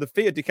haven't, so the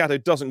Fiat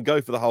Ducato doesn't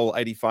go for the whole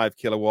 85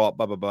 kilowatt,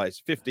 blah, blah, blah.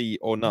 It's 50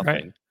 or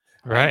nothing.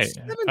 Right.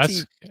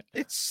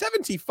 It's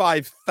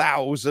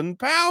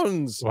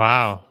 £75,000.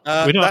 Wow.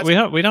 We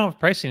don't have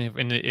pricing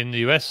in the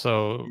US,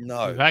 so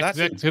no, that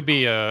could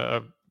be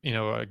a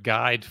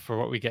guide for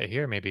what we get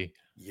here. Maybe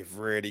you've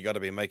really got to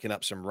be making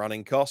up some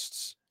running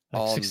costs.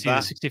 Like 60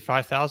 to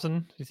 65,000.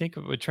 Do you think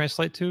it would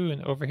translate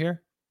to over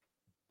here?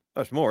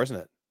 That's more, isn't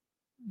it?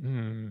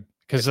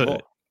 Because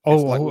it's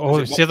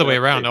the other way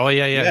around. Oh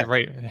yeah.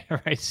 Right.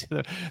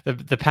 So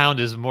the pound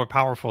is more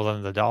powerful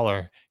than the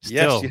dollar.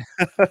 Still,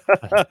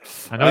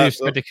 yes, I know you're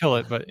scared to kill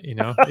it, but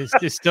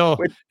it's still.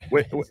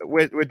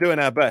 We're doing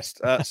our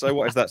best. So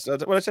what is that? So,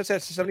 well, I said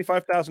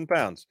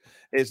 £75,000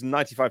 is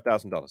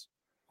 $95,000.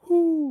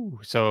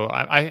 So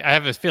I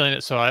have a feeling.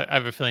 So I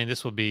have a feeling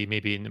this will be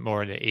maybe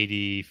more in the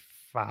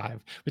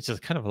 85, which is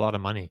kind of a lot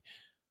of money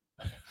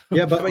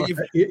Yeah, but I mean,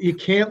 you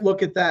can't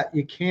look at that.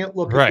 You can't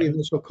look at the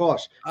initial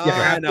cost. You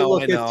have to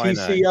look at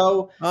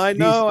TCO. I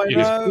know.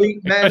 These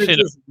fleet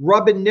managers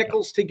rubbing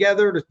nickels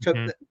together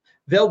Mhm.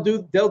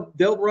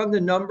 they'll run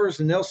the numbers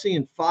and they'll see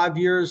in 5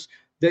 years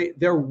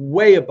they're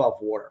way above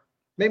water.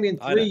 Maybe in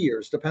 3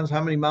 years, depends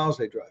how many miles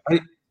they drive.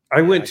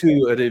 I went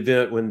to an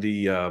event when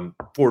the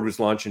Ford was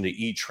launching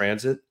the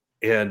e-Transit,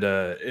 and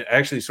it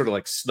actually sort of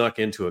like snuck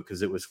into it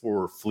because it was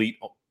for fleet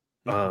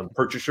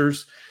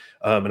purchasers.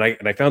 And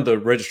I found the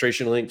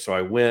registration link, so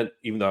I went,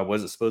 even though I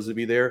wasn't supposed to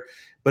be there.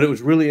 But it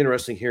was really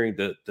interesting hearing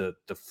the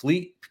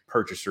fleet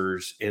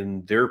purchasers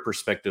and their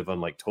perspective on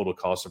like total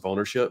cost of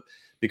ownership.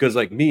 Because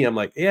like me, I'm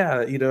like, yeah,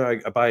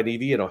 I buy an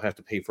EV, I don't have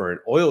to pay for an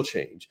oil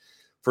change.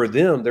 For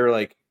them, they're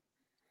like,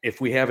 if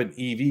we have an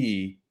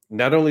EV,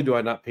 not only do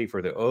I not pay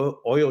for the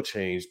oil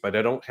change, but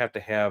I don't have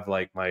to have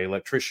like my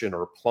electrician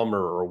or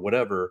plumber or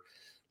whatever,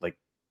 like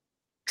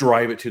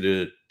drive it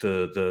to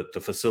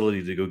the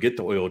facility to go get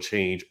the oil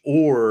change.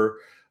 Or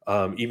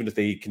even if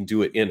they can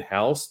do it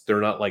in-house, they're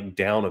not like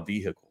down a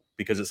vehicle,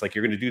 because it's like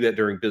you're going to do that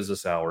during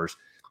business hours.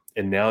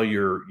 And now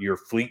your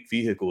fleet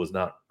vehicle is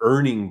not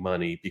earning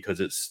money because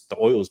the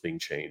oil is being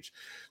changed.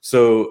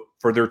 So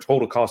for their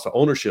total cost of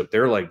ownership,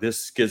 they're like,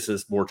 this gives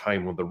us more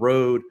time on the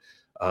road.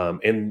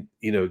 And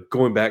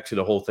going back to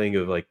the whole thing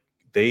of like,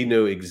 they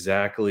know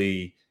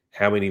exactly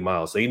how many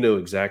miles, they know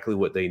exactly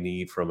what they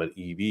need from an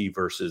EV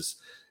versus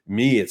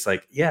me. It's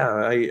like, yeah,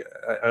 I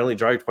only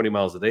drive 20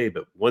 miles a day,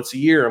 but once a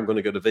year I'm going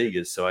to go to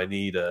Vegas. So I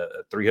need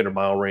a 300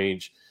 mile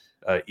range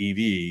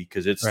EV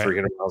because it's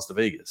 300 miles to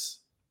Vegas.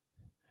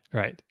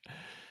 Right.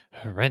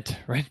 Rent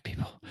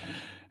people.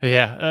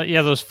 Yeah.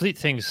 Those fleet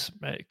things,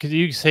 because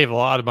you save a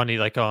lot of money,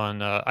 like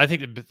on, I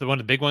think one of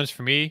the big ones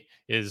for me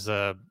is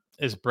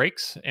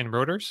brakes and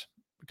rotors,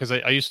 because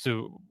I used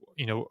to,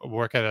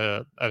 work at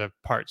a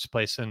parts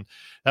place, and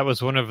that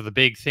was one of the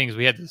big things.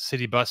 We had the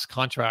city bus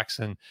contracts,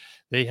 and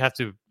they have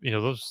to,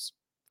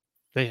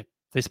 they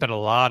spent a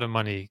lot of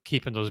money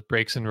keeping those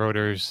brakes and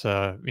rotors,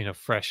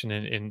 fresh and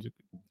in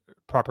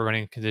proper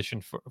running condition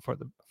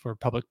for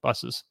public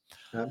buses.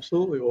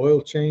 Absolutely.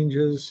 Oil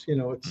changes,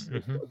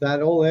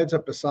 that all adds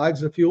up besides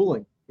the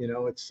fueling.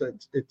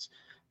 The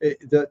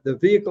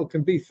vehicle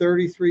can be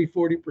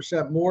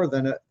 33-40% more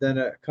than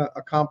a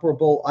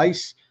comparable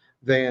ICE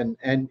van,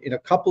 and in a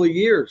couple of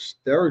years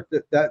they're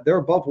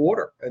above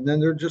water, and then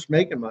they're just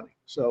making money.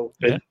 So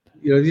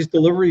these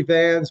delivery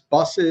vans,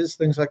 buses,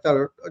 things like that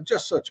are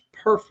just such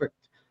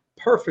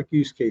perfect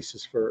use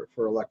cases for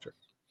electric.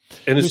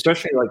 And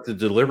especially like the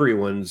delivery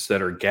ones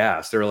that are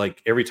gas, they're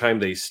like, every time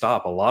they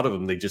stop, a lot of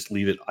them, they just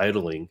leave it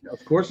idling.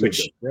 Of course they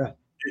do. Yeah.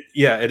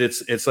 Yeah. And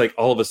it's like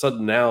all of a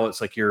sudden now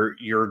it's like you're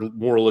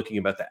more looking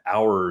about the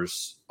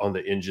hours on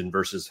the engine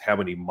versus how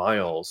many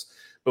miles.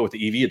 But with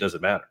the EV, it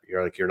doesn't matter.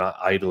 You're not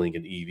idling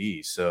an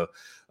EV. So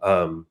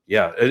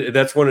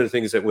that's one of the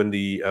things that when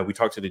we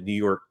talked to the New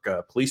York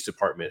Police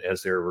Department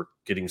as they were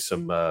getting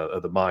some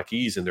of the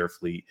Mach-E's in their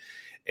fleet,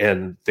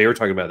 and they were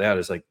talking about that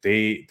is like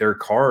their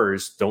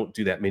cars don't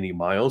do that many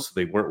miles, so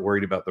they weren't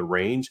worried about the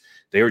range.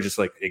 They were just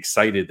like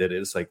excited that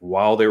it's like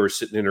while they were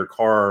sitting in their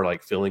car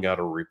like filling out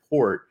a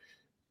report,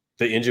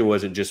 the engine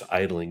wasn't just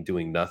idling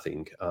doing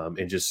nothing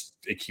and just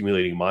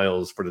accumulating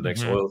miles for the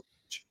next oil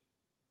change.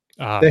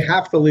 They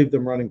have to leave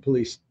them running,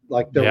 police.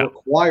 Like they're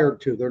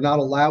required to. They're not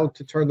allowed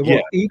to turn them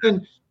off,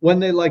 even when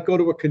they like go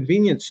to a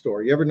convenience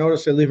store. You ever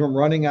notice they leave them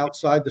running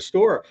outside the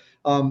store?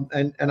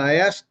 And I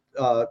asked,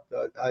 I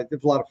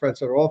have a lot of friends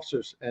that are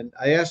officers, and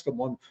I asked them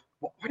why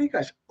do you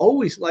guys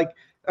always like?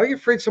 Are you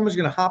afraid someone's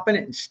going to hop in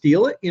it and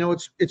steal it?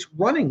 It's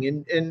running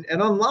and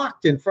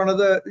unlocked in front of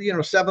the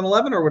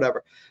 7-Eleven or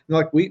whatever. And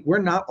like we're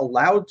not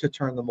allowed to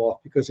turn them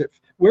off, because if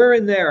we're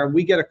in there and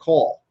we get a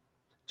call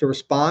to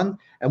respond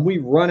and we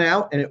run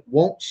out and it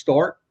won't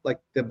start, like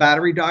the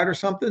battery died or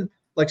something,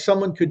 like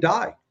someone could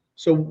die.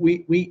 So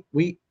we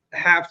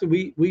have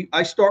to,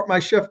 I start my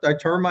shift, I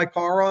turn my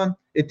car on,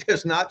 it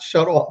does not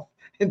shut off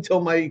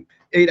until my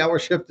 8-hour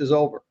shift is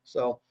over.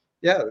 So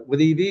yeah, with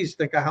EVs,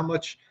 think of how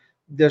much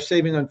they're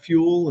saving on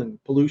fuel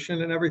and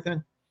pollution and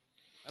everything.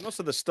 And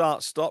also the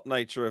start-stop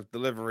nature of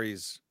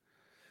deliveries.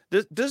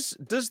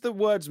 Does the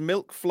words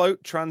milk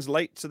float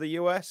translate to the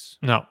US?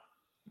 No.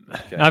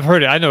 Okay. I've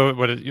heard it. I know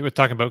what you were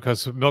talking about,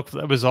 because milk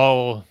was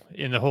all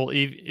in the whole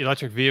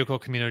electric vehicle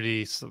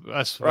community. So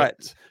that's right.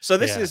 So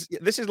this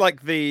is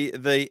like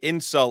the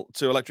insult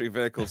to electric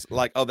vehicles,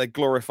 like, oh, they're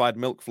glorified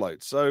milk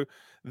floats. So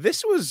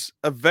this was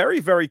a very,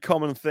 very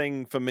common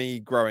thing for me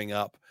growing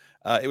up.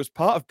 It was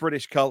part of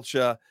British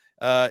culture.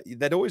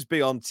 They'd always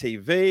be on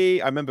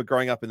TV. I remember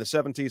growing up in the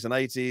 70s and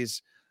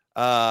 80s.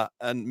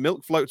 And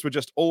milk floats were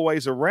just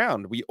always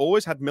around. We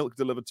always had milk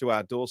delivered to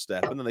our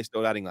doorstep, and then they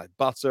started adding like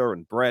butter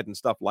and bread and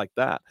stuff like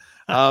that.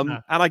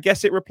 And I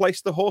guess it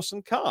replaced the horse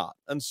and cart.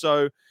 And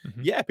so,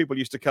 people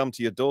used to come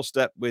to your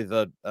doorstep with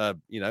a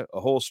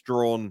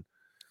horse-drawn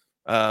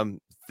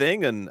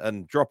thing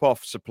and drop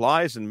off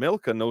supplies and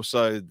milk, and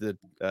also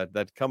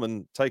they'd come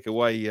and take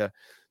away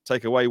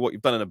take away what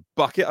you've done in a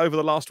bucket over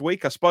the last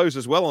week, I suppose,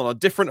 as well, on a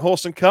different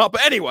horse and cart.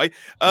 But anyway,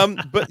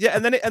 but yeah,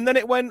 and then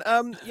it went,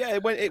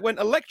 it went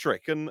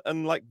electric, and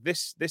like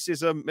this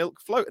is a milk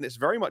float, and it's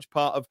very much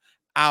part of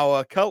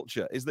our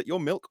culture, is that your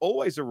milk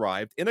always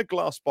arrived in a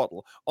glass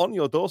bottle on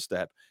your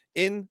doorstep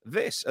in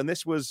this, and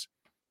this was.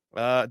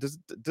 Does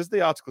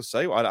the article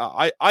say?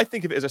 I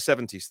think of it as a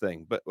 70s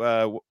thing, but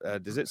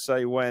does it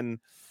say when?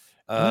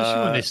 I'm not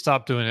sure when they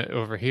stopped doing it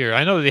over here.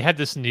 I know they had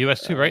this in the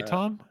US too, right,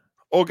 Tom?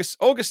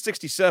 August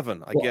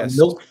 67, I guess. A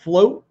milk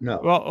float?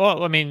 No.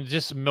 Well, I mean,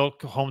 just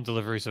milk, home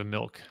deliveries of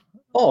milk.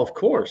 Oh, of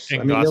course.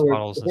 In I mean, glass there were,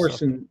 bottles of and course,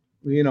 stuff.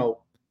 and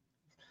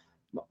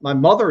my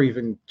mother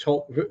even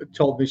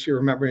told me she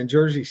remembered in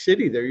Jersey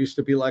City there used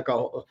to be like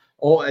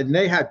and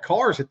they had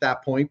cars at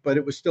that point, but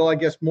it was still, I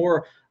guess,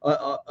 more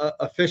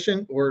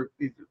efficient or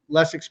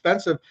less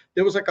expensive.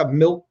 There was like a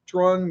milk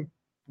drawn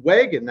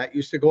wagon that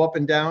used to go up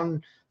and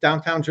down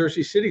downtown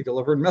Jersey City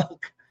delivering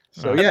milk.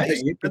 So yeah,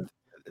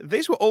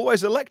 these were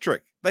always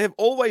electric. They have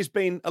always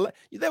been.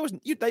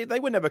 They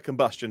were never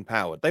combustion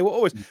powered. They were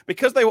always,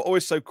 because they were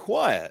always so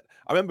quiet.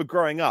 I remember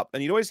growing up,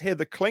 and you'd always hear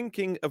the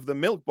clinking of the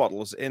milk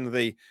bottles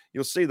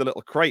you'll see the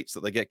little crates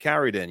that they get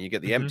carried in. You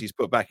get the empties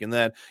put back in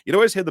there. You'd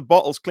always hear the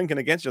bottles clinking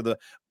against each other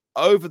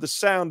over the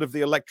sound of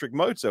the electric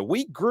motor.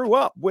 We grew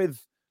up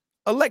with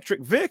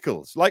electric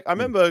vehicles. Like, I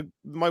remember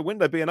my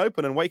window being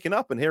open and waking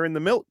up and hearing the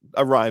milk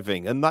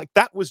arriving, and like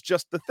that was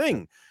just the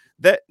thing.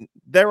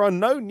 There are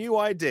no new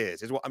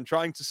ideas, is what I'm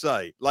trying to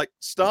say. Like,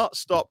 start,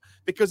 stop,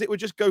 because it would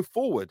just go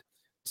forward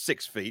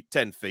 6 feet,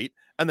 10 feet,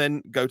 and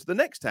then go to the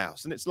next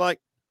house. And it's like,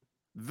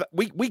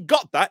 we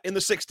got that in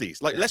the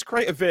 60s. Like, let's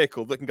create a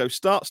vehicle that can go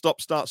start,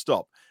 stop, start,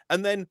 stop.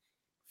 And then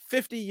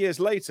 50 years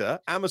later,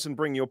 Amazon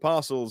bring your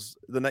parcels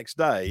the next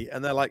day,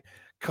 and they're like,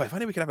 God, if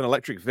only we could have an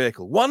electric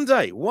vehicle. One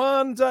day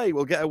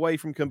we'll get away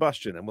from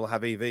combustion and we'll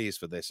have EVs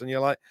for this. And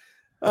you're like,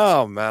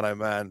 oh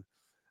man.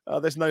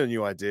 There's no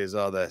new ideas,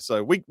 are there?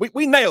 So we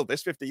nailed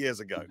this 50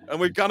 years ago, and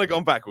we've kind of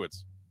gone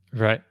backwards.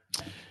 Right.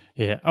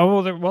 Yeah.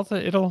 Oh,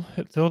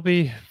 they'll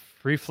be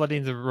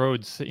reflooding the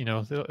roads.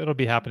 It'll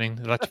be happening.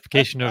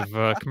 Electrification of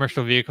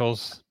commercial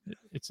vehicles.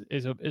 It's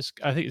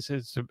I think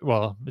it's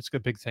a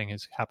big thing.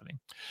 It's happening.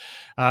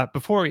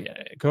 Before we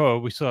go,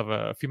 we still have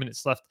a few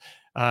minutes left.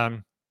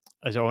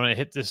 As I want to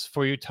hit this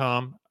for you,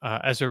 Tom.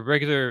 As our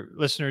regular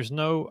listeners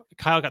know,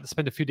 Kyle got to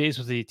spend a few days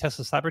with the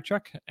Tesla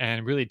Cybertruck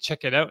and really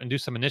check it out and do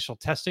some initial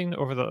testing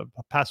over the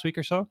past week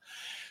or so.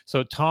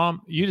 So,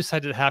 Tom, you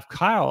decided to have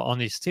Kyle on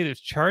the State of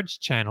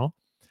Charge channel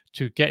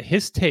to get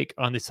his take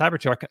on the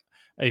Cybertruck,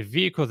 a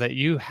vehicle that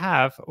you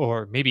have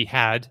or maybe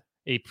had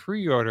a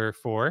pre-order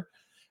for.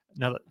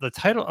 Now, the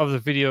title of the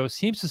video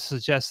seems to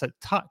suggest that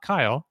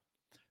Kyle,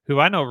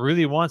 who I know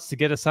really wants to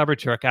get a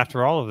Cybertruck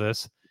after all of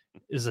this,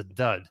 is a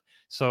dud.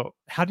 So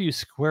how do you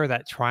square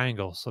that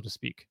triangle, so to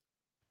speak?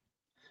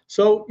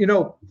 So,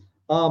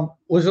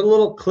 was it a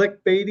little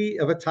clickbaity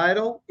of a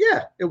title?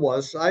 Yeah, it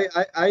was. I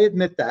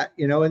admit that,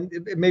 and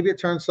maybe it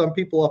turns some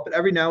people off, but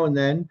every now and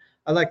then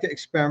I like to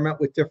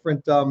experiment with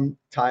different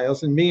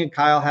titles. And me and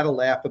Kyle had a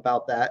laugh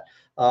about that.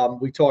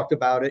 We talked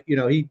about it.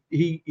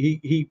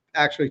 He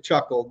actually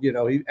chuckled,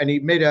 and he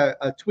made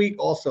a tweet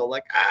also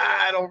like,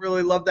 I don't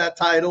really love that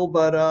title,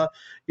 but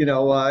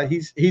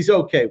he's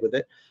okay with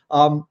it.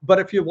 But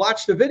if you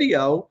watch the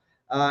video,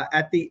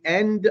 at the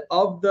end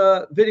of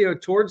the video,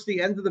 towards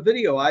the end of the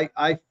video, I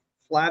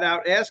flat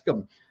out ask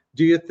him,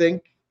 do you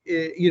think,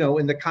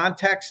 in the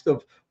context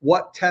of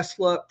what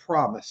Tesla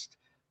promised,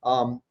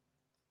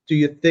 do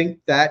you think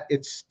that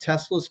it's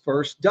Tesla's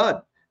first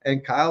dud?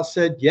 And Kyle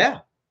said, yeah,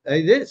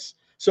 it is.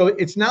 So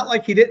it's not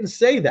like he didn't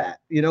say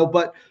that,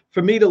 but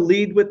for me to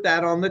lead with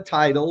that on the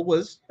title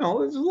was, it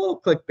was a little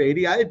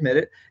clickbaity. I admit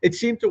it. It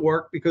seemed to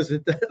work because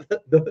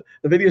the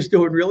video is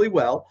doing really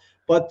well.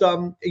 But,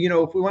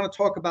 if we want to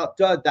talk about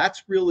dud,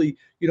 that's really,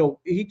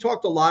 he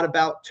talked a lot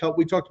about,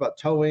 we talked about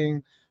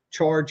towing,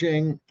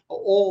 charging, a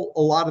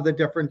lot of the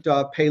different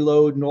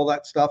payload and all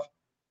that stuff.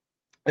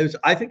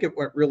 I think it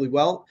went really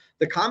well.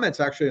 The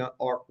comments actually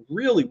are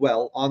really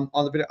well on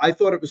the video. I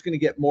thought it was going to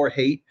get more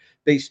hate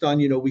based on,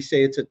 we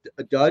say it's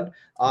a dud.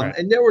 Right.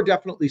 And there were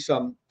definitely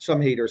some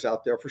haters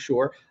out there for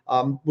sure,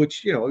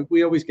 which,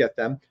 we always get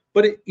them.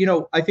 But,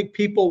 I think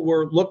people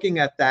were looking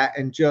at that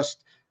and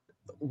just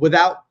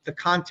without the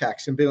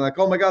context and being like,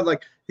 oh my God,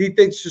 like he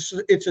thinks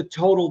it's a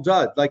total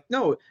dud. Like,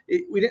 no,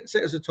 we didn't say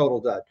it was a total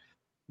dud.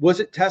 Was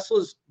it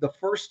the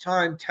first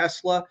time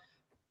Tesla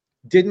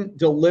didn't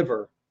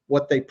deliver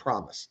what they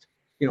promised?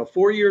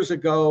 4 years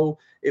ago,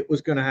 it was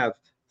going to have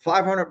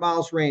 500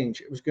 miles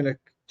range. It was going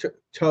to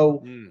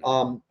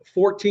tow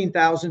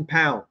 14,000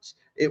 pounds.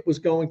 It was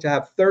going to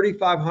have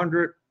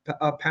 3,500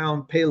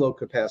 pound payload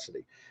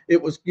capacity.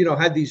 It was,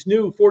 had these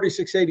new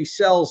 4680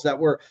 cells that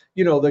were,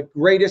 the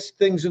greatest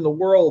things in the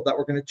world that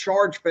were going to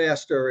charge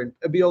faster and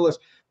be all this.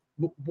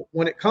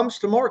 When it comes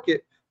to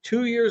market,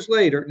 2 years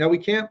later, now we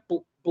can't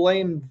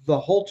blame the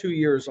whole 2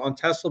 years on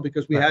Tesla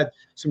because we had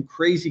some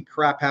crazy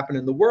crap happen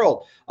in the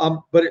world.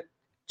 But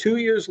 2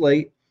 years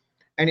late,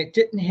 and it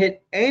didn't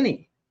hit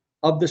any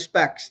of the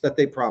specs that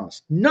they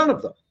promised. None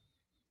of them.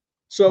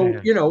 So,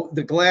 Yeah. you know,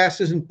 the glass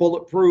isn't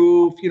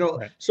bulletproof, you know,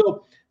 Right.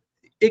 so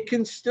we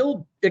can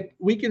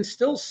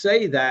still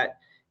say that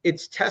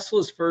it's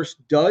Tesla's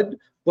first dud,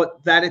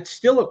 but that it's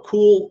still a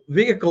cool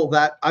vehicle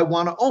that I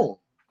want to own.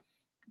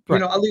 You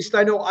Right. know, at least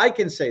I know I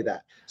can say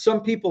that.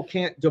 Some people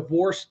can't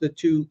divorce the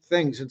two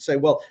things and say,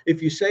 well,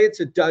 if you say it's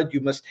a dud, you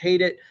must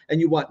hate it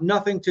and you want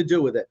nothing to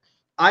do with it.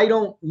 I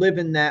don't live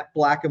in that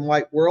black and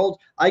white world.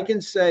 I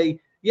can say,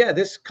 yeah,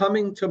 this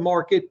coming to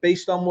market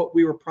based on what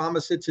we were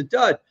promised, it's a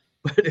dud,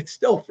 but it's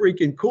still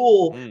freaking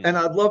cool and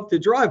I'd love to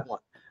drive one.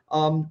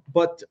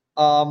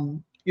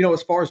 You know,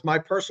 as far as my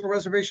personal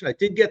reservation, I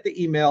did get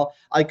the email.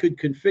 I could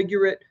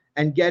configure it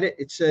and get it.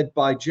 It said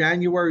by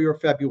January or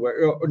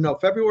February, or no,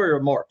 February or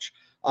March.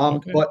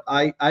 Okay. But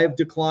I have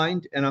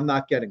declined and I'm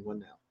not getting one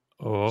now.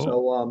 Oh.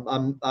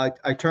 So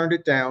I turned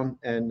it down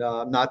and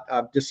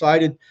I've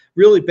decided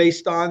really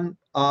based on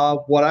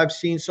what I've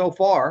seen so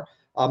far.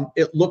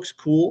 It looks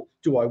cool.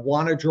 Do I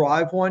want to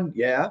drive one?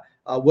 Yeah.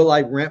 Will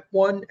I rent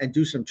one and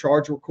do some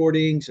charge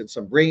recordings and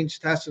some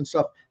range tests and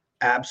stuff?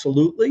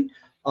 Absolutely.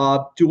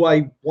 Do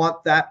I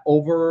want that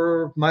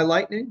over my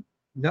Lightning?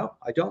 No,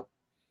 I don't.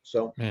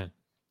 So Yeah.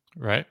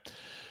 Right.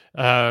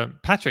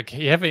 Patrick,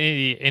 you have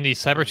any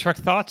Cybertruck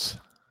thoughts?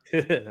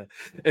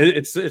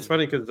 It's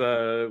funny because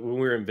when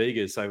we were in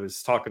Vegas, I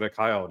was talking to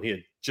Kyle and he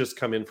had just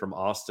come in from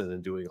Austin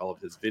and doing all of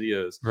his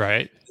videos.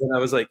 Right. And I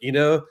was like, you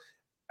know,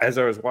 as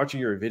I was watching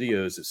your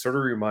videos, it sort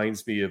of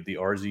reminds me of the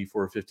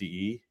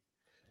RZ450E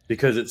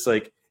because it's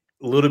like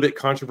a little bit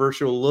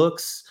controversial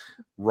looks,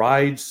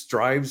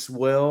 drives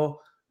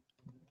well,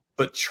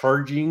 but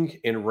charging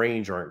and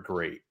range aren't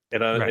great.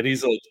 And and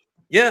he's like,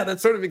 yeah,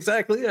 that's sort of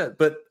exactly it.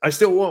 But I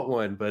still want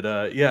one.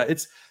 But yeah,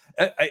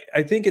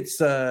 I think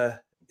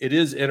it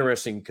is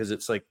interesting because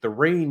it's like the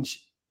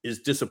range is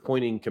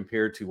disappointing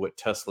compared to what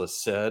Tesla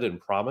said and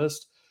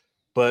promised.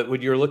 But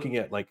when you're looking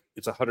at like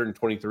it's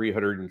 123,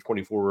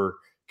 124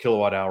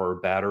 kilowatt hour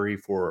battery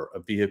for a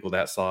vehicle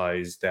that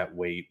size, that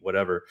weight,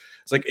 whatever,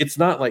 it's like it's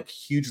not like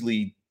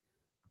hugely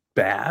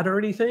bad or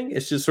anything.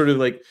 It's just sort of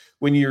like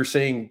when you're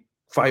saying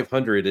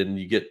 500 and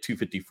you get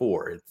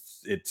 254,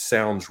 it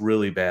sounds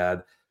really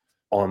bad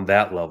on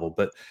that level,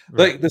 but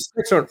like the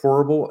specs aren't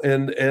horrible,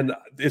 and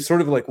it's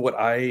sort of like what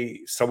I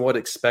somewhat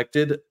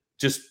expected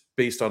just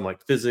based on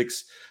like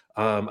physics.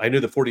 I know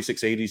the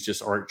 4680s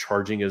just aren't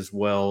charging as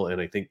well, and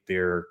I think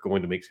they're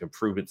going to make some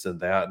improvements in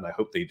that, and I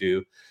hope they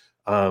do.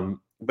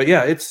 But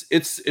yeah,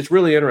 it's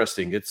really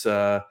interesting. It's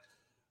I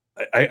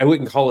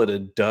wouldn't call it a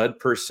dud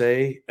per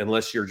se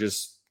unless you're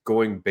just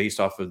going based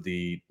off of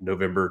the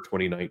November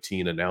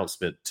 2019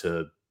 announcement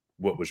to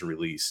what was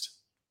released.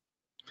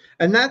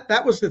 And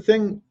that was the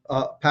thing,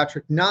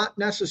 Patrick, not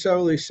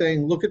necessarily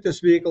saying, look at this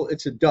vehicle,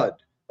 it's a dud.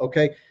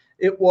 Okay.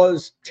 It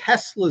was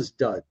Tesla's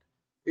dud.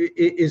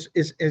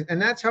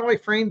 And that's how I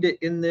framed it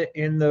in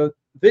the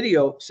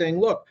video, saying,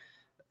 look,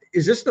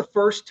 is this the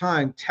first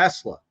time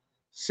Tesla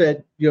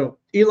said, you know,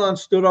 Elon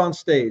stood on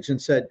stage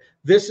and said,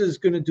 this is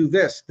going to do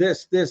this,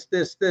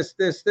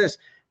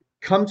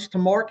 comes to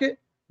market?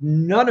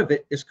 None of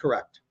it is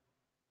correct.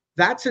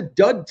 That's a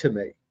dud to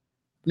me.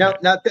 Now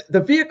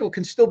the vehicle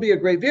can still be a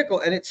great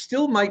vehicle, and it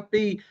still might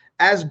be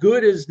as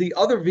good as the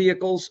other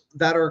vehicles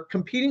that are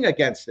competing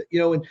against it. You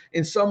know,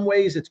 in some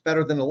ways, it's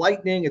better than the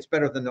Lightning. It's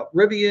better than the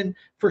Rivian,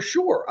 for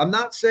sure. I'm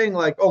not saying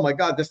like, oh my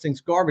God, this thing's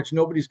garbage,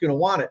 nobody's going to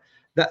want it.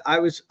 That I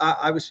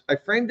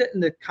framed it in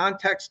the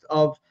context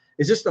of,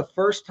 is this the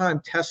first time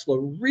Tesla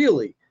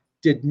really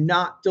did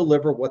not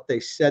deliver what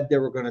they said they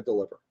were going to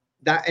deliver?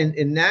 That and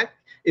in that,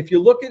 if you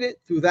look at it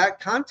through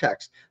that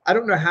context, I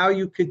don't know how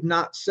you could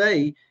not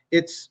say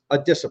it's a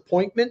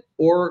disappointment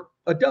or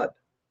a dud.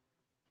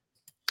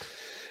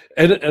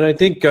 And I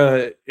think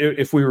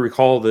if we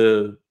recall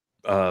the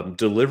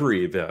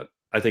delivery event,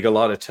 I think a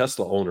lot of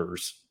Tesla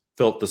owners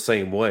felt the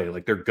same way,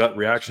 like their gut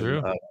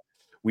reaction.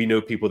 We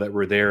know people that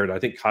were there, and I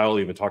think Kyle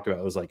even talked about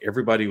it, was like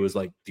everybody was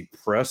like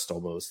depressed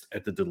almost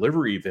at the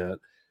delivery event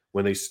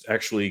when they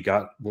actually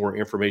got more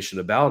information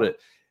about it.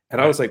 And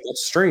I was like,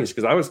 that's strange,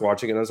 because I was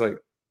watching and I was like,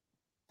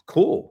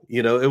 cool.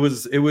 You know, it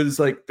was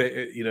like,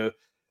 you know,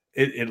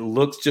 it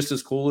looks just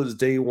as cool as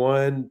day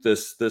one. The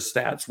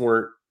stats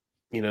weren't,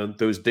 you know,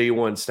 those day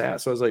one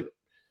stats. So I was like,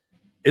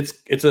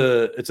 it's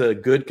a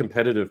good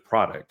competitive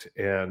product,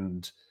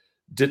 and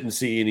didn't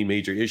see any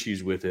major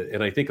issues with it.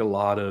 And I think a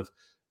lot of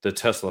the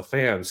Tesla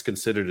fans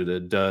considered it a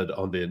dud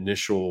on the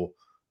initial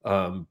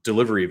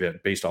delivery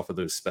event based off of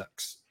those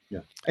specs.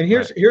 Yeah. And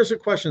here's a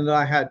question that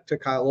I had to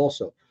Kyle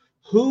also.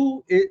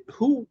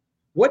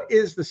 What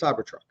is the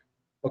Cybertruck?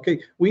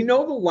 Okay, we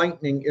know the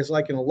Lightning is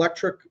like an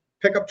electric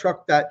pickup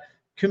truck that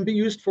can be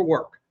used for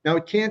work. Now,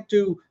 it can't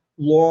do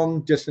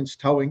long distance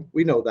towing.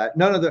 We know that.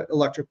 None of the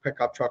electric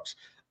pickup trucks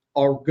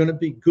are going to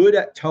be good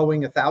at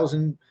towing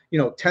 10,000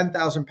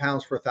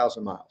 pounds for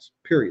 1,000 miles,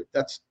 period.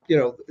 That's, you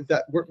know,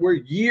 that we're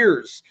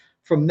years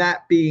from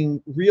that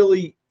being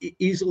really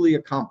easily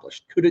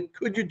accomplished. Could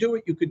you do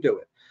it? You could do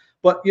it.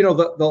 But, you know,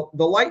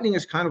 the Lightning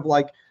is kind of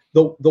like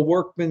the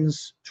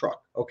workman's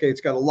truck. Okay,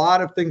 it's got a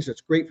lot of things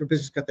that's great for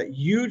business. It's got that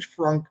huge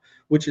frunk,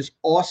 which is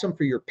awesome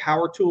for your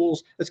power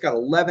tools. It's got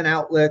 11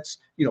 outlets,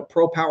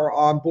 Pro Power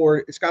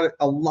onboard. It's got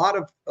a lot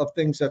of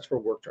things that's for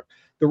work truck.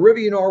 The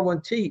Rivian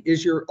R1T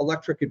is your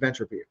electric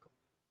adventure vehicle.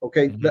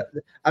 Okay,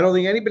 I don't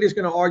think anybody's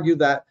going to argue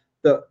that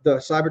the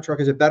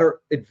Cybertruck is a better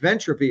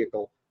adventure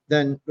vehicle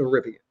than the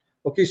Rivian.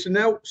 Okay, so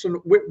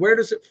where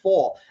does it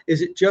fall?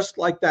 Is it just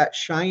like that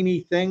shiny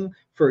thing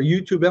for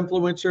YouTube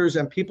influencers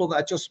and people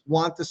that just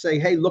want to say,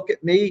 hey, look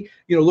at me,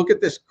 look at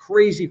this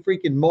crazy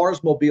freaking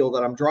Marsmobile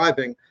that I'm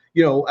driving,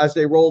 as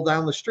they roll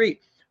down the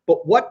street.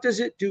 But what does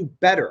it do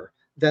better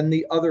than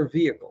the other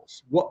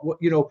vehicles? What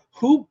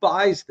who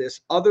buys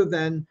this other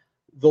than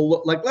the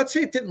look? Like, let's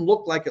say it didn't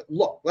look like it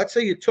looked. Let's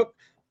say you took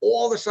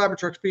all the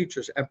Cybertruck's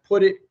features and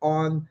put it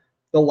on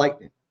the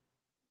Lightning.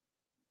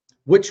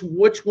 Which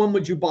one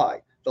would you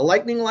buy? The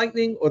Lightning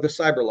or the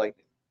Cyber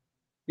Lightning?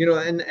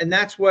 And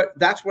that's what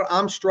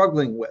I'm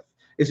struggling with.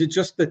 Is it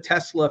just the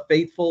Tesla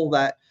faithful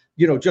that,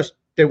 just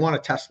they want a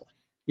Tesla,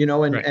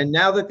 and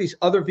now that these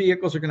other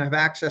vehicles are going to have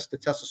access to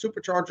Tesla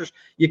superchargers,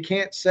 you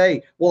can't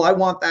say, well, I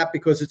want that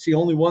because it's the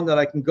only one that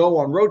I can go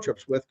on road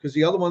trips with, because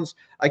the other ones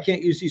I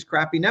can't use these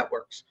crappy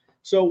networks.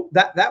 So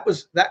that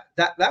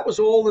was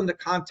all in the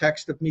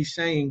context of me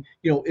saying,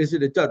 is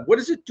it a dud? What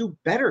does it do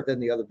better than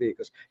the other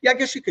vehicles? Yeah, I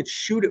guess you could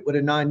shoot it with a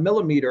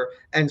 9mm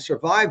and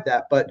survive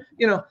that, but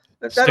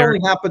that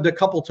only happened a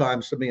couple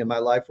times to me in my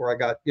life where I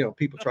got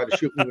people try to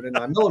shoot me with a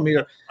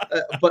 9mm.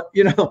 But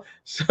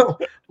so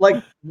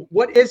like,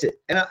 what is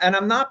it? And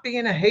I'm not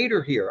being a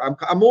hater here.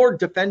 I'm more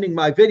defending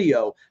my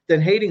video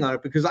than hating on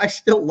it, because I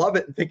still love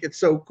it and think it's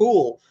so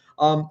cool.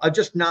 I'm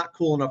just not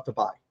cool enough to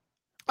buy.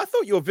 I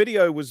thought your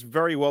video was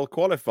very well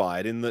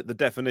qualified in the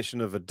definition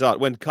of a dud.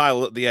 When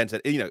Kyle at the end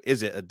said,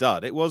 is it a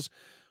dud? It was,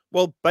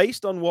 well,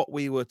 based on what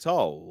we were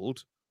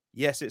told,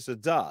 yes, it's a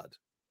dud.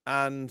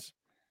 And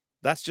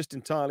that's just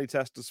entirely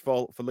Tesla's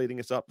fault for leading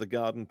us up the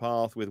garden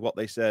path with what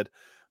they said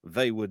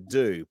they would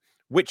do,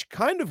 which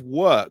kind of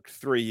worked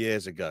 3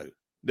 years ago,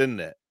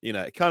 didn't it?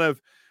 It kind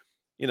of,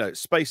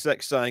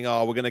 SpaceX saying,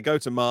 oh, we're going to go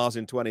to Mars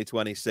in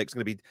 2026. It's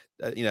going to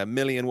be, a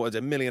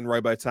million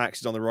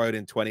robo-taxis on the road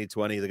in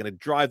 2020. They're going to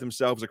drive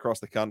themselves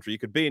across the country. You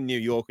could be in New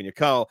York in your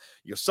car,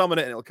 you'll summon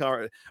it and it'll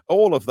car,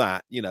 all of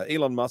that.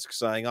 Elon Musk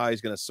saying, oh,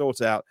 he's going to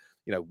sort out,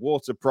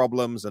 water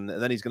problems, and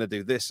then he's going to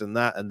do this and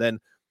that.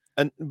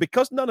 And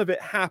because none of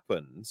it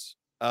happens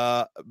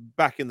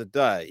back in the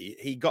day,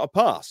 he got a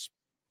pass.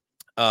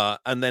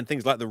 And then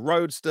things like the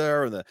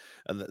Roadster and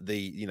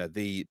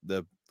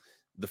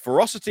the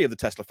ferocity of the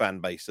Tesla fan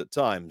base at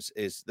times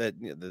is that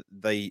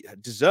they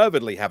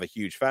deservedly have a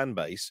huge fan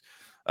base,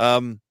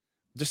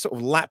 just sort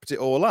of lapped it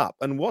all up.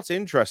 And what's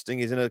interesting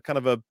is in a kind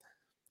of a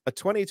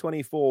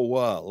 2024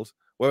 world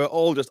where we're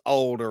all just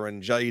older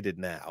and jaded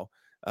now,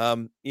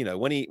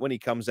 when he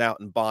comes out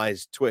and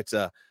buys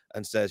Twitter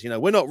and says,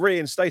 we're not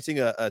reinstating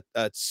a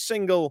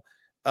single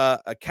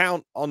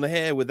account on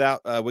here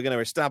without we're going to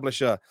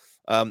establish a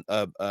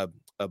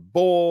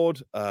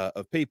board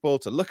of people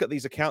to look at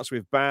these accounts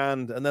we've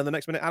banned, and then the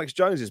next minute Alex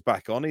Jones is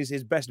back on. He's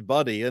his best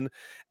buddy, and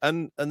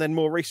then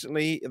more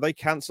recently they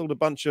cancelled a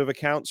bunch of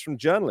accounts from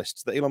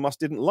journalists that Elon Musk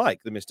didn't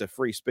like, the Mr.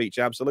 Free Speech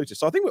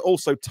absolutist. So I think we're all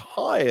so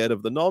tired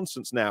of the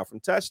nonsense now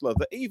from Tesla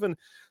that even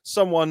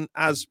someone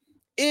as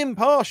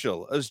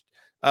impartial as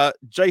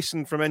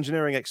Jason from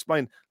Engineering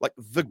Explained, like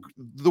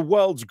the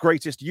world's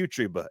greatest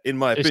YouTuber, in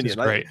my opinion. He's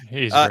great.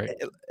 He's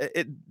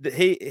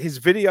great. His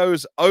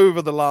videos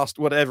over the last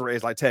whatever it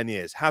is, like 10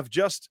 years, have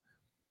just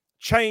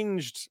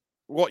changed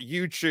what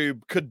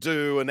YouTube could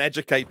do and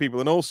educate people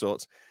and all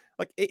sorts.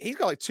 Like, he's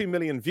got like 2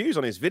 million views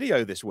on his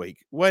video this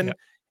week, when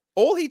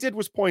all he did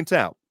was point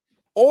out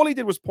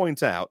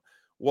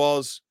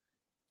was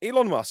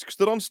Elon Musk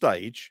stood on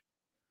stage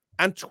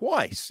and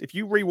twice, if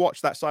you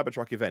rewatch that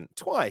Cybertruck event,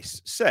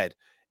 twice said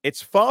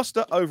it's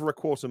faster over a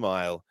quarter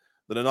mile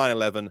than a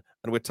 911,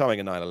 and we're towing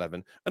a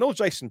 911. And all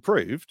Jason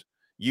proved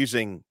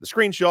using the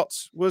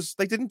screenshots was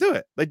they didn't do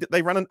it.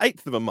 They ran an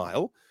eighth of a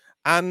mile,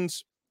 and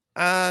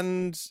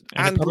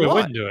it probably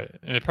wouldn't do it.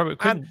 And it probably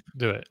couldn't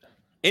do it.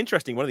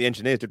 Interesting. One of the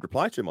engineers did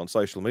reply to him on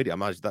social media. I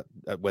imagine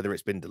that whether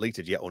it's been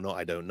deleted yet or not,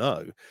 I don't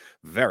know.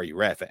 Very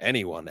rare for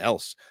anyone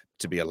else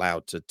to be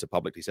allowed to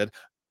publicly said,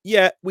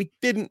 yeah, we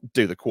didn't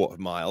do the quarter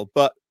mile,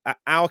 but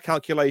our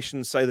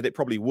calculations say that it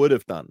probably would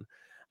have done.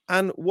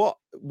 And what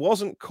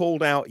wasn't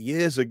called out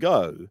years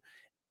ago,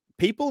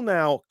 people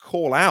now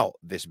call out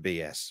this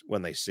BS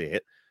when they see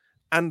it.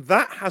 And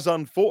that has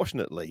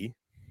unfortunately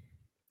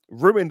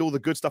ruined all the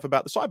good stuff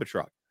about the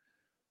Cybertruck.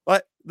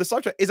 Like, the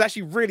Cybertruck is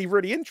actually really,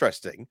 really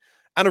interesting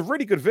and a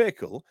really good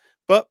vehicle,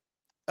 but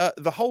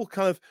the whole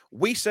kind of,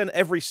 we send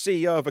every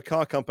CEO of a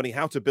car company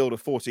how to build a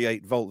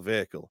 48-volt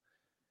vehicle.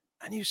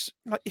 And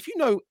if you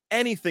know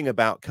anything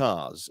about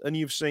cars and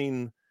you've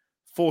seen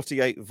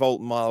 48-volt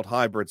mild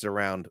hybrids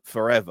around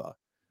forever,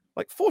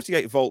 like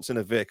 48 volts in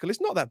a vehicle is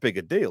not that big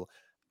a deal.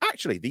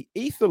 actually, the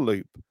ether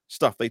loop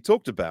stuff they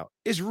talked about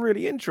is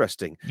really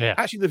interesting. Yeah.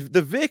 Actually,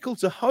 the vehicle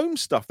to home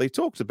stuff they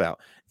talked about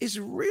is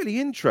really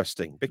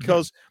interesting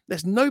because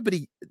there's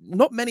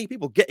not many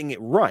people getting it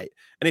right.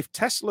 And if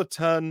Tesla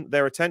turn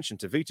their attention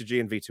to V2G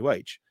and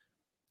V2H,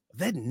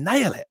 they'd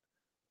nail it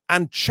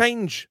and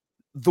change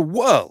the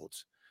world.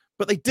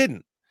 But they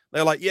didn't.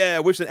 They're like, yeah,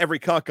 we've seen every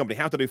car company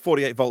how to do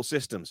 48-volt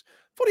systems.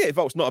 48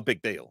 volts not a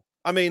big deal.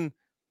 I mean,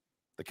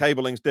 the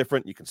cabling's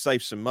different. You can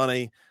save some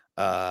money.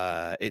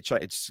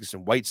 It's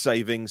some weight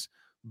savings,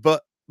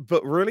 but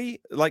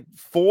really, like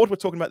Ford, we're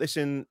talking about this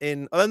in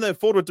I don't know,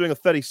 Ford were doing a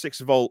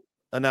 36-volt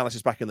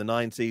analysis back in the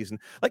 90s, and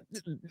like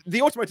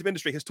the automotive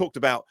industry has talked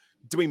about,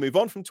 do we move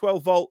on from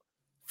 12-volt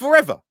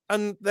forever?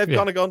 And they've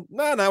kind of gone,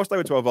 no, we'll stay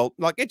with 12-volt.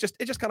 Like it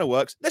just kind of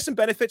works. There's some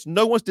benefits.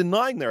 No one's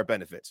denying there are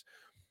benefits,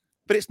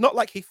 but it's not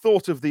like he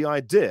thought of the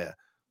idea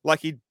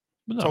like he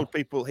told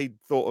people he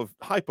thought of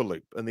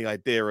Hyperloop and the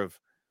idea of,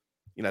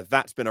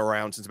 that's been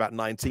around since about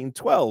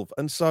 1912.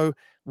 And so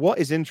what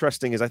is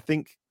interesting is I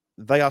think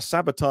they are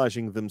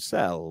sabotaging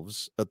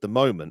themselves at the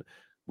moment.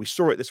 We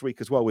saw it this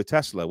week as well with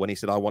Tesla when he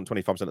said, I want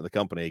 25% of the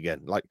company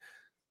again.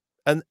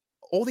 And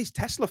all these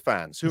Tesla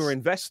fans who are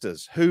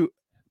investors who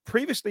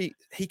previously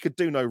he could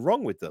do no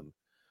wrong with them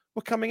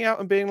were coming out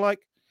and being like,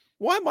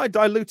 why am I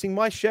diluting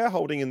my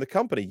shareholding in the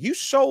company? You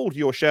sold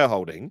your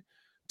shareholding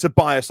to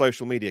buy a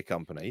social media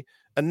company,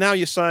 and now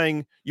you're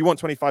saying you want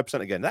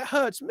 25% again. That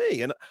hurts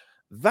me. And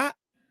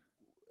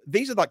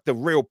these are like the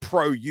real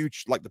pro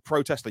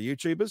Tesla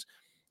YouTubers.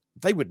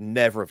 They would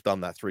never have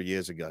done that 3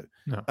 years ago.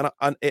 No.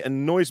 And it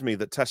annoys me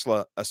that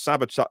Tesla are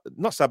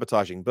not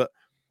sabotaging, but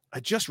are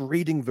just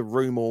reading the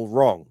room all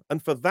wrong.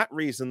 And for that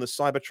reason, the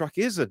Cybertruck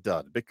is a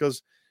dud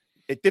because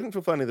it didn't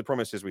fulfill any of the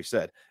promises we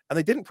said, and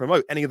they didn't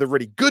promote any of the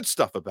really good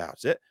stuff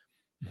about it.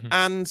 Mm-hmm.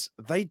 And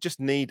they just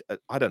need,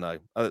 I don't know,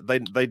 they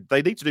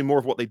need to do more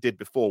of what they did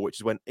before, which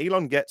is when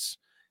Elon gets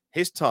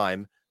his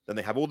time, then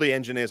they have all the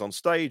engineers on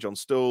stage, on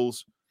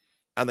stools,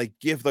 and they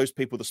give those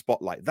people the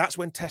spotlight. That's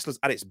when Tesla's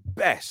at its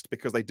best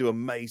because they do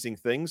amazing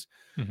things.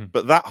 Mm-hmm.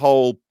 But that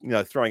whole,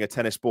 throwing a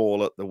tennis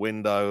ball at the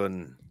window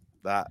and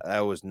that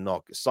was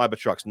not,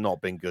 Cybertruck's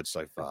not been good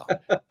so far.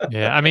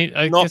 Yeah, I mean,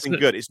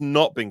 good. It's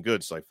not been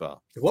good so far.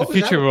 The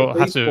future will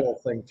have to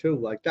thing too,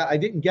 like that. I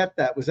didn't get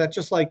that. Was that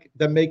just like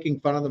them making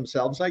fun of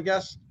themselves? I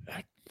guess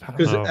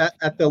because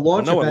at the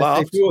launch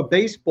event they threw a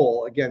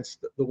baseball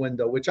against the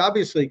window, which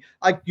obviously,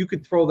 you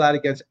could throw that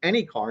against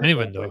any car, any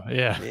window.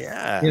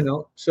 Yeah.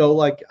 So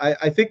like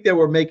I think they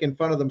were making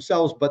fun of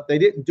themselves, but they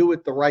didn't do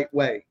it the right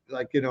way.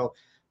 Like it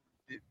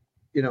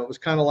was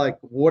kind of like,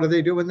 what are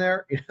they doing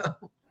there?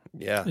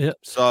 Yeah.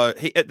 So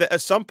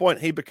at some point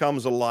he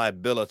becomes a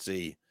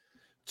liability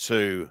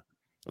to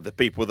the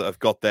people that have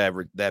got their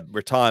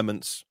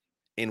retirements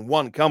in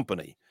one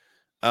company.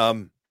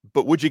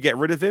 But would you get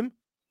rid of him?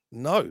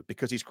 No,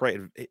 because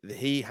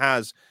he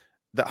has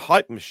that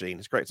hype machine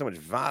has created so much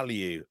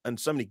value and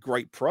so many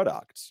great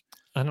products.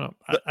 I don't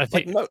know. I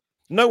think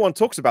no one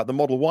talks about the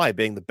Model Y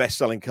being the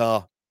best-selling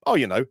car.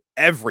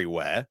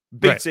 Everywhere,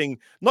 beating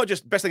not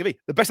just best-selling EV,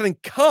 the best-selling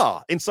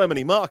car in so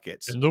many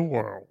markets in the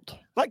world.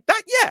 Like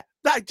that,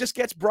 that just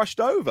gets brushed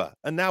over.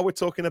 And now we're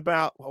talking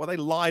about, they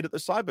lied at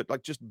the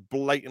just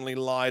blatantly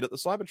lied at the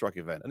Cybertruck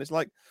event. And it's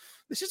like,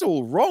 this is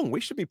all wrong. We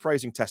should be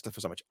praising Tesla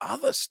for so much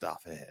other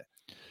stuff here.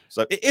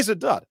 So it is a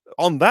dud.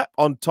 On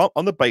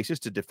the basis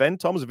to defend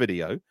Tom's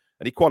video,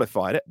 and he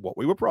qualified it, what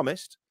we were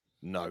promised.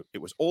 No,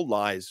 it was all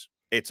lies.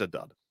 It's a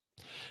dud.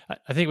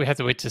 I think we have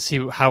to wait to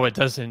see how it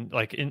does in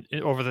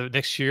over the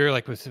next year,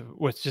 like with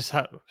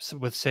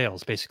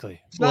sales,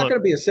 basically. It's not going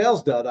to be a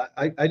sales dud.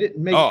 I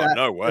didn't make that.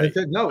 No way. I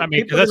said, no, I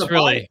mean, that's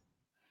really.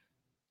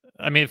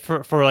 I mean,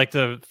 for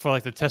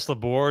the Tesla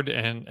board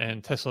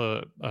and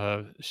Tesla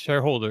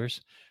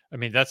shareholders, I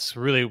mean, that's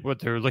really what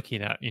they're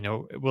looking at.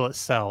 Will it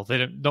sell?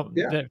 They don't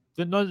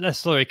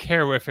necessarily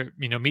care if it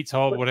meets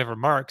all whatever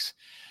marks.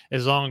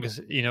 As long as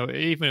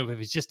even if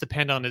it just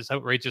depend on his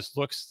outrageous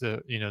looks,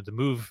 the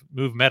move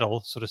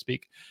metal, so to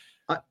speak.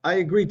 I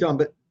agree, Don.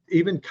 But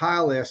even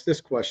Kyle asked this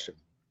question.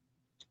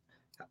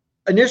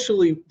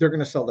 Initially, they're going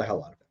to sell the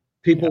hell out of it.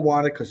 People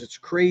want it because it's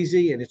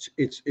crazy and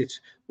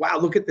it's wow.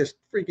 Look at this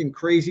freaking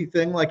crazy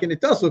thing! And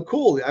it does look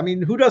cool. I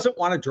mean, who doesn't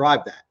want to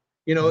drive that?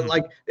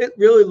 Like it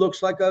really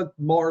looks like a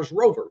Mars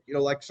rover.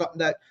 Like something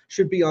that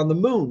should be on the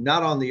moon,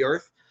 not on the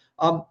Earth.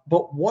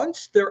 But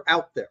once they're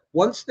out there,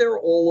 once they're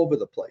all over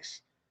the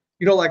place.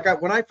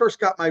 When I first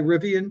got my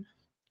Rivian,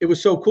 it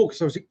was so cool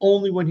because I was the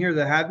only one here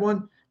that had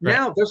one. Right.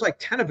 Now there's like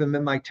 10 of them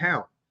in my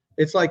town.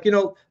 It's like, and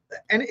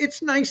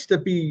it's nice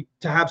to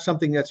have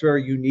something that's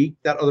very unique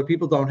that other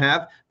people don't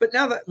have. But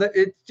now that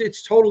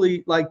it's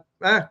totally like,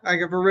 I have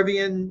a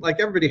Rivian, like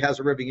everybody has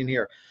a Rivian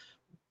here.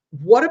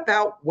 What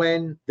about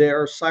when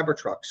there are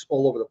Cybertrucks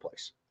all over the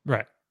place?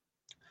 Right.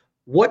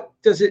 What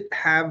does it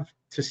have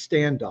to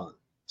stand on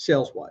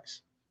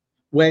sales-wise?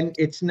 When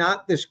it's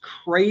not this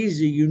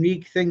crazy,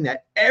 unique thing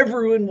that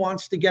everyone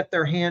wants to get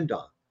their hand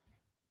on.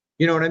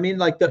 You know what I mean?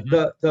 Like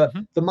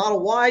the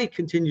Model Y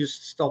continues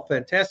to sell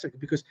fantastic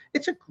because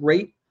it's a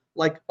great,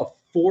 like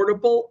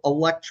affordable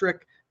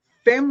electric,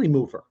 family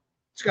mover.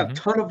 It's got a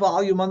ton of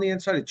volume on the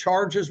inside. It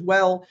charges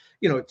well.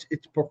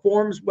 It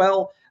performs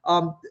well.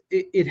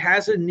 It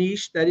has a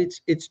niche that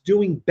it's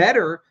doing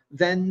better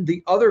than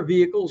the other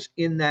vehicles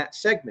in that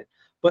segment.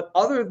 But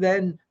other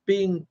than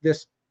being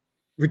this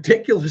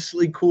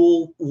ridiculously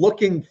cool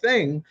looking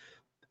thing,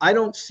 I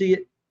don't see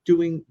it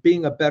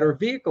being a better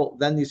vehicle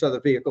than these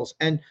other vehicles.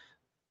 And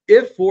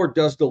if Ford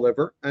does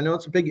deliver, I know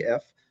it's a big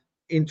if,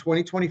 in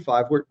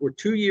 2025, we're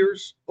 2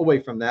 years away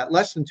from that,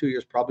 less than 2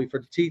 years probably for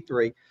the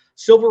T3.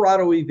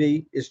 Silverado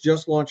EV is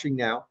just launching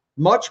now,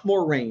 much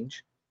more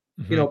range,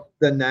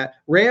 than that.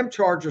 Ram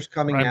Charger's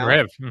coming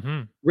out.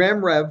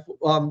 Ram Rev.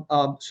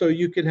 So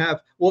you can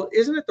have, well,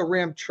 isn't it the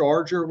Ram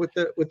Charger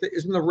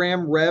isn't the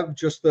Ram Rev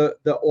just the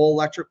all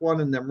electric one,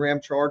 and then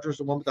Ram Charger's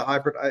the one with the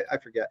hybrid? I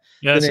forget.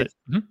 Yeah, that's it.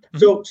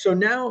 So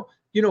now,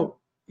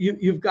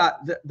 you've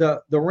got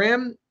the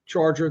Ram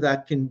Charger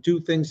that can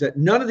do things that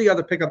none of the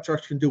other pickup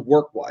trucks can do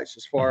work-wise,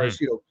 as far as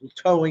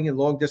towing and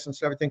long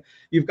distance and everything.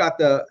 You've got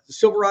the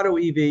Silverado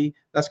EV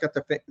that's got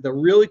the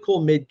really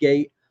cool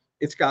mid-gate.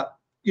 It's got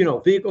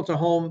vehicle to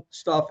home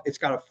stuff. It's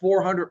got a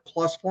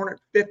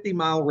 450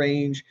 mile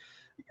range.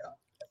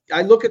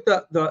 I look at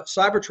the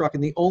Cybertruck,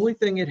 and the only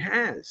thing it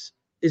has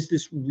is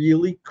this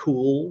really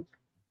cool,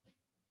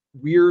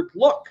 weird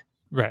look.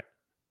 Right.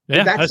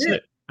 Yeah, that's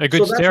it. A good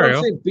so that's stereo. What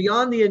I'm saying.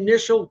 Beyond the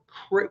initial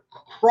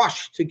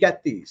crush to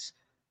get these,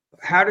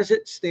 how does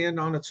it stand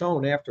on its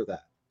own after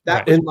that?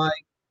 That was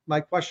my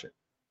question.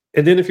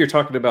 And then if you're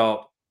talking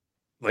about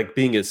like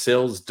being a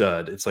sales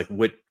dud, it's like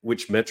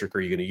which metric are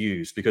you going to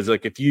use? Because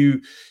like if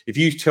you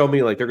tell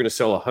me like they're going to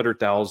sell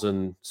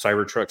 100,000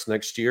 Cybertrucks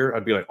next year,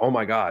 I'd be like, oh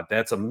my God,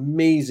 that's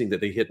amazing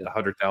that they hit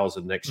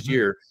 100,000 next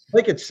year.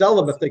 They could sell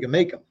them if they can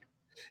make them.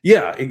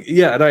 Yeah,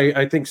 and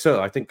I think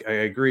so. I think I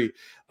agree.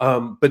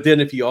 But then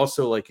if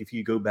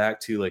you go back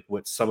to like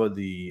what some of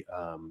the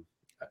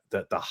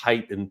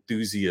hype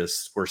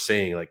enthusiasts were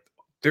saying, like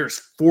there's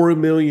 4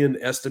 million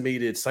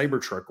estimated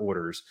Cybertruck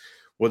orders.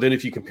 Well, then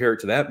if you compare it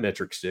to that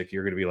metric stick,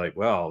 you're going to be like,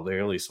 well, they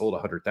only sold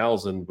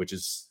 100,000, which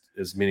is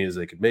as many as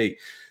they could make.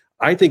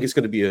 I think it's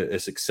going to be a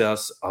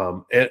success.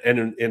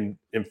 And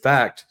in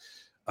fact,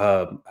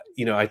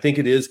 I think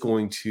it is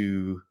going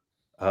to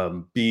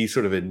be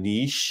sort of a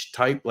niche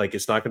type. Like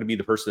it's not going to be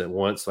the person that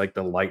wants like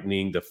the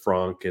Lightning, the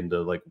Frunk, and the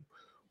like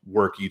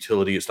work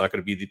utility. It's not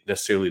going to be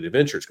necessarily the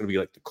Adventure. It's going to be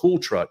like the cool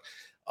truck.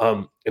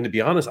 And to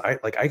be honest,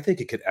 I think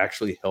it could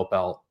actually help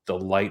out the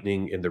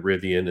Lightning and the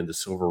Rivian and the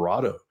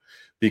Silverado,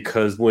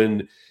 because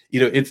when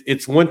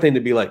it's one thing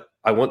to be like,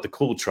 I want the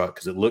cool truck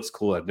because it looks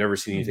cool. I've never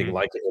seen anything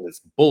like it, and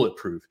it's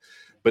bulletproof.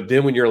 But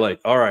then when you're like,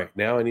 all right,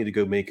 now I need to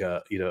go make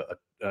a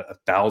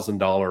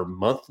 $1,000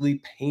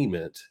 monthly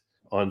payment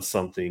on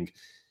something,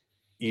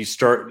 you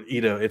start,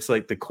 it's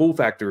like the cool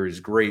factor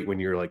is great when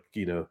you're like,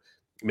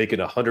 making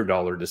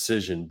 $100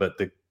 decision, but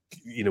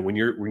when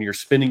you're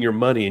spending your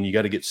money and you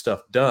got to get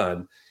stuff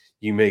done,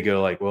 you may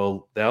go like,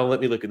 well, now let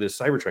me look at this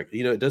Cybertruck.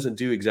 It doesn't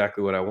do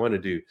exactly what I want to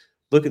do.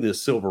 Look at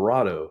this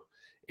Silverado,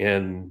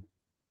 and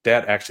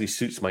that actually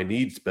suits my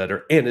needs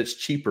better, and it's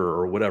cheaper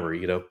or whatever,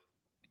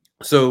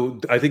 So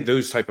I think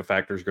those type of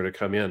factors are going to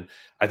come in.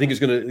 I think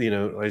it's going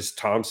to, as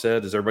Tom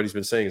said, as everybody's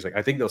been saying, it's like,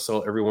 I think they'll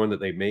sell every one that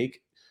they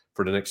make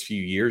for the next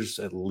few years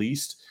at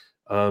least.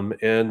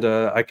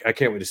 I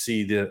can't wait to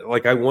see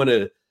I want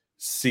to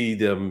see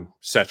them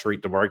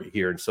saturate the market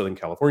here in Southern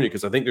California,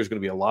 because I think there's going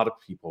to be a lot of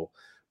people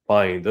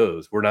buying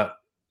those. We're not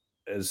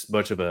as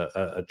much of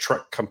a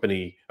truck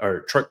company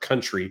or truck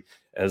country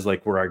as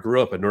like where I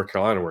grew up in North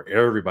Carolina, where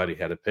everybody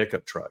had a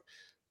pickup truck.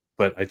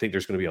 But I think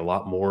there's going to be a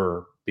lot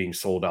more being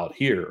sold out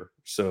here.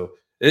 So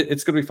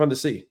it's going to be fun to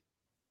see.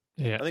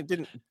 Yeah, I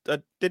think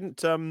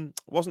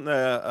wasn't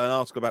there an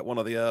article about one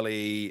of the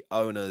early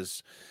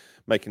owners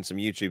making some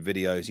YouTube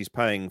videos? He's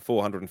paying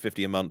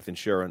 $450 a month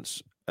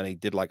insurance, and he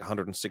did like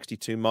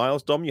 162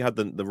 miles. Dom, you had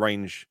the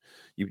range.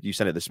 You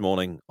sent it this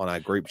morning on our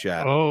group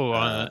chat.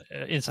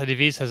 Inside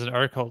EVs has an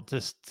article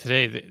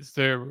today.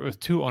 There were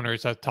two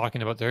owners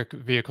talking about their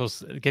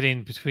vehicles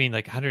getting between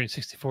like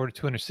 164 to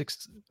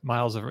 206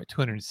 miles of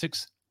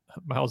 206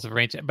 miles of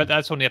range, but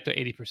that's only up to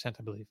 80%,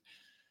 I believe.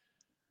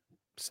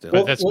 Still,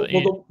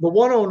 the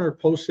one owner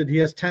posted he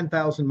has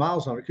 10,000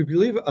 miles on it. Could you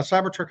believe a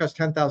Cybertruck has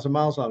 10,000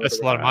 miles on it? That's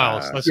a lot of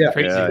miles. That's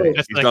crazy. Yeah,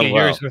 that's like a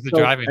year's worth of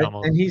driving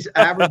almost. And he's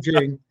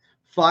averaging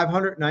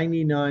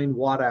 599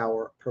 watt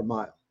hour per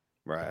mile.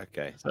 Right.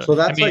 Okay. So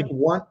that's like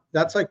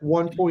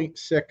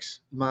 1.6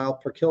 mile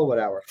per kilowatt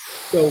hour.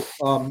 So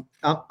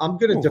I'm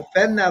going to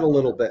defend that a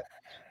little bit,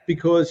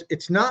 because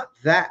it's not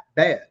that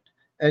bad.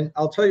 And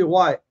I'll tell you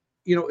why.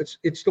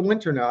 It's the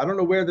winter now. I don't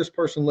know where this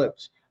person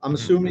lives. I'm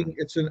assuming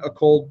it's in a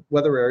cold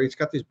weather area. It's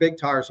got these big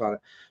tires on it.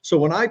 So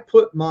when I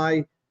put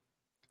my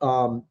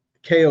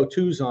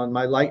KO2s on,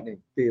 my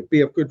Lightning, the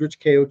BF Goodrich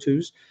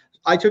KO2s,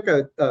 I took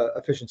a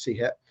efficiency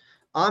hit.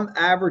 I'm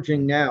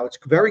averaging now. It's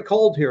very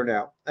cold here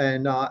now,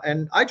 and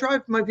I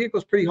drive my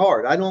vehicles pretty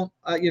hard. I don't,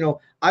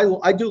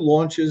 I do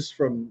launches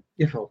from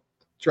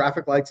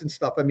traffic lights and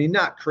stuff. I mean,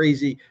 not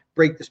crazy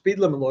break the speed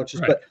limit launches,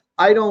 right, but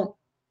I don't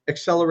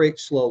accelerate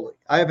slowly.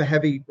 I have a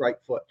heavy right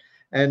foot,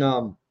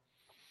 and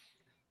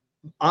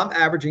I'm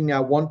averaging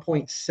now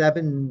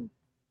 1.7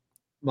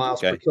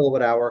 miles per Okay.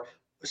 kilowatt hour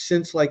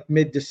since like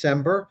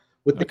mid-December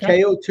with the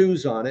Okay.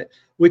 KO2s on it,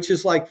 which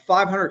is like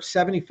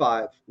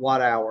 575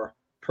 watt hour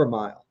per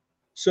mile.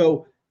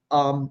 So,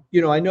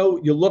 I know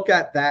you look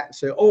at that and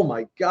say, "Oh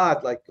my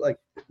God,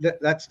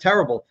 that's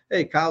terrible."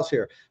 Hey, Kyle's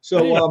here.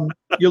 So,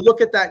 you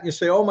look at that and you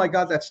say, "Oh my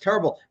God, that's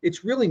terrible."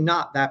 It's really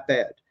not that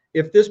bad.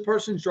 If this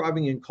person's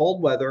driving in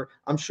cold weather,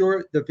 I'm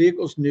sure the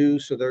vehicle's new,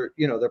 so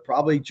they're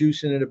probably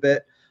juicing it a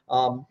bit,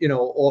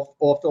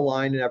 off the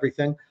line and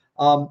everything.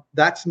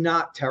 That's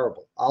not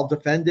terrible. I'll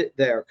defend it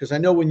there because I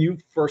know when you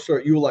first saw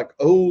it, you were like,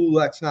 "Oh,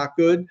 that's not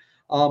good."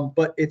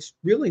 But it's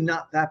really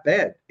not that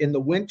bad in the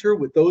winter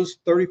with those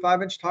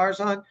 35-inch tires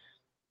on.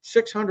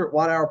 600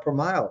 watt hour per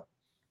mile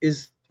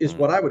is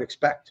what I would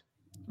expect.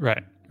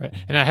 Right.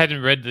 And I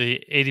hadn't read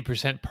the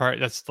 80% part.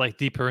 That's like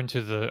deeper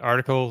into the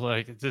article.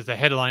 Like the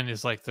headline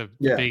is like the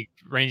big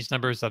range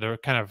numbers that are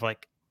kind of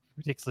like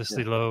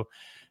ridiculously low.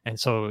 And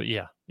so,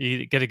 you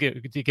got to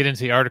get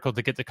into the article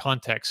to get the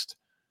context.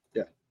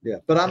 Yeah.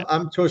 But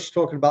I'm just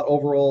talking about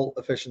overall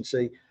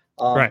efficiency.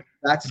 Right.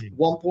 That's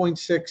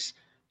 1.6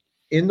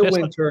 in the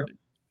winter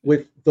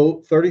with the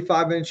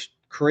 35-inch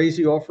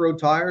crazy off-road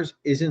tires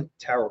isn't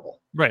terrible.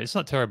 Right. It's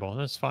not terrible.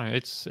 That's fine.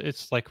 It's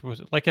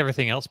like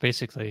everything else,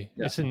 basically.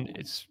 Yeah.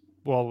 It's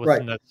well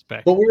within that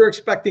spec. But we were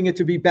expecting it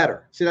to be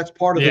better. See, that's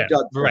part of the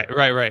dud. Right.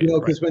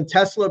 Because when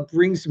Tesla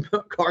brings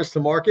cars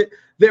to market,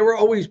 they were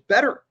always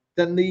better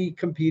than the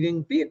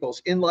competing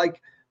vehicles in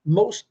like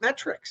most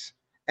metrics.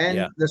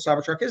 And the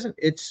Cybertruck isn't.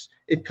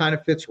 It kind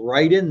of fits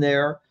right in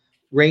there,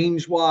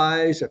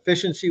 range-wise,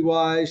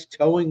 efficiency-wise,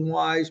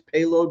 towing-wise,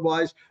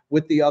 payload-wise,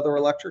 with the other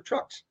electric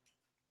trucks.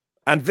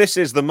 And this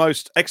is the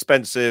most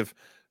expensive,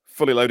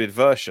 fully loaded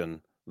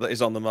version that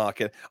is on the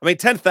market. I mean,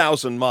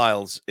 10,000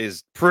 miles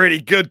is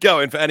pretty good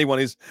going for anyone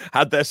who's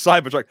had their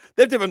Cybertruck.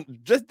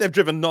 They've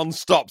driven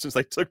non-stop since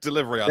they took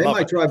delivery. They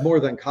might drive more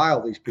than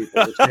Kyle. These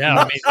people. Yeah,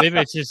 I mean,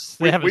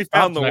 they haven't. We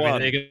found the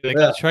one. They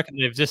got a truck and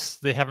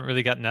they haven't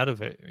really gotten out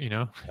of it.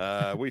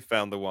 We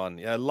found the one.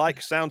 Yeah,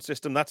 like sound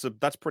system.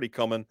 That's pretty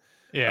common.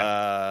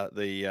 Yeah.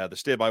 The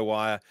steer by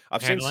wire.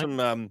 I've seen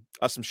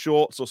some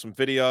shorts or some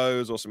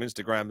videos or some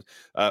Instagrams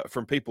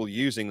from people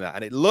using that,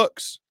 and it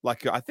looks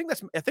like I think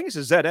it's a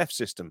ZF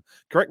system.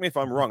 Correct me if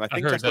I'm wrong. I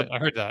think I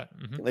heard that.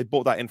 Mm-hmm. They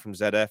bought that in from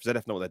ZF.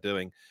 ZF know what they're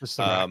doing.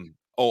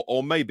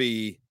 Or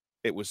maybe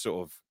it was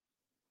sort of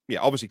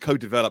obviously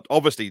co-developed.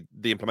 Obviously,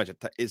 the implementation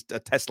is a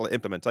Tesla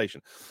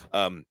implementation.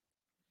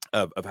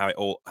 Of how it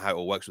all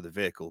works with the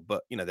vehicle,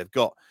 but they've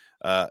got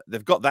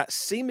that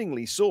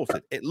seemingly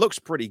sorted. It looks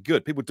pretty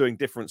good. People doing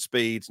different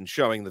speeds and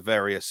showing the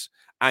various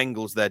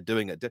angles they're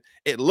doing it.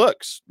 It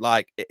looks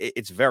like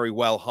it's very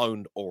well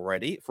honed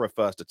already for a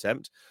first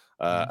attempt.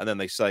 And then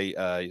they say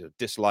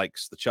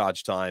dislikes the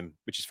charge time,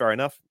 which is fair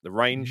enough. The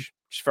range,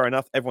 which is fair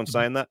enough. Everyone's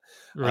saying that.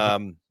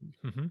 And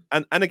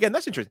again,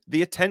 that's interesting.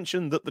 The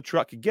attention that the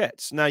truck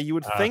gets. Now, you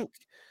would think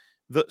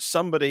that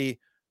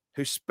somebody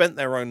who spent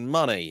their own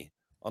money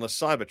on a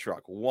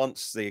Cybertruck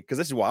because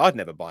this is why I'd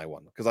never buy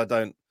one, because I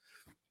don't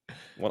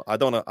want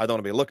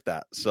to be looked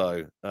at.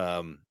 So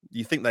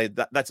you think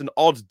that's an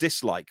odd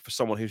dislike for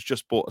someone who's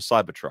just bought a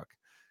Cybertruck.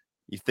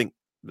 You think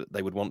that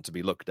they would want to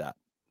be looked at.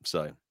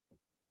 So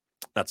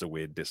that's a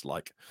weird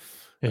dislike.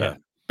 Yeah.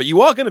 But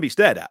you are going to be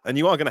stared at, and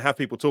you are going to have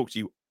people talk to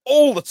you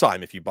all the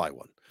time if you buy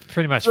one.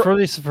 Pretty much for at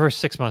least the first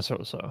 6 months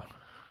or so.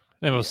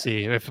 Then we'll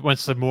see if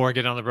once the more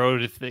get on the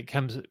road, if it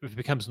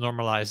becomes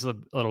normalized a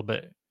little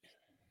bit,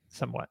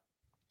 somewhat.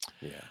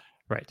 Yeah.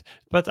 Right.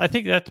 But I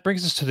think that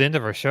brings us to the end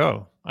of our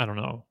show. I don't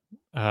know.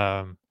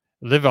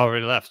 Liv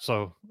already left,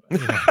 so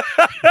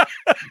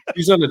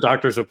she's on a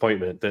doctor's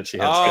appointment that she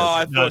has.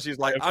 I thought she's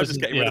like, I'm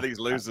just getting rid of these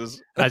losers.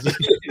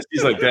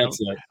 She's like, that's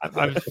it.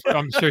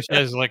 I'm sure she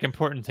has like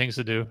important things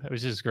to do,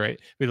 which is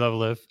great. We love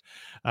Liv.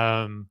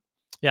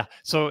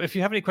 So if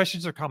you have any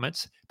questions or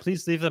comments,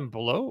 please leave them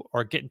below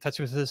or get in touch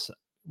with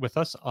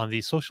us on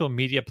the social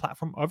media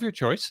platform of your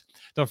choice.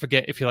 Don't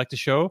forget, if you like the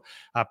show,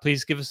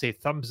 please give us a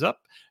thumbs up,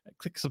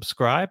 click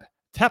subscribe,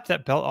 tap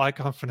that bell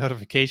icon for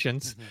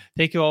notifications.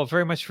 Thank you all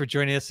very much for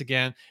joining us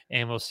again,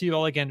 and we'll see you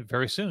all again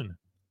very soon.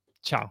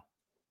 Ciao.